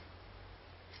what?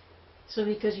 So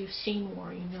because you've seen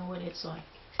war, you know what it's like.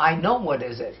 I know what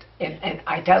is it. And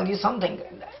I tell you something.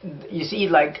 You see,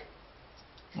 like,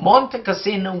 Monte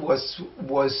Cassino was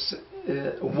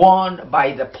won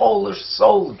by the Polish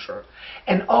soldier.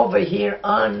 And over here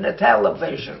on the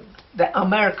television, the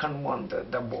American won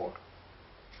the war.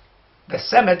 The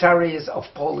cemeteries of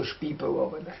Polish people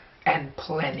over there. And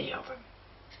plenty of them.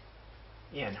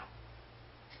 You know.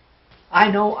 I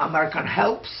know American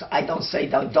helps. I don't say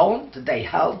they don't. They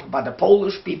help. But the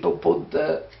Polish people put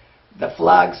the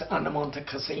flags on the Monte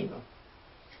Cassino.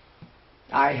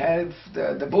 I have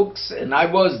the books, and I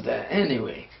was there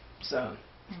anyway. So.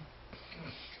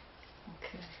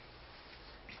 Okay.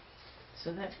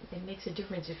 So that it makes a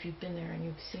difference if you've been there and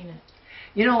you've seen it.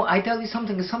 You know, I tell you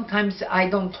something. Sometimes I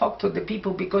don't talk to the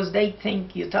people because they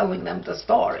think you're telling them the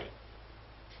story.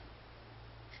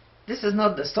 This is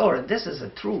not the story. This is the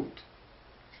truth.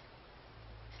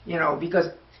 You know, because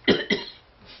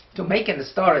to make a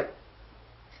story,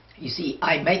 you see,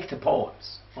 I make the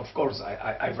poems. Of course,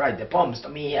 I write the poems. To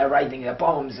me, writing the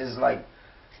poems is like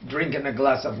drinking a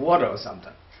glass of water or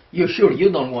something. You sure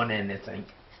you don't want anything?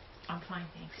 I'm fine,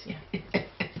 thanks. Yeah.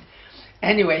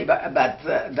 Anyway, but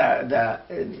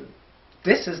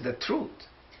this is the truth.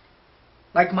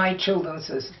 Like my children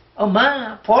says, "Oh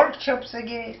ma, pork chops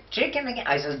again, chicken again."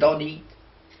 I says, "Don't eat."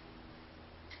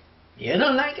 You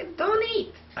don't like it? Don't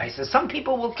eat. I says, some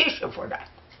people will kiss you for that.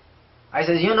 I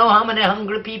says, you know how many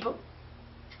hungry people?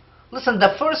 Listen,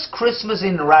 the first Christmas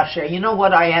in Russia, you know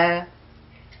what I had?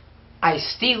 I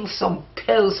steal some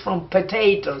pills from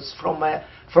potatoes from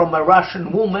a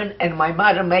Russian woman, and my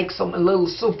mother makes some little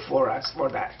soup for us for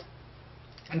that.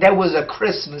 And that was a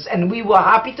Christmas, and we were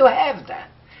happy to have that.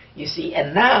 You see,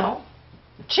 and now,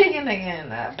 chicken again,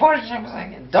 pork chops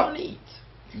again. Don't eat.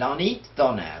 Don't eat,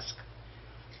 don't ask.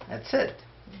 That's it.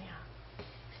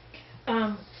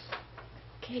 Yeah.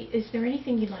 Okay, is there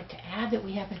anything you'd like to add that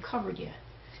we haven't covered yet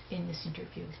in this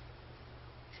interview?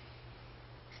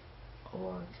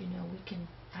 Or, you know,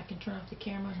 I can turn off the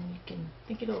camera and we can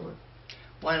think it over.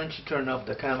 Why don't you turn off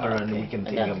the camera and we can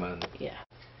think about it? Yeah.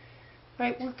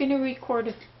 Right, we're going to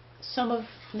record some of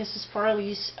Mrs.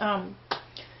 Farley's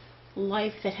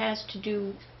life that has to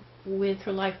do with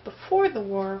her life before the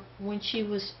war when she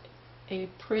was a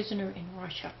prisoner in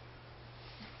Russia.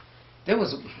 There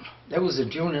was a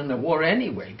June in the war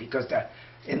anyway, because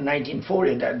in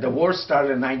 1940 the war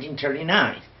started in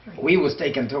 1939. Right. We was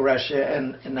taken to Russia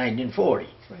in 1940,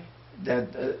 right.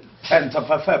 the 10th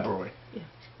of February. Yeah.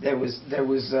 There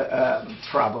was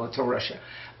travel to Russia,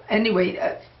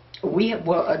 anyway, we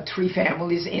were three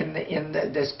families in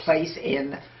this place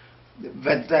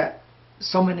with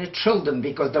so many children,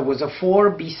 because there was 4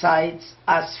 besides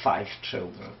us, 5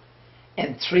 children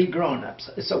and 3 grown-ups.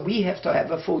 So we have to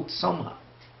have a food somehow.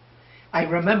 I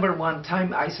remember one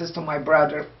time I says to my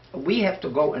brother, we have to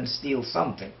go and steal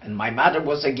something. And my mother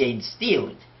was against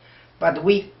stealing. But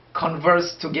we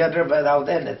conversed together without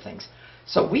anything.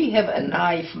 So we have a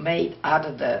knife made out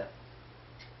of the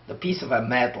piece of a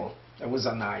metal. There was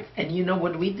a knife. And you know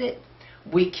what we did?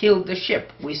 We killed the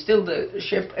ship. We steal the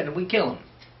ship and we kill them.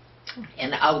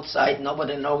 And outside,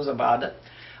 nobody knows about it.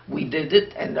 We did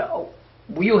it, and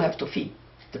you have to feed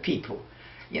the people.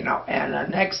 You know, and the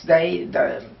next day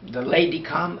the lady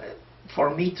come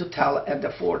for me to tell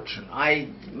the fortune. I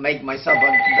make myself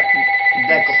a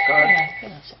deck of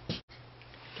cards.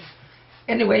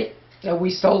 Anyway, we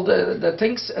sold the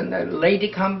things, and the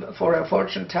lady come for a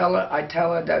fortune teller. I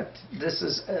tell her that this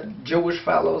is Jewish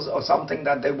fellows or something,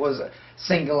 that they was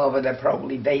single over there,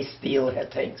 probably they steal her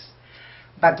things.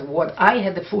 But what I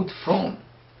had the food from,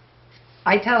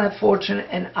 I tell her fortune,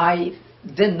 and I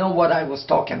didn't know what I was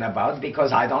talking about,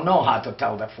 because I don't know how to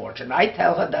tell the fortune. I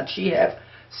tell her that she have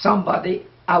somebody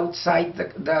outside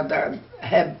the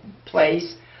her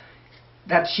place,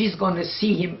 that she's going to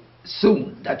see him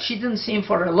soon, that she didn't see him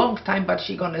for a long time, but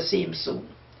she's going to see him soon.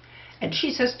 And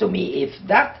she says to me, if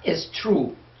that is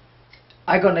true,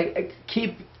 I'm going to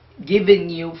keep giving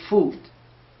you food.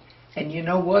 And you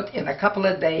know what? In a couple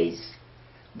of days,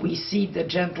 we see the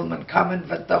gentleman coming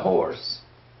with the horse.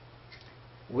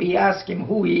 We ask him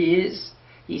who he is.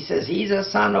 He says he's a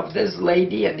son of this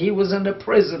lady, and he was in the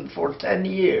prison for 10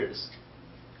 years.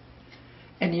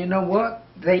 And you know what?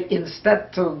 They,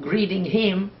 instead of greeting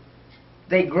him,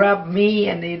 they grab me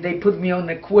and they put me on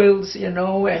the quilts, you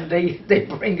know, and they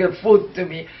bring a food to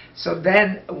me. So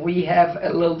then we have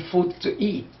a little food to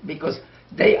eat, because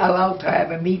they allowed to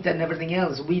have a meat and everything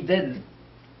else. We didn't.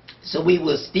 So we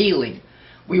were stealing.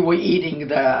 We were eating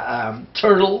the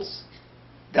turtles,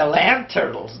 the land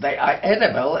turtles. They are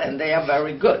edible and they are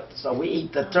very good. So we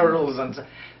eat the turtles,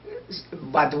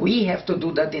 but we have to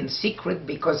do that in secret,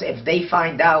 because if they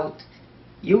find out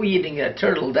you eating a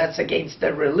turtle, that's against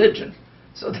their religion.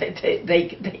 So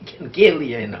they can kill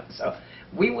you, you know. So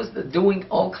we was doing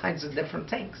all kinds of different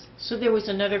things. So there was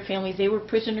another family. They were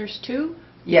prisoners too?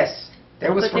 Yes,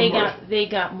 there was. But they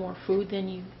got more food than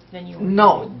you.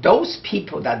 No, those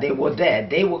people that they were there,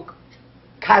 they were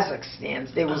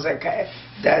Kazakhstans. They was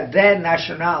their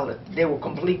nationality. They were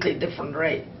completely different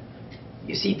race.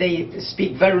 You see, they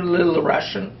speak very little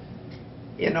Russian,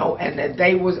 you know, and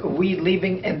we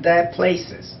living in their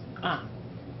places.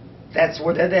 That's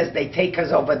what it is. They take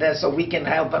us over there so we can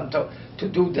help them to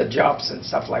do the jobs and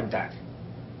stuff like that.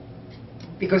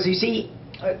 Because you see,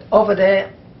 over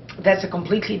there, that's a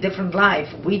completely different life.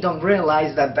 We don't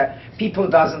realize that the people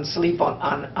doesn't sleep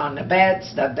on the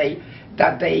beds, that they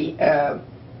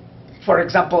for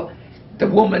example, the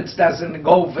women doesn't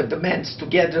go with the men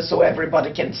together so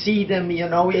everybody can see them, you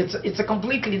know. It's a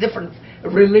completely different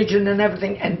religion and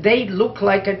everything, and they look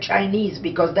like a Chinese,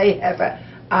 because they have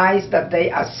eyes that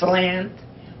they are slant,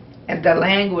 and the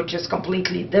language is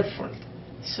completely different.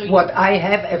 So what I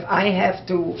have, if I have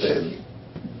to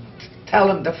tell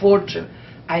them the fortune,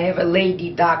 I have a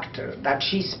lady doctor that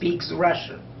she speaks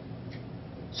Russian.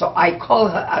 So I call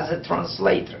her as a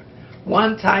translator.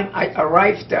 One time I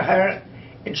arrived to her,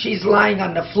 and she's lying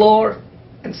on the floor,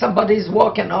 and somebody's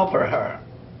walking over her.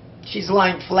 She's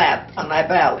lying flat on her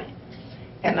belly.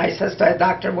 And I says to her,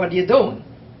 doctor, what are you doing?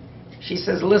 She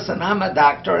says, listen, I'm a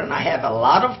doctor, and I have a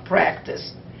lot of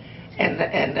practice, and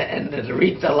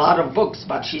read a lot of books,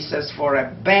 but she says, for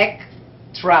a back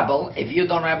trouble, if you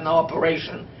don't have no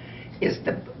operation, it's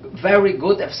very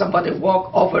good if somebody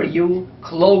walk over you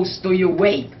close to your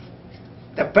weight.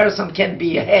 The person can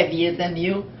be heavier than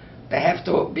you. They have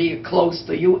to be close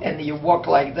to you, and you walk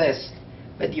like this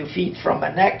with your feet from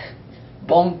a neck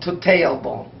bone to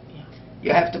tailbone.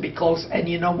 You have to be close. And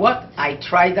you know what? I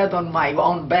tried that on my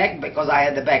own back, because I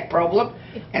had a back problem,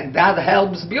 and that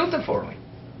helps beautifully.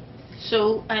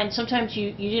 So, and sometimes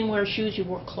you didn't wear shoes, you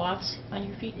wore cloths on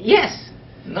your feet? Yes.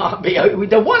 No,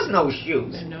 there was no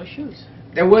shoes. There were no shoes.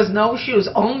 There was no shoes.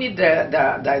 Only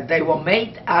they were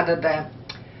made out of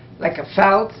like a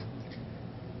felt.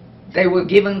 They were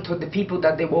given to the people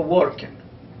that they were working.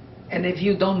 And if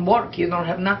you don't work, you don't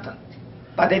have nothing.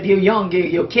 But if you're young,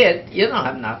 you're a kid, you don't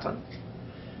have nothing.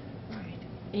 Right.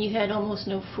 And you had almost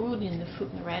no food, and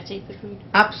the rats ate the food?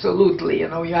 Absolutely. You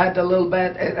know, you had a little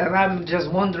bit, and I'm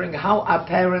just wondering how our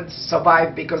parents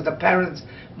survived, because the parents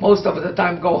most of the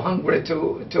time go hungry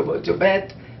to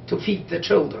bed to feed the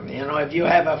children. You know, if you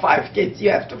have 5 kids, you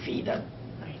have to feed them.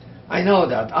 Right. I know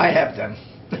that. I have them.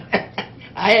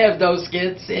 I have those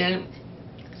kids, and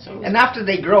after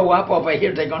they grow up over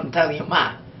here, they're going to tell you,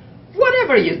 Ma,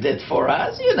 whatever you did for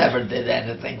us, you never did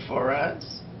anything for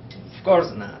us. Of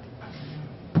course not.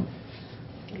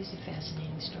 It is a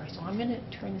fascinating story. So I'm going to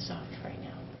turn this off right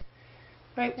now.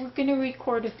 Right, we're going to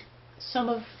record some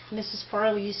of Mrs.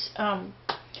 Farley's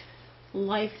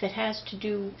life that has to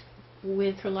do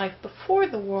with her life before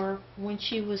the war, when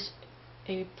she was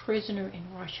a prisoner in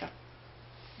Russia.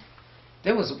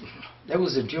 There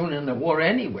was a June in the war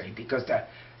anyway, because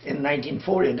in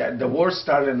 1940, the war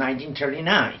started in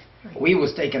 1939. Right. We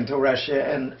was taken to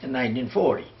Russia in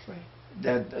 1940, Right.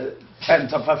 the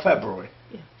 10th of February.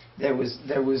 Yeah. There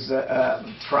was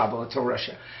travel to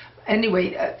Russia.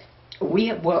 Anyway,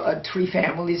 we were 3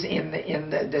 families in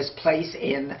this place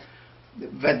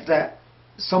with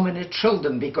so many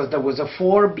children, because there was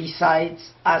 4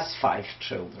 besides us 5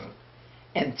 children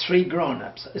and 3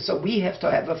 grown-ups. So we have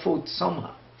to have a food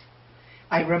somehow.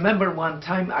 I remember one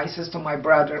time I says to my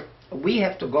brother, we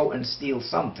have to go and steal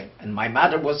something. And my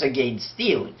mother was against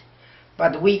stealing,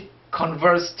 but we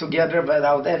conversed together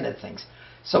without anything.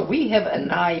 So we have a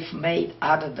knife made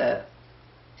out of the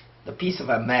piece of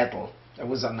a metal. There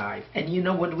was a knife. And you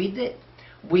know what we did?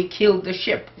 We killed the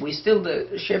ship. We steal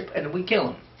the ship and we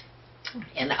kill them.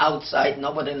 And outside,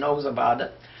 nobody knows about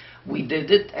it. We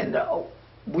did it, and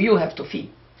you have to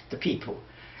feed the people,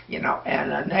 you know.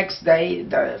 And the next day,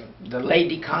 the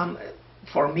lady come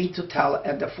for me to tell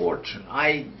her the fortune.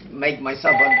 I make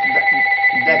myself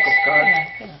a deck of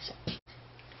cards.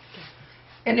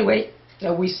 Anyway,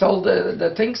 we sold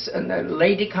the things, and the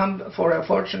lady come for a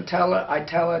fortune teller. I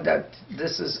tell her that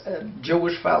this is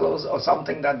Jewish fellows or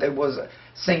something, that there was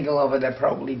single over there,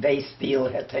 probably they steal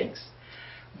her things.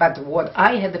 But what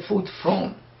I had the food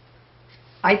from,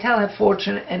 I tell her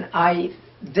fortune, and I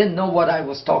didn't know what I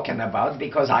was talking about,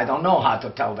 because I don't know how to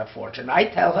tell the fortune.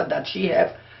 I tell her that she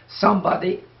have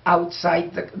somebody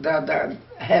outside the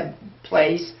head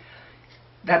place,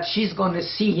 that she's going to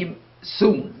see him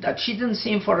soon, that she didn't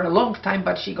see him for a long time,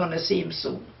 but she's going to see him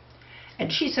soon.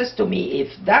 And she says to me,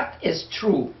 if that is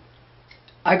true,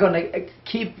 I'm going to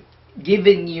keep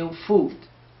giving you food.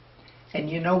 And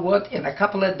you know what? In a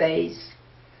couple of days,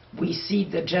 we see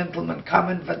the gentleman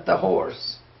coming with the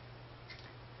horse.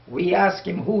 We ask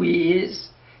him who he is.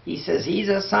 He says he's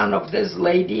a son of this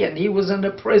lady, and he was in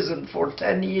the prison for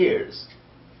 10 years.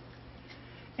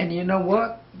 And you know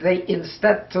what? They,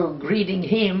 instead of greeting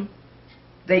him,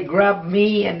 they grab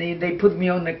me and they put me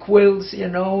on the quilts, you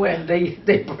know, and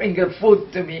they bring a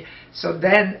food to me. So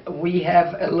then we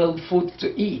have a little food to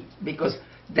eat, because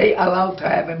they allowed to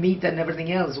have a meat and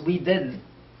everything else. We didn't.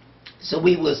 So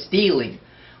we were stealing.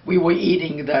 We were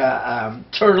eating the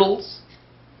turtles,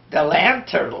 the land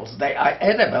turtles. They are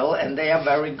edible and they are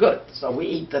very good. So we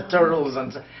eat the turtles,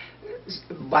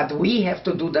 but we have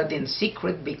to do that in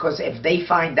secret, because if they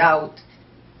find out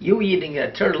you eating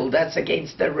a turtle, that's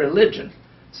against their religion.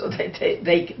 So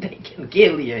they can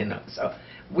kill you, you know. So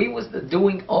we was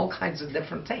doing all kinds of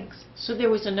different things. So there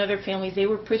was another family. They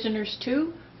were prisoners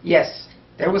too? Yes,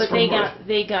 there was. But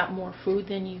they got more food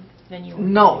than you.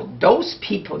 No, those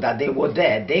people that they were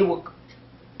there, they were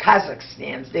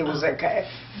Kazakhstans. They was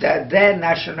their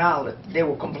nationality. They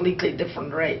were completely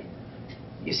different race.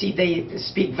 You see, they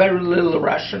speak very little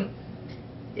Russian,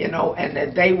 you know, and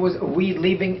we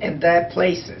living in their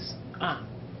places. Ah.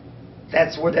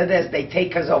 That's what it is. They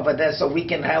take us over there so we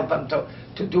can help them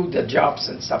to do the jobs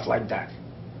and stuff like that.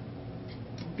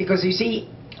 Because you see,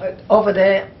 over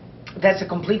there, that's a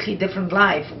completely different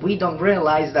life. We don't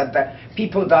realize that the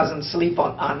people doesn't sleep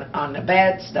on the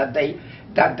beds, that they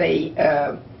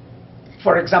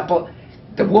for example,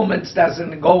 the women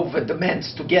doesn't go with the men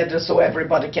together so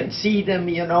everybody can see them,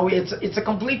 you know. It's a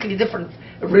completely different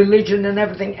religion and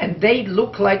everything, and they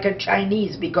look like a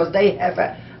Chinese, because they have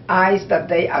eyes that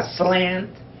they are slant,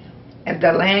 and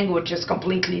the language is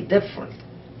completely different.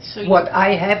 So what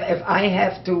I have, if I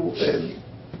have to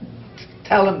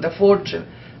tell them the fortune,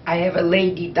 I have a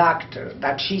lady doctor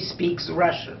that she speaks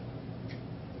Russian.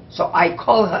 So I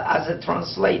call her as a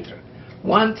translator.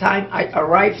 One time I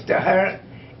arrived to her,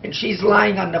 and she's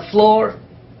lying on the floor,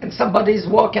 and somebody's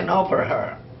walking over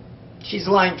her. She's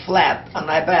lying flat on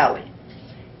her belly.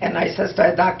 And I says to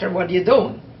her, doctor, what are you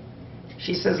doing?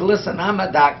 She says, listen, I'm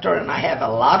a doctor, and I have a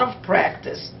lot of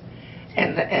practice,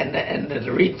 and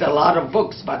read a lot of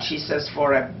books, but she says,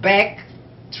 for a back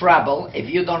trouble,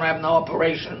 if you don't have no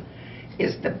operation,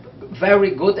 is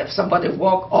very good if somebody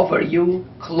walk over you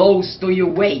close to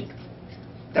your weight.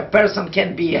 The person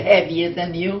can be heavier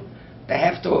than you, They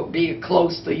have to be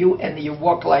close to you, and you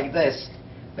walk like this,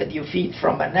 with your feet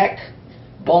from a neck,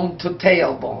 bone to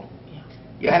tailbone. Yeah.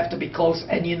 You have to be close.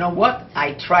 And you know what?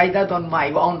 I tried that on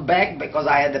my own back because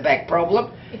I had a back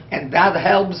problem, and that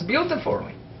helps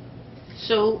beautifully.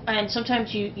 So, and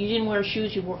sometimes you didn't wear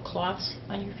shoes, you wore cloths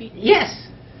on your feet? Yes.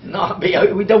 No,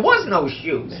 there was no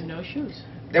shoes. There were no shoes.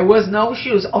 There was no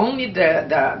shoes. Only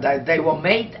they were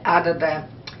made out of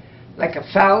like a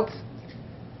felt.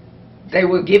 They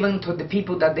were given to the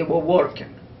people that they were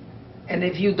working. And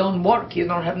if you don't work, you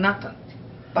don't have nothing.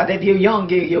 But if you're young,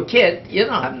 you're a kid, you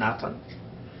don't have nothing.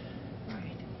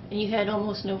 Right. And you had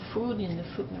almost no food, and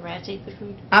the rats ate the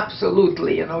food?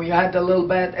 Absolutely. You know, you had a little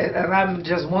bit, and I'm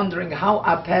just wondering how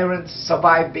our parents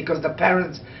survive, because the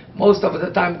parents most of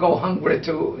the time go hungry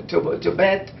to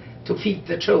bed to feed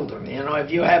the children. You know,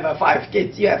 if you have 5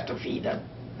 kids, you have to feed them.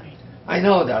 Right. I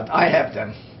know that. I have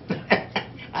them.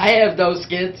 I have those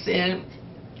kids, and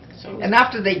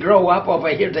after they grow up over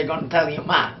here, they're going to tell you,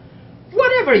 Ma,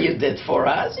 whatever you did for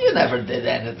us, you never did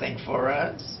anything for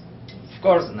us. Of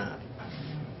course not.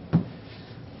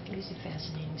 It is a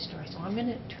fascinating story. So I'm going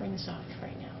to turn this off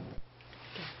right now.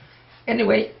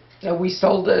 Anyway, we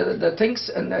sold the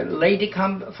things, and the lady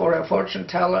come for a fortune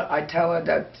teller. I tell her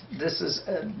that this is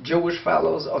Jewish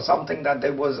fellows or something, that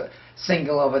they was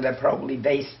single over there. Probably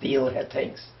they steal her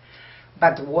things.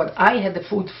 But what I had the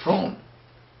food from,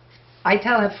 I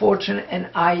tell her fortune, and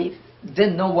I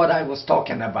didn't know what I was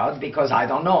talking about, because I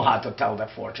don't know how to tell the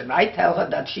fortune. I tell her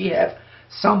that she have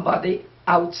somebody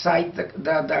outside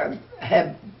the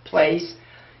her place,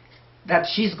 that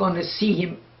she's going to see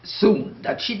him soon,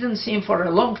 that she didn't see him for a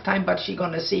long time, but she's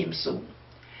going to see him soon.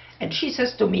 And she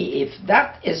says to me, if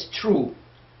that is true,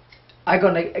 I'm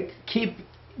going to keep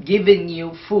giving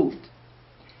you food.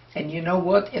 And you know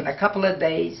what? In a couple of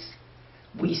days,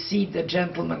 we see the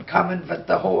gentleman coming with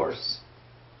the horse.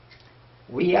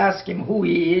 We ask him who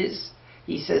he is.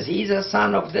 He says he's a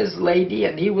son of this lady,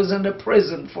 and he was in a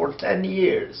prison for 10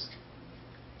 years.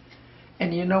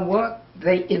 And you know what?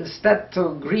 They, instead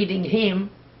of greeting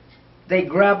him, they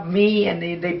grab me and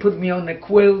they put me on the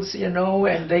quilts, you know,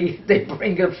 and they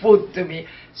bring a food to me.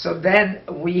 So then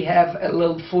we have a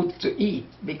little food to eat,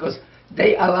 because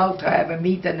they allowed to have a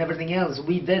meat and everything else.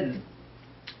 We didn't.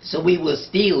 So we were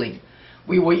stealing.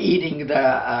 We were eating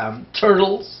the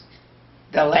turtles,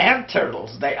 the land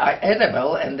turtles. They are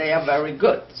edible and they are very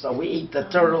good. So we eat the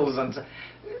turtles,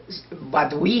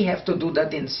 but we have to do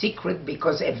that in secret,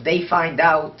 because if they find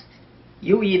out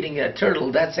you eating a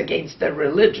turtle, that's against their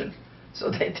religion. So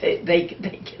they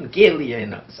can kill you, you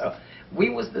know. So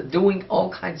we was doing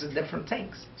all kinds of different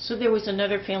things. So there was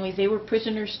another family. They were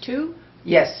prisoners too?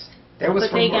 Yes, there was.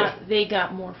 But they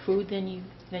got more food than you.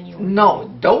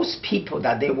 No, those people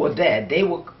that they were there, they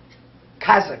were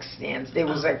Kazakhstans. They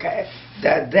was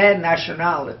their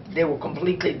nationality. They were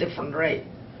completely different race.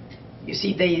 You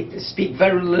see, they speak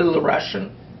very little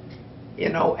Russian, you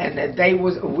know, and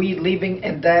we living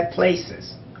in their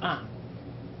places. Ah.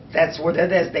 That's what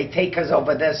it is. They take us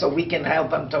over there so we can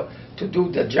help them to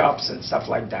do the jobs and stuff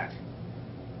like that.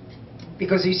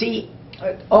 Because you see,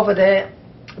 over there,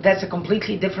 that's a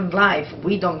completely different life.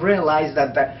 We don't realize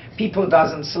that the people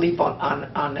doesn't sleep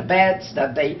on the beds,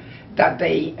 that they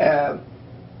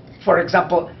for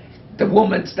example, the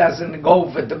women doesn't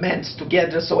go with the men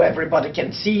together so everybody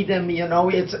can see them, you know.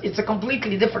 It's a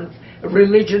completely different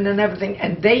religion and everything,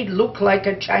 and they look like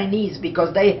a Chinese,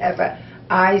 because they have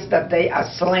eyes that they are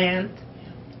slant,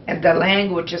 and the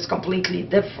language is completely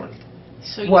different.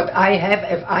 So what I have,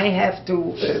 if I have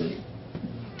to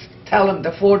tell them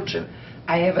the fortune,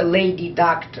 I have a lady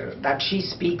doctor that she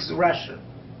speaks Russian.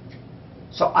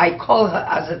 So I call her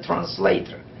as a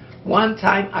translator. One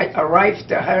time I arrived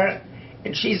to her,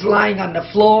 and she's lying on the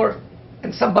floor,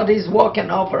 and somebody's walking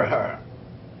over her.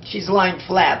 She's lying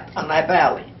flat on her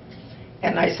belly.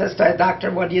 And I says to her,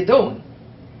 doctor, what are you doing?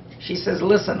 She says,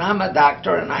 listen, I'm a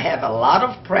doctor, and I have a lot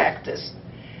of practice,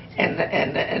 and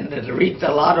read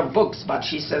a lot of books, but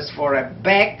she says, for a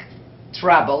back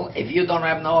trouble, if you don't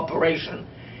have no operation,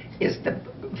 it's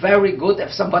very good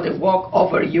if somebody walk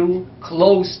over you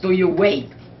close to your weight.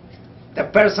 The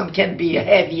person can be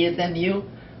heavier than you.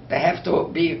 They have to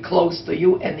be close to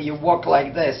you, and you walk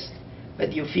like this,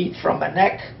 with your feet from a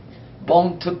neck,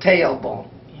 bone to tailbone.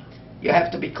 You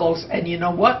have to be close. And you know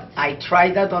what? I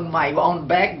tried that on my own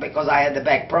back, because I had a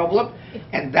back problem,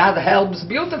 and that helps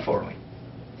beautifully.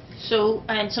 So,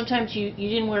 and sometimes you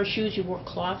didn't wear shoes, you wore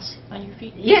cloths on your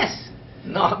feet? Yes.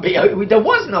 No, there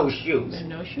was no shoes. There were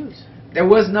no shoes. There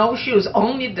was no shoes.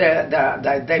 Only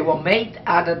they were made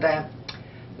out of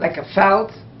like a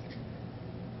felt.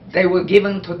 They were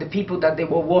given to the people that they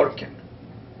were working.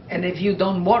 And if you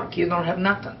don't work, you don't have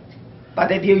nothing. But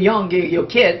if you're young, you're a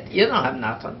kid, you don't have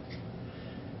nothing.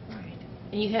 Right.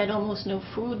 And you had almost no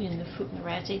food, and the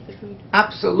rats ate the food?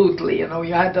 Absolutely, you know,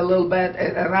 you had a little bit,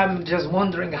 and I'm just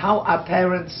wondering how our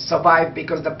parents survive,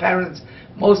 because the parents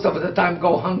most of the time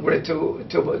go hungry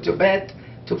to bed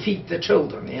to feed the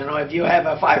children. You know, if you have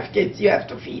 5 kids, you have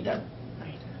to feed them.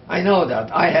 Right. I know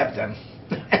that. I have them.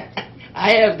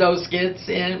 I have those kids,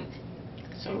 and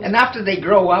after they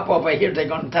grow up over here, they're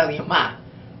going to tell you, Ma,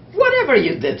 whatever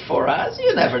you did for us,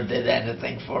 you never did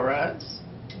anything for us.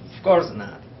 Of course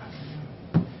not.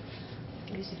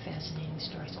 It is a fascinating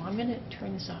story. So I'm going to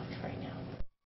turn this off right now.